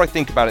 And the more I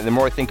think about it, the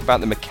more I think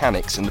about the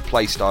mechanics and the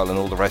play style and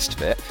all the rest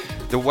of it.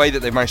 The way that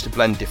they've managed to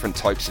blend different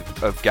types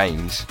of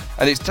games,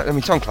 and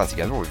Tom Clancy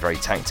games are always very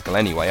tactical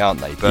anyway, aren't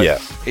they? But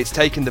it's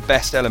taken the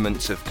best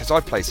elements of, because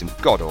I've played some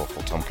god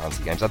awful Tom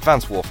Clancy games.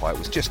 Advanced Warfighter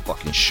was just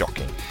fucking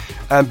shocking,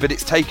 but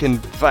it's taken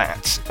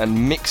that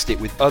and mixed it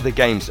with other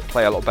games that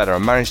play a lot better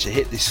and managed to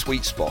hit this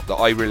sweet spot that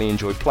I really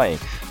enjoyed playing.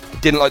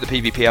 Didn't like the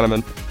PvP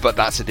element, but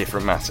that's a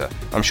different matter.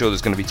 I'm sure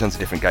there's going to be tons of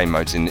different game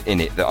modes in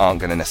it that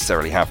aren't going to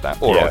necessarily have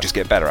that, or I'll just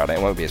get better at it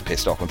and won't be as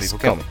pissed off when people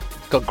kill me.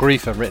 Got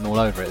Griefer written all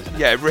over it, isn't it?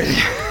 Yeah, it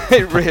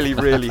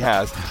really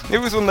has. It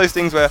was one of those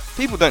things where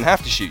people don't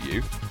have to shoot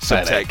you,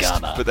 subtext,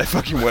 but they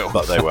fucking will.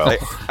 But they will. They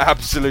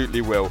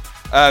absolutely will.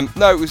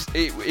 No,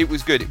 it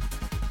was good.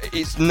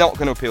 It's not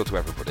going to appeal to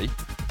everybody,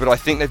 but I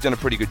think they've done a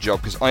pretty good job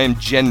because I am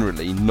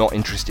generally not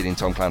interested in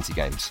Tom Clancy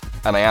games,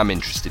 and I am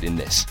interested in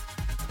this.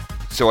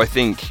 So I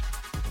think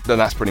then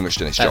that's pretty much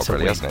done its job,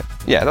 really, hasn't it?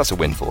 Yeah, that's a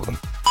win for them.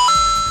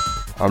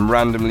 I'm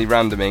randomly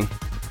randoming.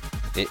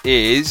 It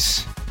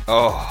is...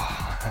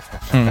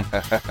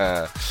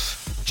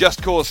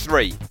 Just Cause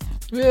 3.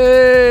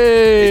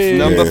 Yay! It's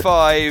number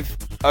 5.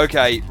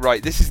 Okay,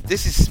 right. This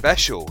is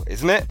special,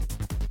 isn't it?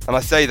 And I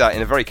say that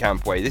in a very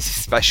camp way. This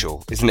is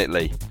special, isn't it,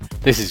 Lee?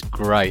 This is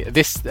great.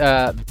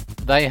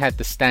 They had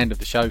the stand of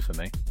the show for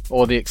me,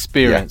 or the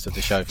experience of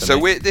the show for me.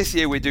 So this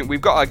year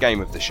we've got our game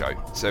of the show.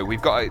 So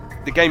we've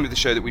got the game of the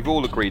show that we've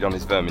all agreed on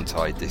is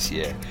Vermintide this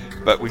year.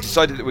 But we've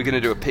decided that we're going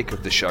to do a pick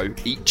of the show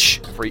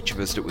for each of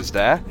us that was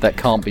there. That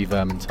can't be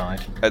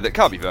Vermintide. That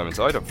can't be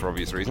Vermintide for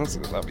obvious reasons.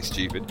 That'd be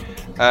stupid.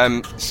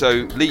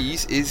 So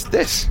Lee's is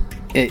this.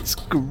 It's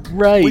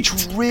great. Which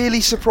really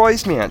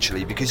surprised me,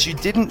 actually, because you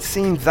didn't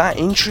seem that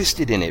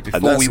interesed in it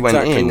before we went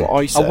in. What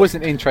I said. I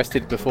wasn't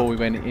interested before we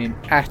went in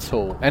at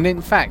all. And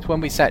in fact, when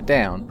we sat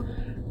down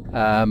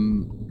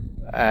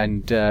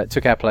and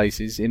took our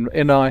places in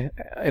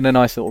a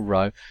nice little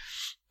row,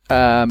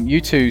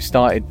 you two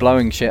started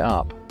blowing shit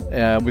up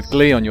with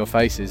glee on your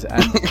faces,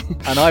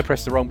 and I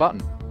pressed the wrong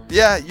button.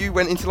 Yeah, you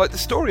went into like the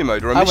story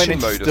mode or a mission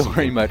mode or something.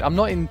 Story mode. I'm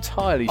not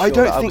entirely sure. I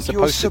don't think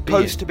you're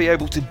supposed to be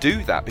able to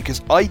do that because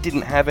I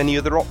didn't have any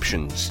other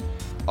options.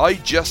 I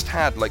just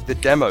had like the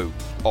demo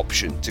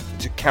option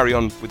to carry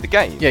on with the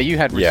game. Yeah, you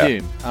had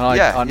resume,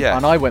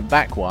 and I went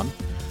back one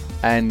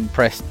and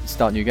pressed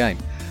start new game,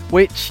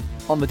 which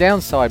on the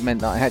downside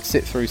meant that I had to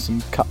sit through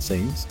some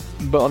cutscenes,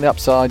 but on the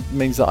upside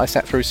means that I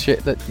sat through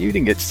shit that you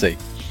didn't get to see.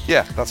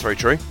 Yeah, that's very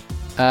true.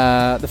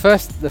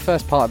 The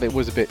first part of it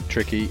was a bit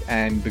tricky,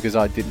 and because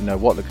I didn't know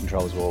what the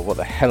controls were, what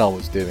the hell I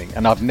was doing,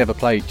 and I've never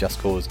played Just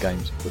Cause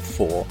games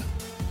before.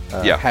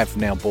 Have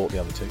now bought the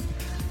other two.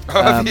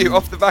 Oh, have you?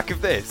 Off the back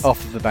of this?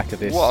 Off of the back of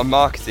this. What a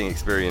marketing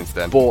experience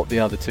then. Bought the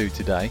other two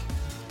today.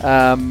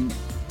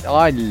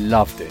 I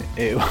loved it.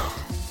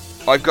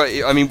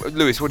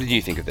 Lewis, what did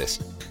you think of this?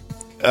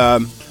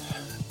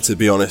 To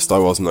be honest, I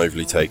wasn't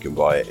overly taken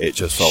by it. It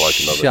just felt like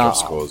another Shut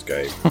Just Cause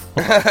game.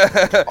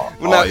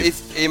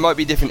 It might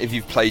be different if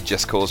you've played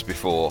Just Cause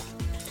before,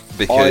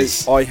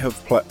 because I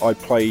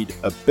played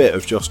a bit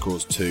of Just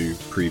Cause 2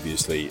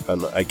 previously,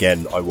 and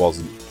again, I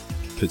wasn't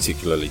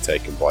particularly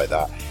taken by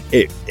that.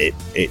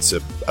 It's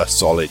a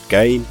solid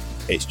game.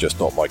 It's just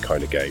not my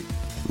kind of game.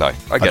 No,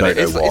 I get it.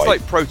 It's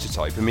like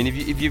Prototype. I mean,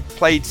 if you've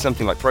played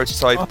something like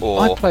Prototype,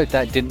 I played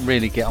that, didn't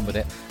really get on with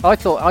it.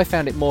 I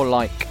found it more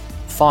like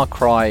Far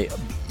Cry.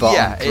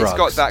 It's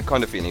got that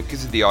kind of feeling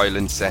because of the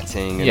island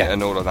setting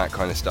and all of that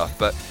kind of stuff.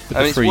 But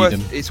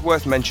it's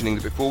worth mentioning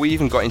that before we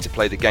even got into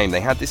play the game,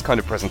 they had this kind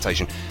of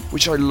presentation,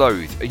 which I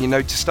loathe.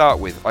 To start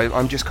with,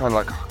 I'm just kind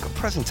of like,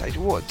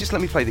 presentation? What? Just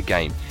let me play the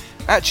game.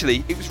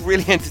 Actually, it was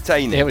really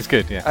entertaining. Yeah, it was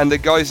good, yeah. And the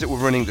guys that were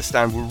running the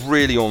stand were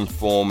really on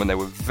form, and they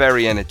were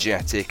very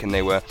energetic, and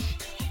they were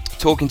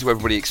talking to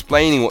everybody,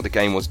 explaining what the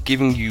game was,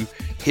 giving you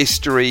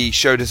history,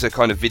 showed us a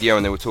kind of video,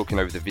 and they were talking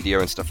over the video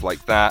and stuff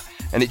like that,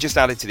 and it just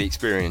added to the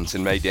experience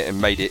and made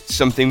it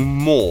something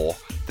more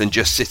than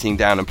just sitting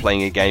down and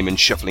playing a game and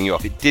shuffling you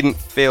off. It didn't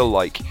feel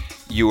like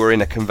you were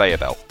in a conveyor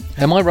belt.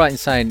 Am I right in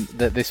saying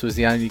that this was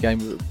the only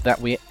game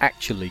that we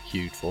actually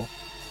queued for?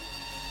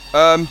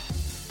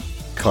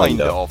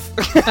 Kind of.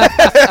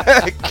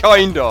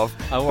 Kind of.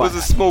 Oh, there was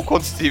a small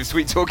quantity of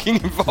sweet talking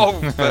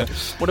involved. But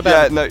what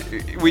about? Yeah, no,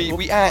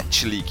 we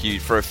actually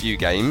queued for a few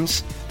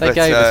games. They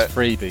gave us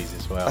freebies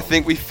as well. I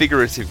think we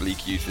figuratively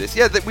queued for this.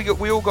 Yeah,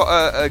 we all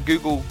got a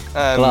Google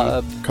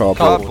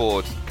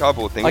cardboard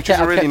thing, which is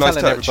a really nice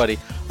touch. Everybody,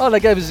 they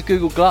gave us a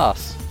Google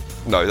Glass.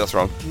 No, that's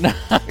wrong.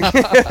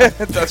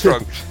 That's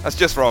wrong. That's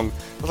just wrong.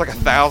 That's like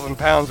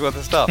 £1,000 worth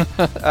of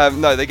stuff.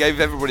 No, they gave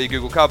everybody a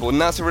Google Cardboard,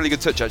 and that's a really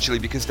good touch actually,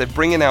 because they're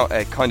bringing out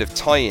a kind of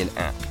tie-in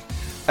app,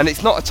 and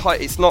it's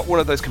not one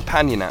of those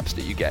companion apps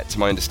that you get, to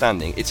my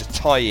understanding. It's a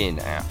tie-in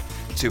app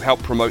to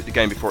help promote the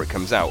game before it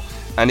comes out.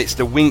 And it's a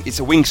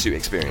wingsuit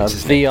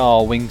experience. A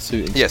VR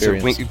wingsuit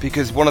experience. Yeah,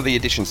 because one of the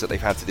additions that they've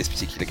had to this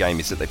particular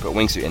game is that they put a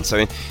wingsuit in. So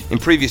in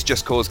previous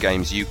Just Cause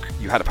games, you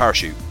had a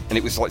parachute, and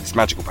it was like this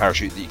magical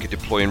parachute that you could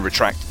deploy and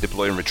retract.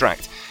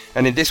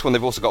 And in this one,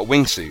 they've also got a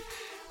wingsuit.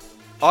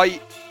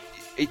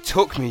 It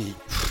took me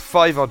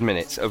 5 odd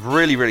minutes of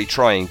really, really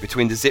trying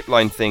between the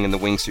zipline thing and the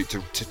wingsuit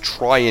to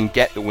try and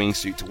get the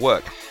wingsuit to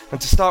work. And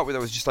to start with, I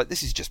was just like,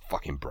 this is just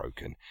fucking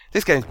broken.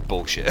 This game's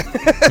bullshit.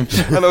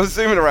 And I was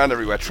zooming around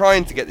everywhere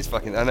trying to get this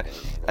fucking...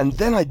 And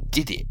then I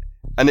did it.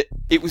 And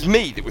it was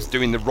me that was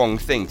doing the wrong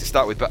thing to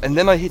start with. And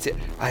then I hit it.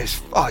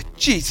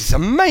 Jesus,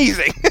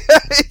 amazing.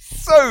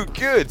 It's so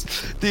good.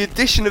 The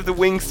addition of the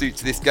wingsuit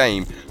to this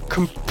game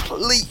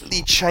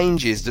completely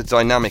changes the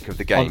dynamic of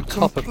the game. On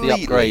top of the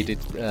upgraded...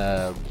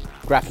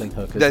 grappling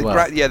hook as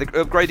well. The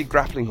upgraded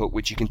grappling hook,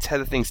 which you can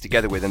tether things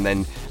together with, and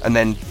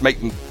then make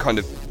them kind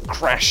of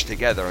crash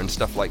together and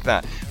stuff like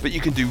that. But you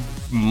can do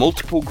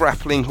multiple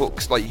grappling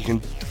hooks, like you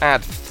can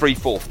add 3,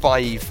 4,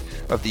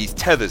 5 of these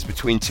tethers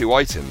between two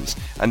items,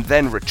 and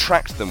then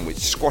retract them, which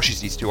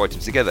squashes these two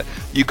items together.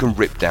 You can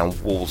rip down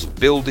walls of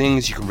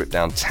buildings, you can rip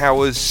down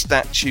towers,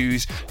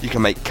 statues, you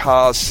can make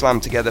cars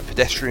slam together,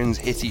 pedestrians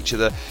hit each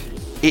other.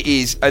 It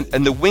is, and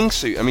the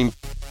wingsuit, I mean,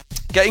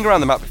 getting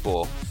around the map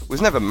before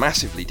was never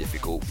massively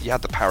difficult. You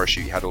had the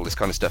parachute, you had all this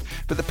kind of stuff,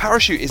 but the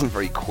parachute isn't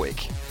very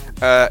quick.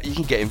 You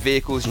can get in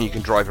vehicles and you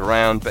can drive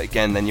around, but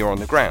again, then you're on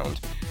the ground.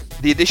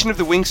 The addition of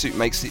the wingsuit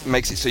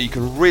makes it so you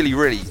can really,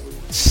 really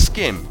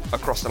skim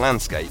across the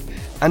landscape,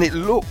 and it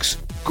looks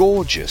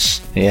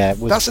gorgeous. Yeah, it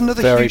was. That's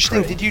another huge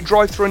thing. Did you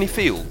drive through any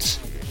fields?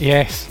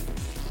 Yes.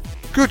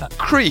 Good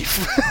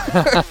grief!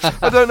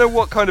 I don't know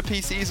what kind of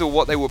PCs or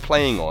what they were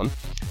playing on,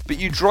 but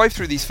you drive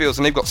through these fields,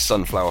 and they've got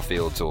sunflower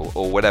fields or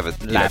whatever.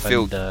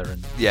 Lavender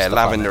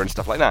and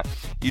stuff like that.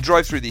 You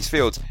drive through these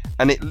fields,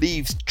 and it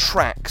leaves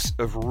tracks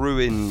of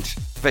ruined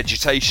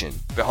vegetation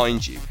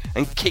behind you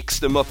and kicks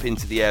them up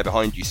into the air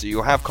behind you, so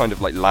you'll have kind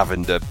of like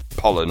lavender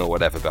pollen or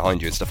whatever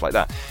behind you and stuff like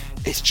that.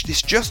 This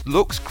just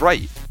looks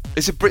great.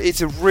 It's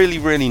a really,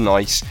 really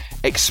nice,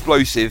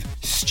 explosive,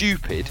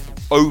 stupid,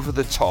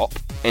 over-the-top,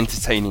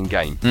 entertaining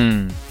game.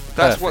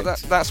 That's what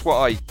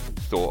I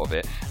thought of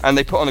it. And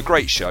they put on a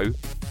great show.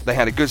 They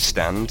had a good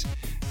stand.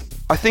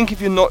 I think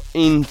if you're not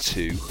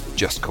into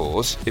Just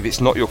Cause, if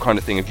it's not your kind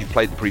of thing, if you've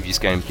played the previous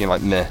games and you're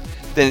like, meh,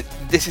 then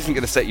this isn't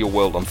going to set your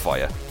world on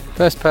fire.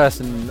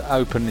 First-person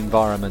open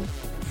environment,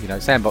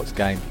 sandbox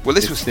game. Well,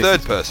 this was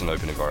third-person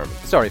open environment.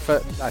 Sorry,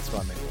 that's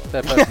what I mean.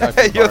 Third-person open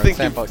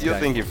environment, you're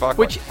thinking Far Cry.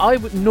 Which I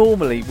would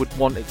normally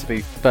want it to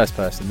be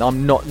first-person.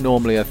 I'm not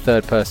normally a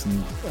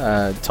third-person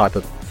type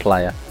of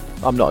player.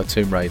 I'm not a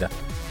Tomb Raider.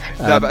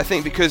 No, but I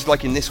think because,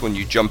 like in this one,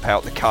 you jump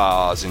out the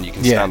cars and you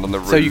can stand on the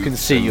roof. So you can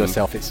see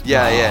yourself. It's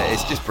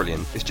just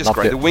brilliant. It's just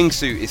great. It. The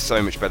wingsuit is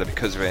so much better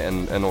because of it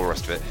and all the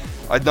rest of it.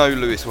 I know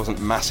Lewis wasn't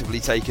massively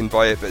taken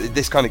by it, but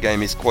this kind of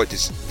game is quite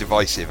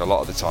divisive a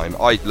lot of the time.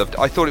 I loved it.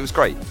 I thought it was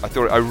great.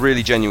 I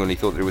really genuinely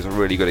thought that it was a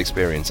really good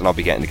experience, and I'll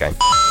be getting the game.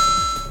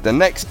 The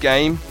next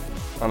game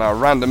on our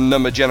random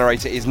number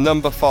generator is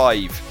number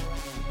 5.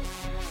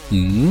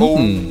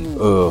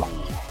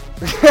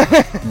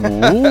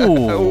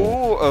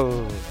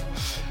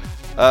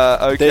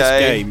 Okay. This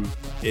game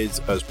is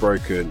as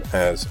broken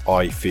as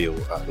I feel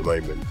at the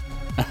moment.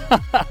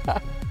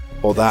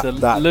 Or that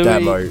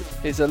demo.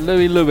 It's a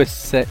Louis Lewis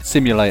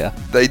simulator.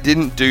 They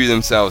didn't do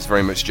themselves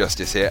very much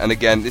justice here. And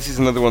again, this is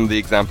another one of the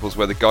examples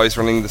where the guys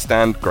running the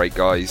stand, great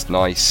guys,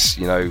 nice,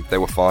 they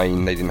were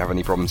fine. They didn't have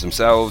any problems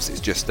themselves. It's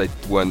just they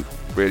weren't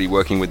really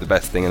working with the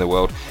best thing in the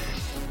world.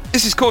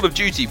 This is Call of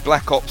Duty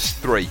Black Ops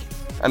 3.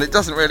 And it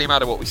doesn't really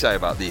matter what we say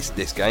about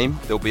this game.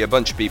 There'll be a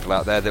bunch of people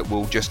out there that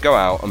will just go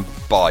out and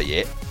buy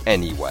it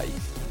anyway.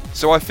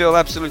 So I feel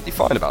absolutely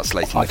fine about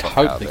slating the fuck out of it.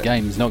 I hope the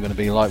game's not going to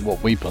be like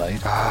what we played.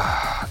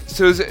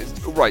 So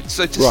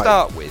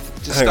start with...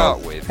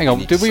 Hang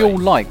on, do we all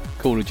like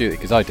Call of Duty?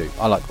 Because I do.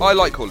 I like Call of Duty. I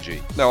like Call of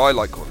Duty. No, I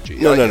like Call of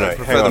Duty. No. I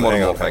prefer the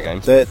Modern Warfare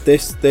games.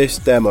 This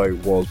demo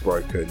was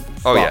broken.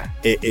 Oh, yeah.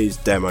 It is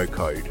demo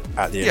code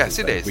at the end of the day. Yes,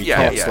 it is. We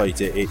can't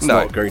slate it. It's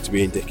not going to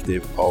be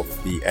indicative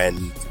of the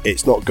end.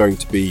 It's not going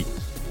to be...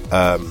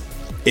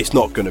 it's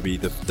not going to be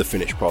the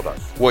finished product.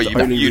 Well,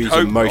 the only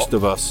reason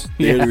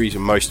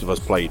most of us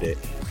played it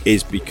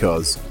is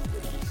because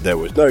there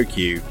was no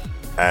queue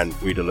and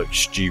we'd have looked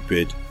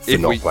stupid for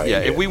not playing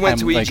it. If we went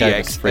to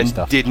EGX and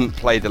didn't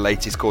play the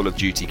latest Call of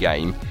Duty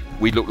game,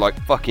 we'd look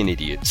like fucking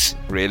idiots,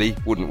 really,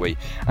 wouldn't we?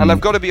 And I've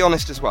got to be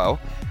honest as well,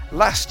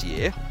 last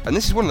year, and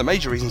this is one of the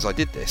major reasons I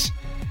did this,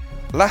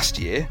 last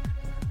year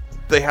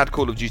they had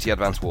Call of Duty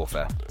Advanced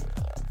Warfare.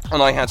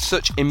 And I had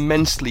such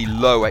immensely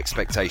low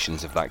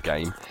expectations of that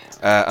game.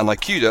 And I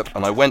queued up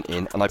and I went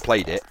in and I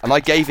played it and I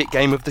gave it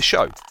Game of the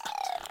Show.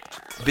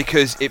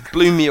 Because it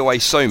blew me away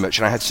so much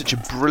and I had such a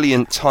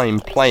brilliant time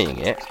playing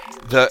it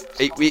that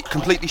it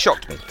completely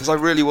shocked me because I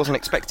really wasn't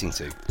expecting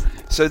to.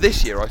 So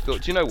this year I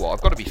thought, you know what,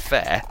 I've got to be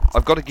fair,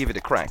 I've got to give it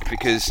a crack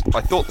because I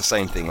thought the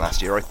same thing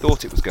last year. I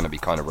thought it was going to be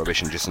kind of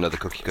rubbish and just another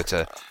cookie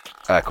cutter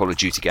Call of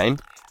Duty game.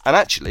 And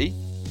actually,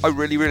 I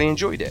really, really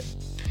enjoyed it.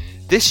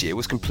 This year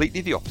was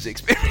completely the opposite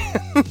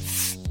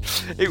experience.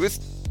 It was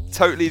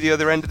totally the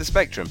other end of the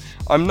spectrum.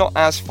 I'm not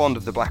as fond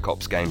of the Black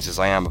Ops games as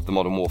I am of the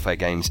Modern Warfare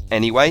games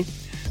anyway,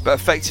 but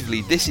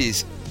effectively this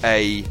is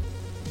the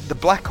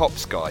Black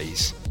Ops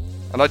guys,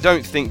 and I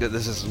don't think that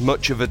there's as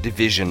much of a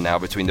division now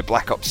between the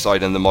Black Ops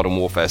side and the Modern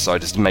Warfare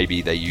side as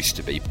maybe there used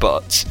to be,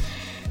 but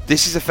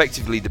this is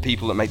effectively the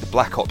people that make the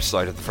Black Ops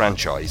side of the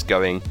franchise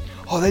going,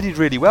 oh, they did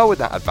really well with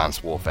that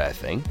Advanced Warfare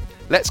thing,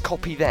 let's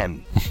copy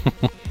them.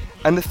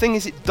 And the thing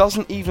is, it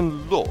doesn't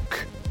even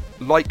look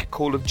like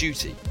Call of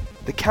Duty.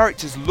 The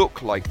characters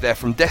look like they're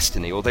from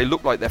Destiny, or they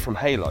look like they're from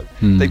Halo.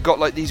 They've got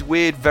like these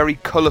weird, very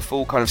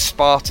colourful, kind of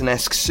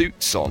Spartan-esque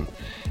suits on.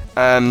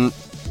 And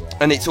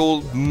it's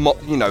all,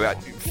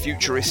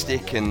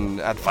 futuristic and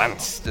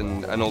advanced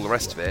and all the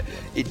rest of it.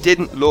 It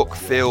didn't look,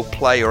 feel,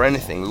 play, or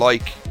anything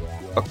like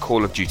a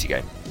Call of Duty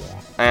game.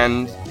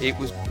 And it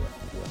was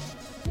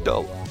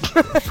dull.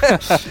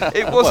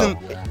 It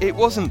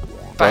wasn't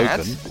bad.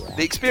 Broken.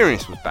 The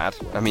experience was bad.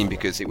 I mean,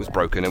 because it was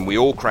broken and we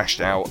all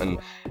crashed out and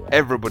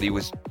everybody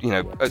was,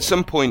 at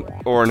some point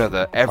or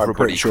another,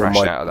 everybody crashed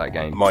out of that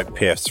game. My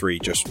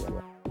PS3 just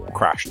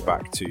crashed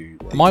back to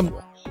mine.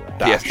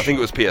 Yes, I think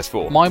it was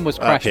PS4. Mine was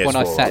crashed when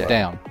I sat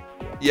down.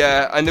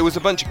 Yeah, and there was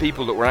a bunch of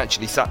people that were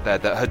actually sat there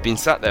that had been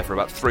sat there for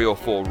about 3 or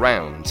 4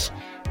 rounds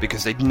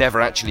because they'd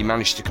never actually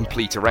managed to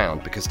complete a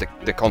round because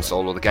the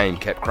console or the game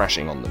kept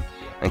crashing on them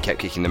and kept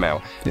kicking them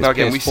out. Now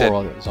again, PS4 we said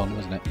it was on,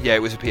 wasn't it? Yeah,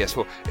 it was a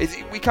PS4.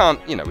 We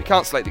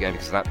can't slate the game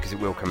because of that because it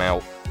will come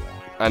out,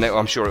 and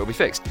I'm sure it'll be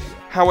fixed.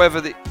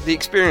 However, the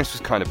experience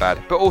was kind of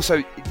bad, but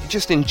also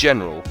just in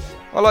general,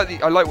 I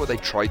like what they've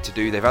tried to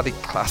do. They've added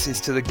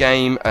classes to the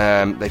game.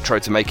 They've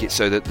tried to make it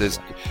so that there's,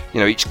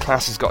 each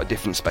class has got a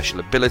different special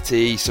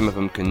ability. Some of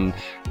them can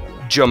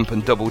jump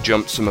and double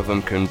jump. Some of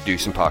them can do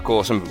some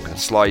parkour. Some of them can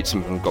slide.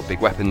 Some of them got big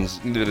weapons.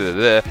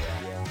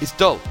 It's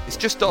dull. It's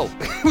just dull.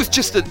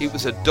 It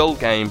was a dull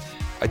game.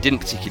 I didn't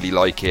particularly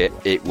like it.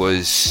 It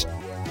was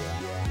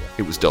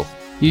dull.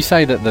 You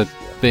say that the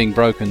being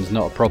broken's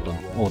not a problem,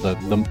 or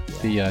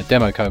the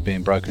demo code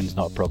being broken's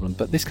not a problem,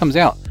 but this comes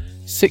out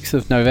 6th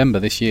of November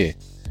this year.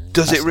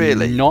 Does it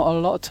really? Not a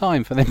lot of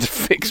time for them to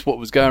fix what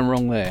was going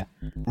wrong there.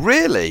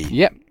 Really?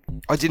 Yep.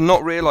 I did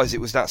not realise it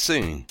was that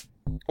soon.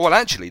 Well,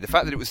 actually, the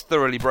fact that it was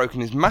thoroughly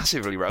broken is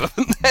massively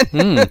relevant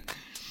then.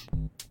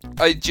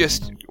 I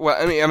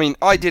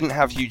didn't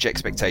have huge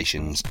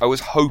expectations. I was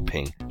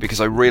hoping, because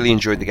I really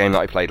enjoyed the game that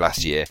I played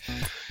last year,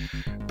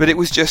 but it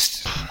was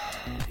just...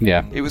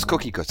 Yeah. It was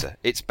cookie cutter.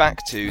 It's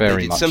back to... Very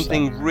they did much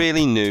something so.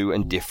 really new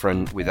and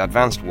different with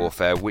Advanced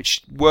Warfare,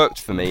 which worked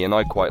for me, and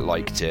I quite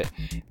liked it.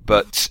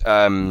 But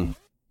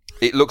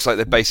it looks like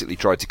they've basically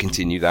tried to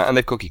continue that, and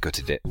they've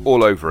cookie-cutted it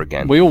all over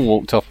again. We all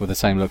walked off with the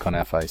same look on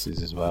our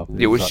faces as well.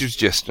 It was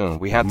just,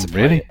 we had to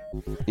play Really?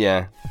 it.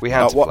 Yeah, we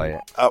had to play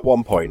it. At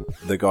one point,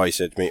 the guy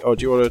said to me, "Oh,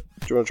 do you want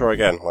to try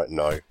again?" I'm like,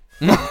 no.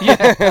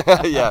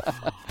 Yeah.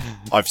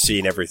 I've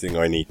seen everything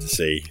I need to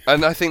see.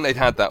 And I think they'd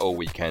had that all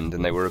weekend,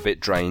 and they were a bit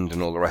drained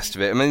and all the rest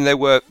of it. I mean, they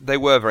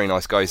were very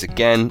nice guys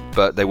again,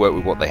 but they worked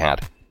with what they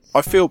had.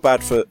 I feel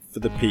bad for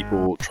the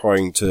people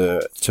trying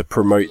to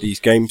promote these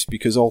games,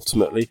 because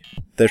ultimately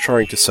they're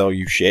trying to sell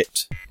you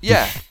shit.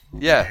 Yeah,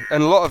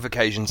 and a lot of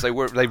occasions they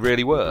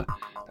really were,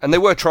 and they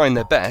were trying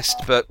their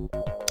best, but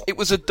it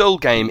was a dull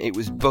game. It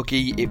was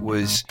buggy.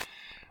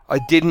 I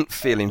didn't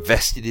feel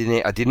invested in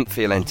it. I didn't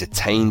feel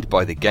entertained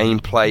by the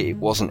gameplay. It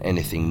wasn't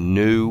anything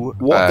new.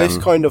 What this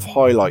kind of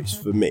highlights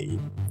for me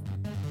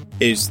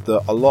is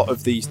that a lot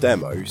of these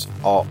demos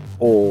are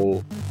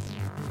all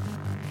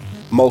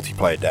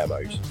multiplayer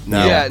demos.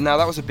 Now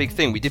that was a big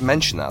thing. We did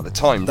mention that at the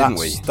time, didn't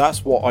we?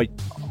 That's what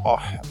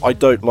I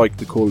don't like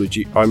the Call of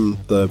Duty. I'm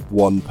the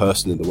one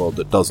person in the world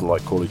that doesn't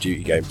like Call of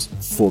Duty games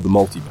for the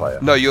multiplayer.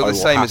 No, you're the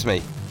same as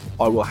me.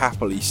 I will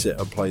happily sit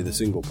and play the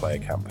single player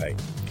campaign.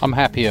 I'm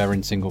happier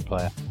in single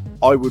player.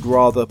 I would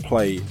rather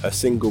play a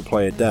single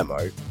player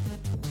demo,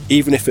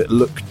 even if it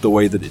looked the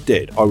way that it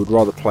did. I would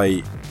rather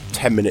play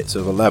 10 minutes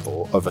of a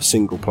level of a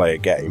single player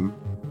game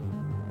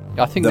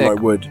I think than I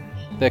would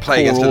their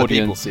play against core other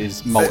people. audience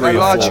is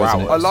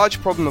A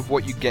large problem of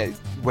what you get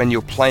when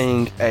you're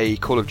playing a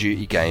Call of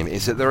Duty game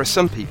is that there are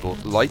some people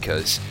like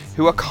us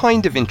who are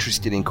kind of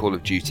interested in Call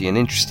of Duty and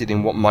interested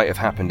in what might have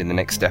happened in the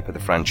next step of the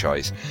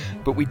franchise,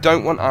 but we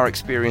don't want our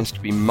experience to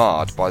be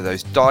marred by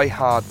those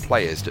die-hard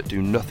players that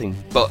do nothing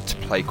but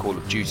play Call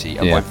of Duty,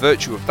 and by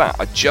virtue of that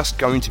are just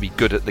going to be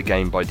good at the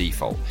game by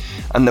default.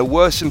 And there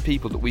were some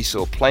people that we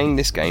saw playing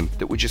this game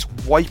that were just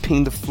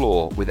wiping the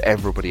floor with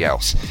everybody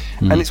else.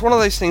 And it's one of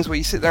those things where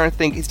you sit there and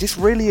think, is this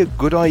really a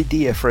good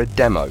idea for a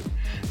demo?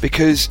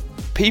 Because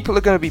people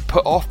are going to be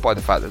put off by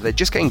the fact that they're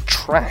just getting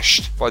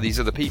trashed by these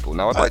other people.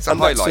 Now, I'd like to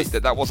highlight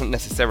that wasn't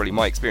necessarily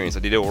my experience. I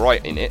did all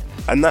right in it.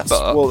 And that's,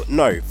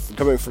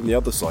 coming from the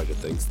other side of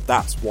things,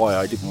 that's why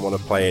I didn't want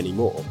to play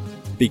anymore.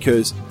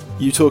 Because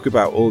you talk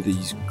about all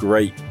these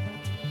great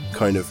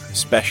kind of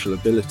special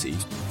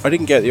abilities. I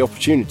didn't get the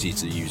opportunity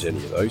to use any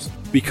of those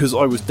because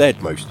I was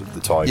dead most of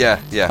the time.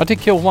 Yeah. I did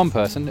kill one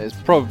person. It's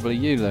probably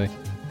you, Lewis.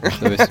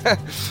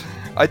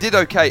 I did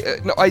okay.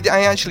 I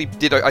actually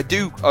did. I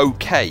do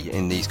okay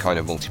in these kind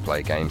of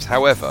multiplayer games.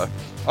 However,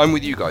 I'm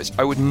with you guys.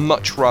 I would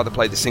much rather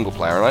play the single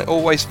player, and I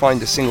always find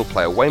the single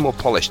player way more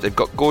polished. They've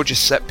got gorgeous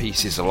set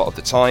pieces a lot of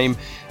the time.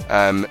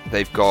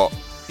 They've got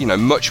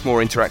much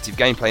more interactive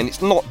gameplay, and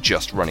it's not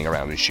just running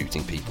around and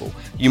shooting people.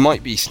 You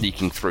might be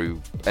sneaking through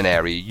an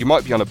area. You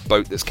might be on a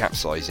boat that's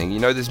capsizing.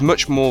 There's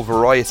much more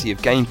variety of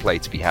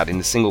gameplay to be had in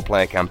the single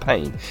player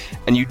campaign,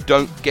 and you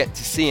don't get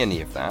to see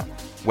any of that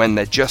when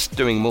they're just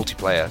doing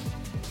multiplayer.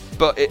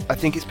 But I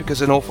think it's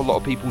because an awful lot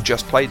of people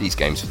just play these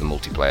games for the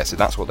multiplayer, so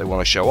that's what they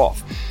want to show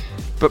off.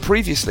 But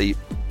previously,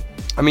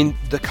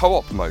 the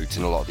co-op modes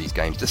in a lot of these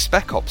games, the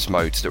Spec Ops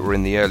modes that were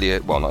in the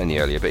earlier, well, not in the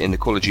earlier, but in the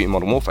Call of Duty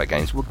Modern Warfare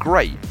games were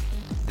great.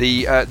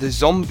 The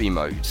zombie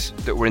modes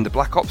that were in the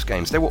Black Ops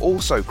games, they were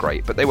also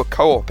great, but they were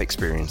co-op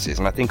experiences,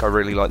 and I think I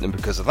really liked them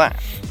because of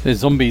that. There's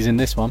zombies in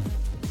this one.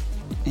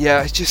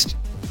 Yeah, it's just...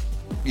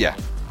 Yeah.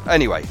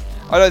 Anyway,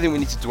 I don't think we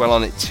need to dwell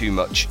on it too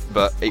much,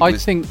 but I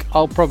think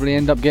I'll probably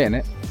end up getting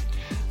it.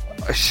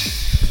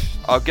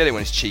 I'll get it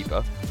when it's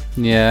cheaper.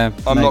 Yeah,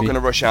 I'm not going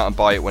to rush out and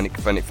buy it when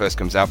it first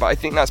comes out, but I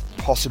think that's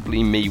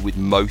possibly me with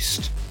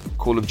most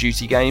Call of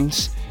Duty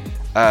games.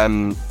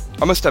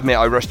 I must admit,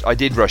 I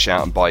did rush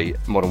out and buy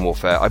Modern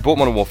Warfare. I bought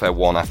Modern Warfare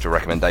 1 after a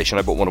recommendation.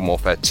 I bought Modern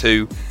Warfare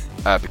 2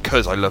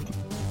 because I loved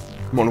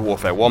Modern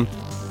Warfare 1.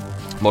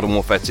 Modern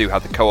Warfare 2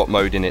 had the co-op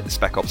mode in it, the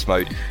Spec Ops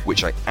mode,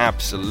 which I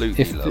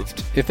absolutely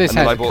loved. If this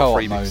has a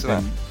co-op mode,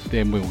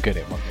 then we'll get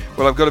it.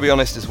 Well, I've got to be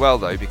honest as well,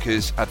 though,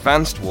 because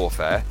Advanced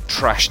Warfare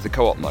trashed the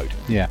co-op mode.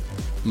 Yeah.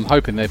 I'm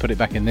hoping they put it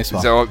back in this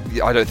one. So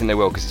I don't think they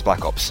will, because it's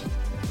Black Ops.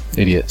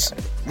 Idiots.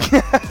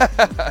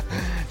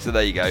 So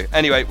there you go.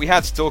 Anyway, we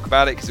had to talk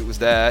about it because it was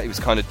there. It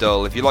was kind of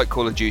dull. If you like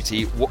Call of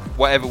Duty,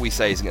 whatever we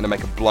say isn't going to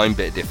make a blind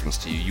bit of difference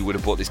to you. You would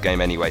have bought this game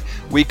anyway.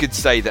 We could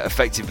say that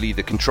effectively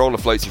the controller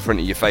floats in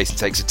front of your face and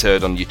takes a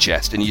turd on your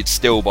chest, and you'd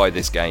still buy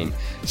this game.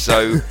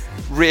 So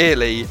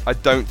really, I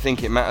don't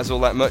think it matters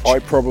all that much. I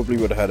probably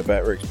would have had a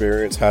better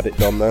experience had it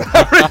done there.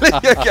 Really?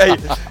 Okay.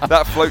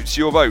 That floats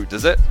your boat,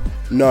 does it?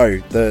 No,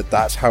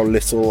 that's how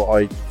little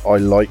I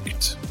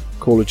liked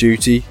Call of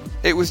Duty.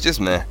 It was just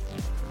meh.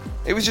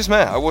 It was just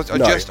meh. I wasn't.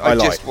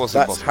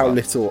 That's how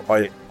little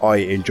I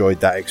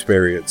enjoyed that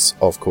experience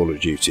of Call of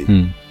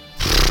Duty.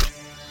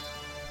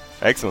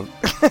 Excellent.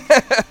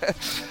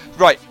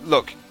 Right,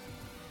 look,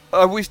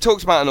 we've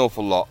talked about an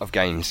awful lot of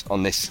games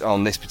on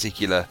this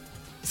particular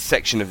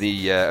section of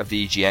the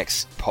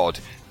EGX pod.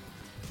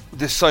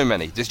 There's so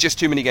many. There's just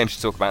too many games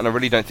to talk about, and I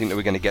really don't think that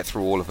we're going to get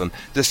through all of them.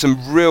 There's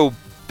some real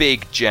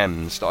big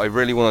gems that I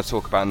really want to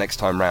talk about next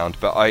time round,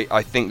 but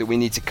I think that we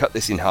need to cut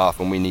this in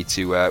half, and we need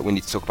to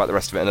talk about the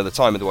rest of it another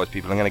time, otherwise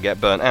people are going to get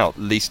burnt out,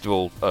 least of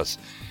all us.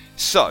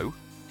 So,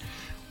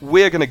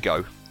 we're going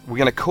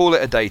to call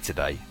it a day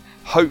today.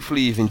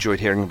 Hopefully you've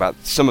enjoyed hearing about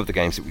some of the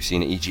games that we've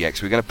seen at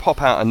EGX. We're going to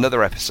pop out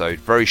another episode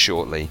very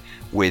shortly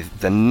with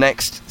the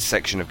next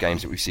section of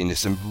games that we've seen. There's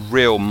some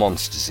real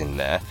monsters in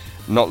there,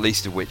 not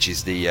least of which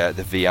is the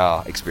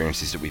VR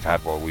experiences that we've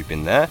had while we've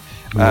been there,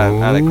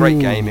 and a great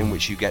game in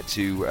which you get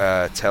to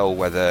tell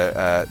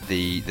whether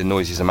the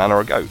noise is a man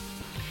or a goat.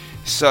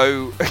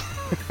 So,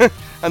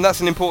 and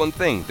that's an important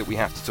thing that we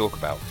have to talk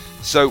about.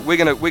 So we're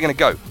gonna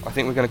go. I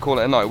think we're gonna call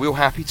it a night. Are we all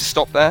happy to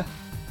stop there?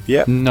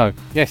 Yeah. No.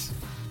 Yes.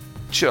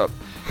 Shut up.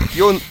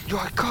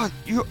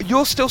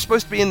 You're still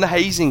supposed to be in the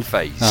hazing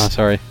phase. Oh,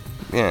 sorry.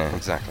 Yeah,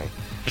 exactly.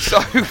 So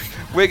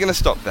we're going to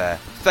stop there.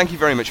 Thank you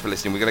very much for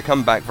listening. We're going to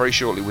come back very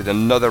shortly with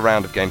another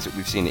round of games that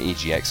we've seen at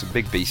EGX, some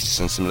big beasts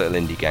and some little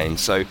indie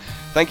games. So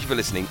thank you for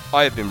listening.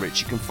 I have been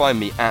Rich. You can find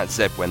me at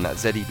Zebwen,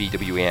 that's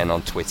ZEBWEN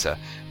on Twitter.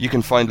 You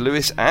can find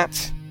Lewis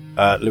at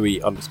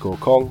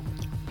Louis_Kong.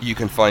 You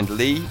can find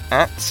Lee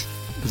at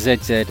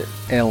ZZLEEZZ.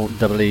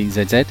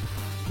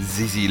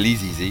 Zizzy Lee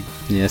Zizzy.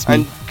 Yes,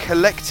 and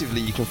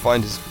collectively you can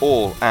find us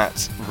all at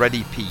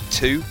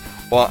ReadyP2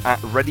 or at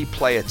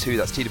ReadyPlayer2,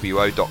 that's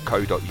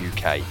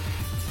two.co.uk.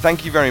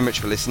 Thank you very much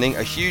for listening.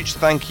 A huge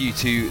thank you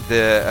to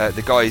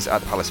the guys at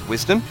the Palace of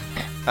Wisdom,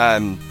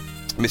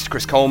 Mr.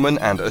 Chris Coleman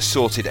and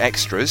Assorted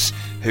Extras,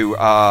 who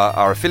are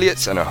our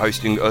affiliates and are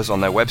hosting us on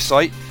their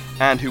website,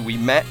 and who we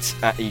met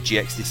at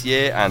EGX this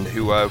year, and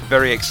who are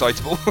very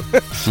excitable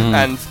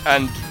and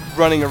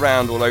running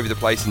around all over the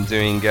place and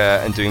doing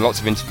lots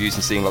of interviews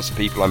and seeing lots of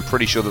people. I'm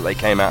pretty sure that they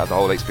came out of the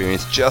whole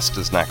experience just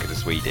as knackered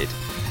as we did.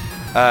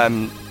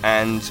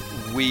 And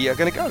we are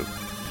going to go.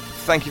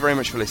 Thank you very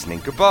much for listening.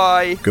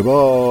 Goodbye.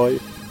 Goodbye.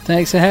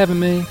 Thanks for having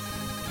me.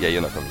 Yeah,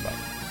 you're not coming back.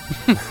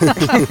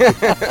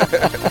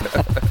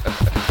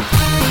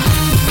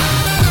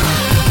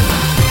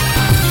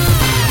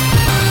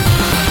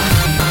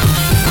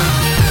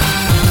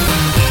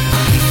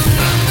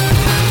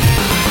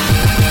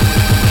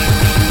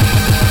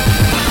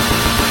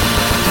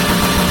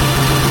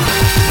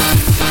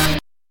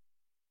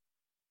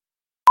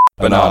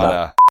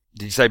 Banana.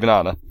 Did you say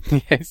banana?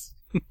 Yes.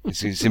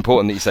 It's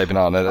important that you say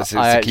banana. That's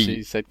I the key.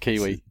 actually said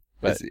kiwi.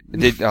 But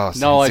I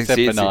said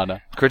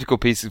banana. Critical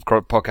piece of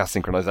podcast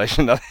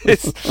synchronization, that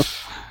is.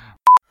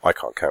 I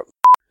can't count.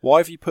 Why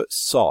have you put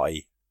Psy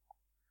in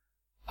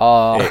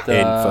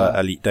for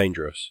Elite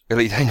Dangerous?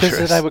 Elite Dangerous.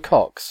 Because they were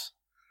cocks.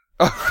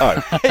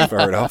 Oh,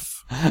 fair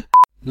enough.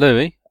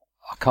 Louis,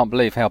 I can't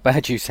believe how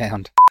bad you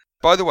sound.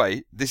 By the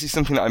way, this is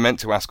something that I meant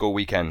to ask all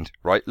weekend,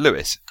 right?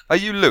 Lewis, are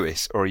you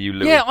Lewis or are you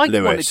Louis? Yeah, I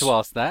Lewis. wanted to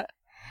ask that.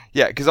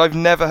 Yeah, because I've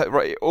never...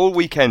 Right, all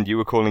weekend you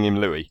were calling him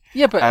Louis.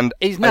 Yeah, but and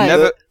his I name...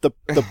 never...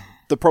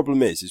 The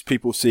problem is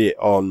people see it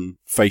on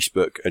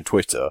Facebook and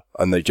Twitter,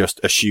 and they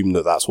just assume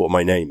that that's what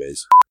my name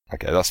is.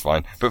 Okay, that's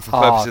fine. But for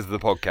purposes of the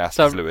podcast,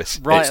 so it's Lewis.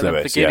 Right It's at the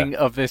Lewis, beginning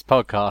of this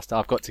podcast,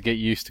 I've got to get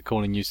used to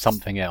calling you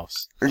something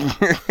else.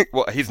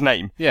 What, his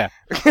name? Yeah.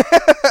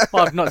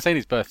 Well, I've not seen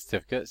his birth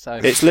certificate, so...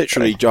 It's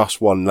literally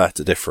just one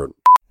letter different.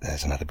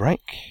 There's another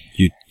break.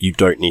 You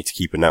don't need to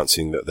keep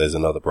announcing that there's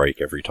another break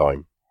every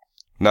time.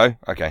 No?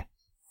 Okay.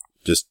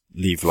 Just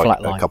leave like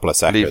Flatline. a couple of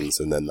seconds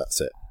and then that's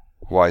it.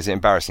 Why, is it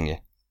embarrassing you?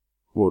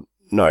 Well,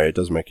 no, it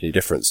doesn't make any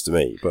difference to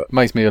me, but...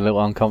 Makes me a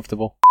little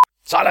uncomfortable.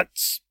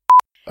 Silence!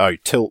 Oh,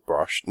 Tilt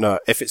Brush. No,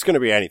 if it's going to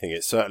be anything,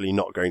 it's certainly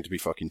not going to be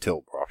fucking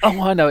Tilt Brush.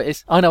 Oh, I know it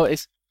is.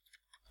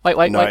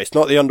 Wait. No, it's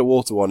not the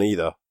underwater one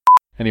either.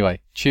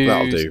 Anyway,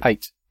 That'll choose do.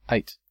 eight.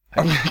 I'm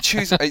going to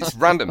choose... It's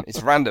random.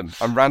 It's random.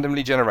 I'm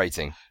randomly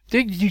generating.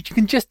 Dude, you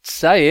can just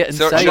say it and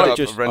So- say shut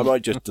it. up. I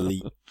might just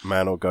delete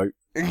man or goat.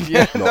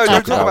 Yeah, no, don't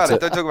talk talk about about it. it.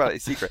 Don't talk about it.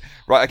 It's secret.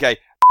 Right, okay.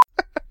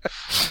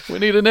 We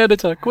need an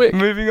editor, quick.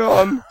 Moving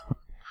on.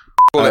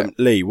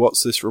 Lee,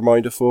 what's this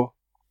reminder for?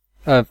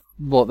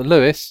 What, the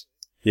Lewis?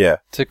 Yeah.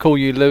 To call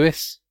you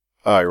Lewis?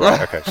 Oh,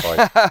 right, okay,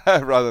 fine.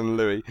 Rather than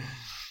Louis.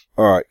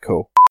 Alright,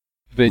 cool.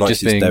 But Nice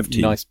just is being dev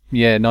team. nice.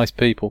 Yeah, nice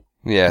people.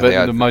 Yeah, But they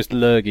are. the most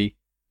lurgy.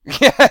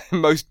 Yeah,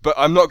 but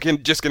I'm not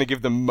just going to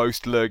give them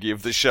most lurgy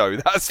of the show.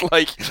 That's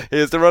like,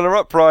 here's the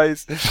runner-up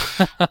prize.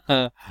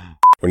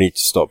 We need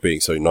to stop being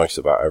so nice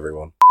about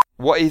everyone.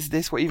 What is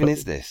this? What even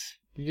is this?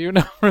 Do you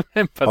not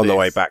remember On the this?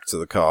 way back to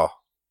the car.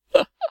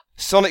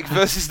 Sonic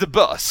versus the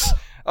bus?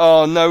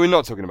 Oh, no, we're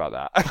not talking about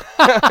that.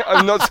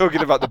 I'm not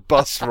talking about the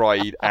bus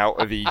ride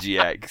out of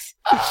EGX.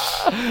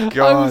 I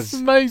God. was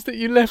amazed that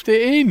you left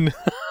it in.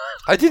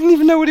 I didn't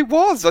even know what it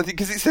was. I think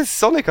because it says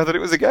Sonic, I thought it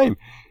was a game.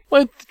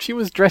 Well, she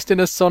was dressed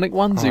in a Sonic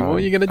onesie. What are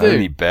you going to do?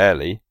 Only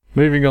barely.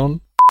 Moving on.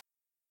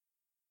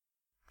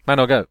 Man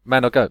or go.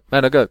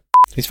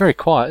 He's very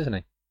quiet, isn't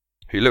he?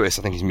 Who, Lewis?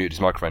 I think he's muted his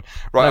microphone.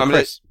 Right, No, I'm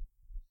Chris.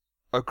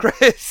 Oh,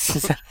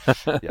 Chris!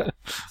 Yeah,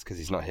 it's because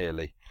he's not here,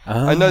 Lee.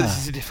 Ah. I know this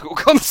is a difficult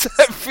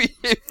concept for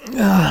you.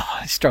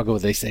 I struggle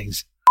with these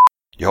things.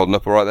 You holding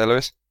up all right there,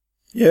 Lewis?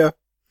 Yeah.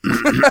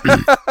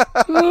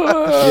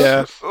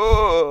 Yeah.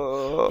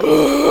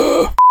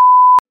 Oh.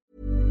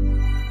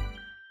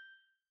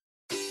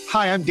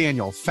 I'm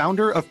Daniel,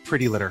 founder of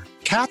Pretty Litter.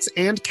 Cats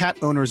and cat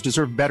owners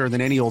deserve better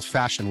than any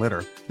old-fashioned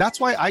litter. That's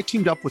why I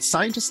teamed up with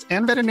scientists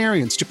and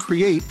veterinarians to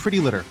create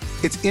Pretty Litter.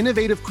 Its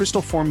innovative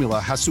crystal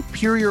formula has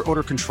superior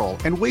odor control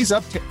and weighs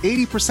up to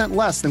 80%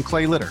 less than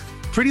clay litter.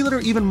 Pretty Litter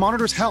even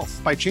monitors health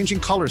by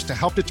changing colors to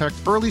help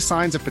detect early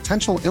signs of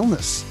potential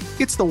illness.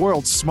 It's the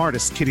world's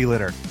smartest kitty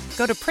litter.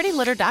 Go to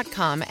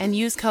prettylitter.com and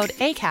use code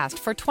ACAST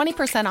for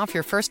 20% off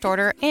your first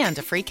order and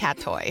a free cat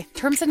toy.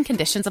 Terms and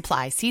conditions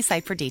apply. See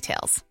site for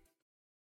details.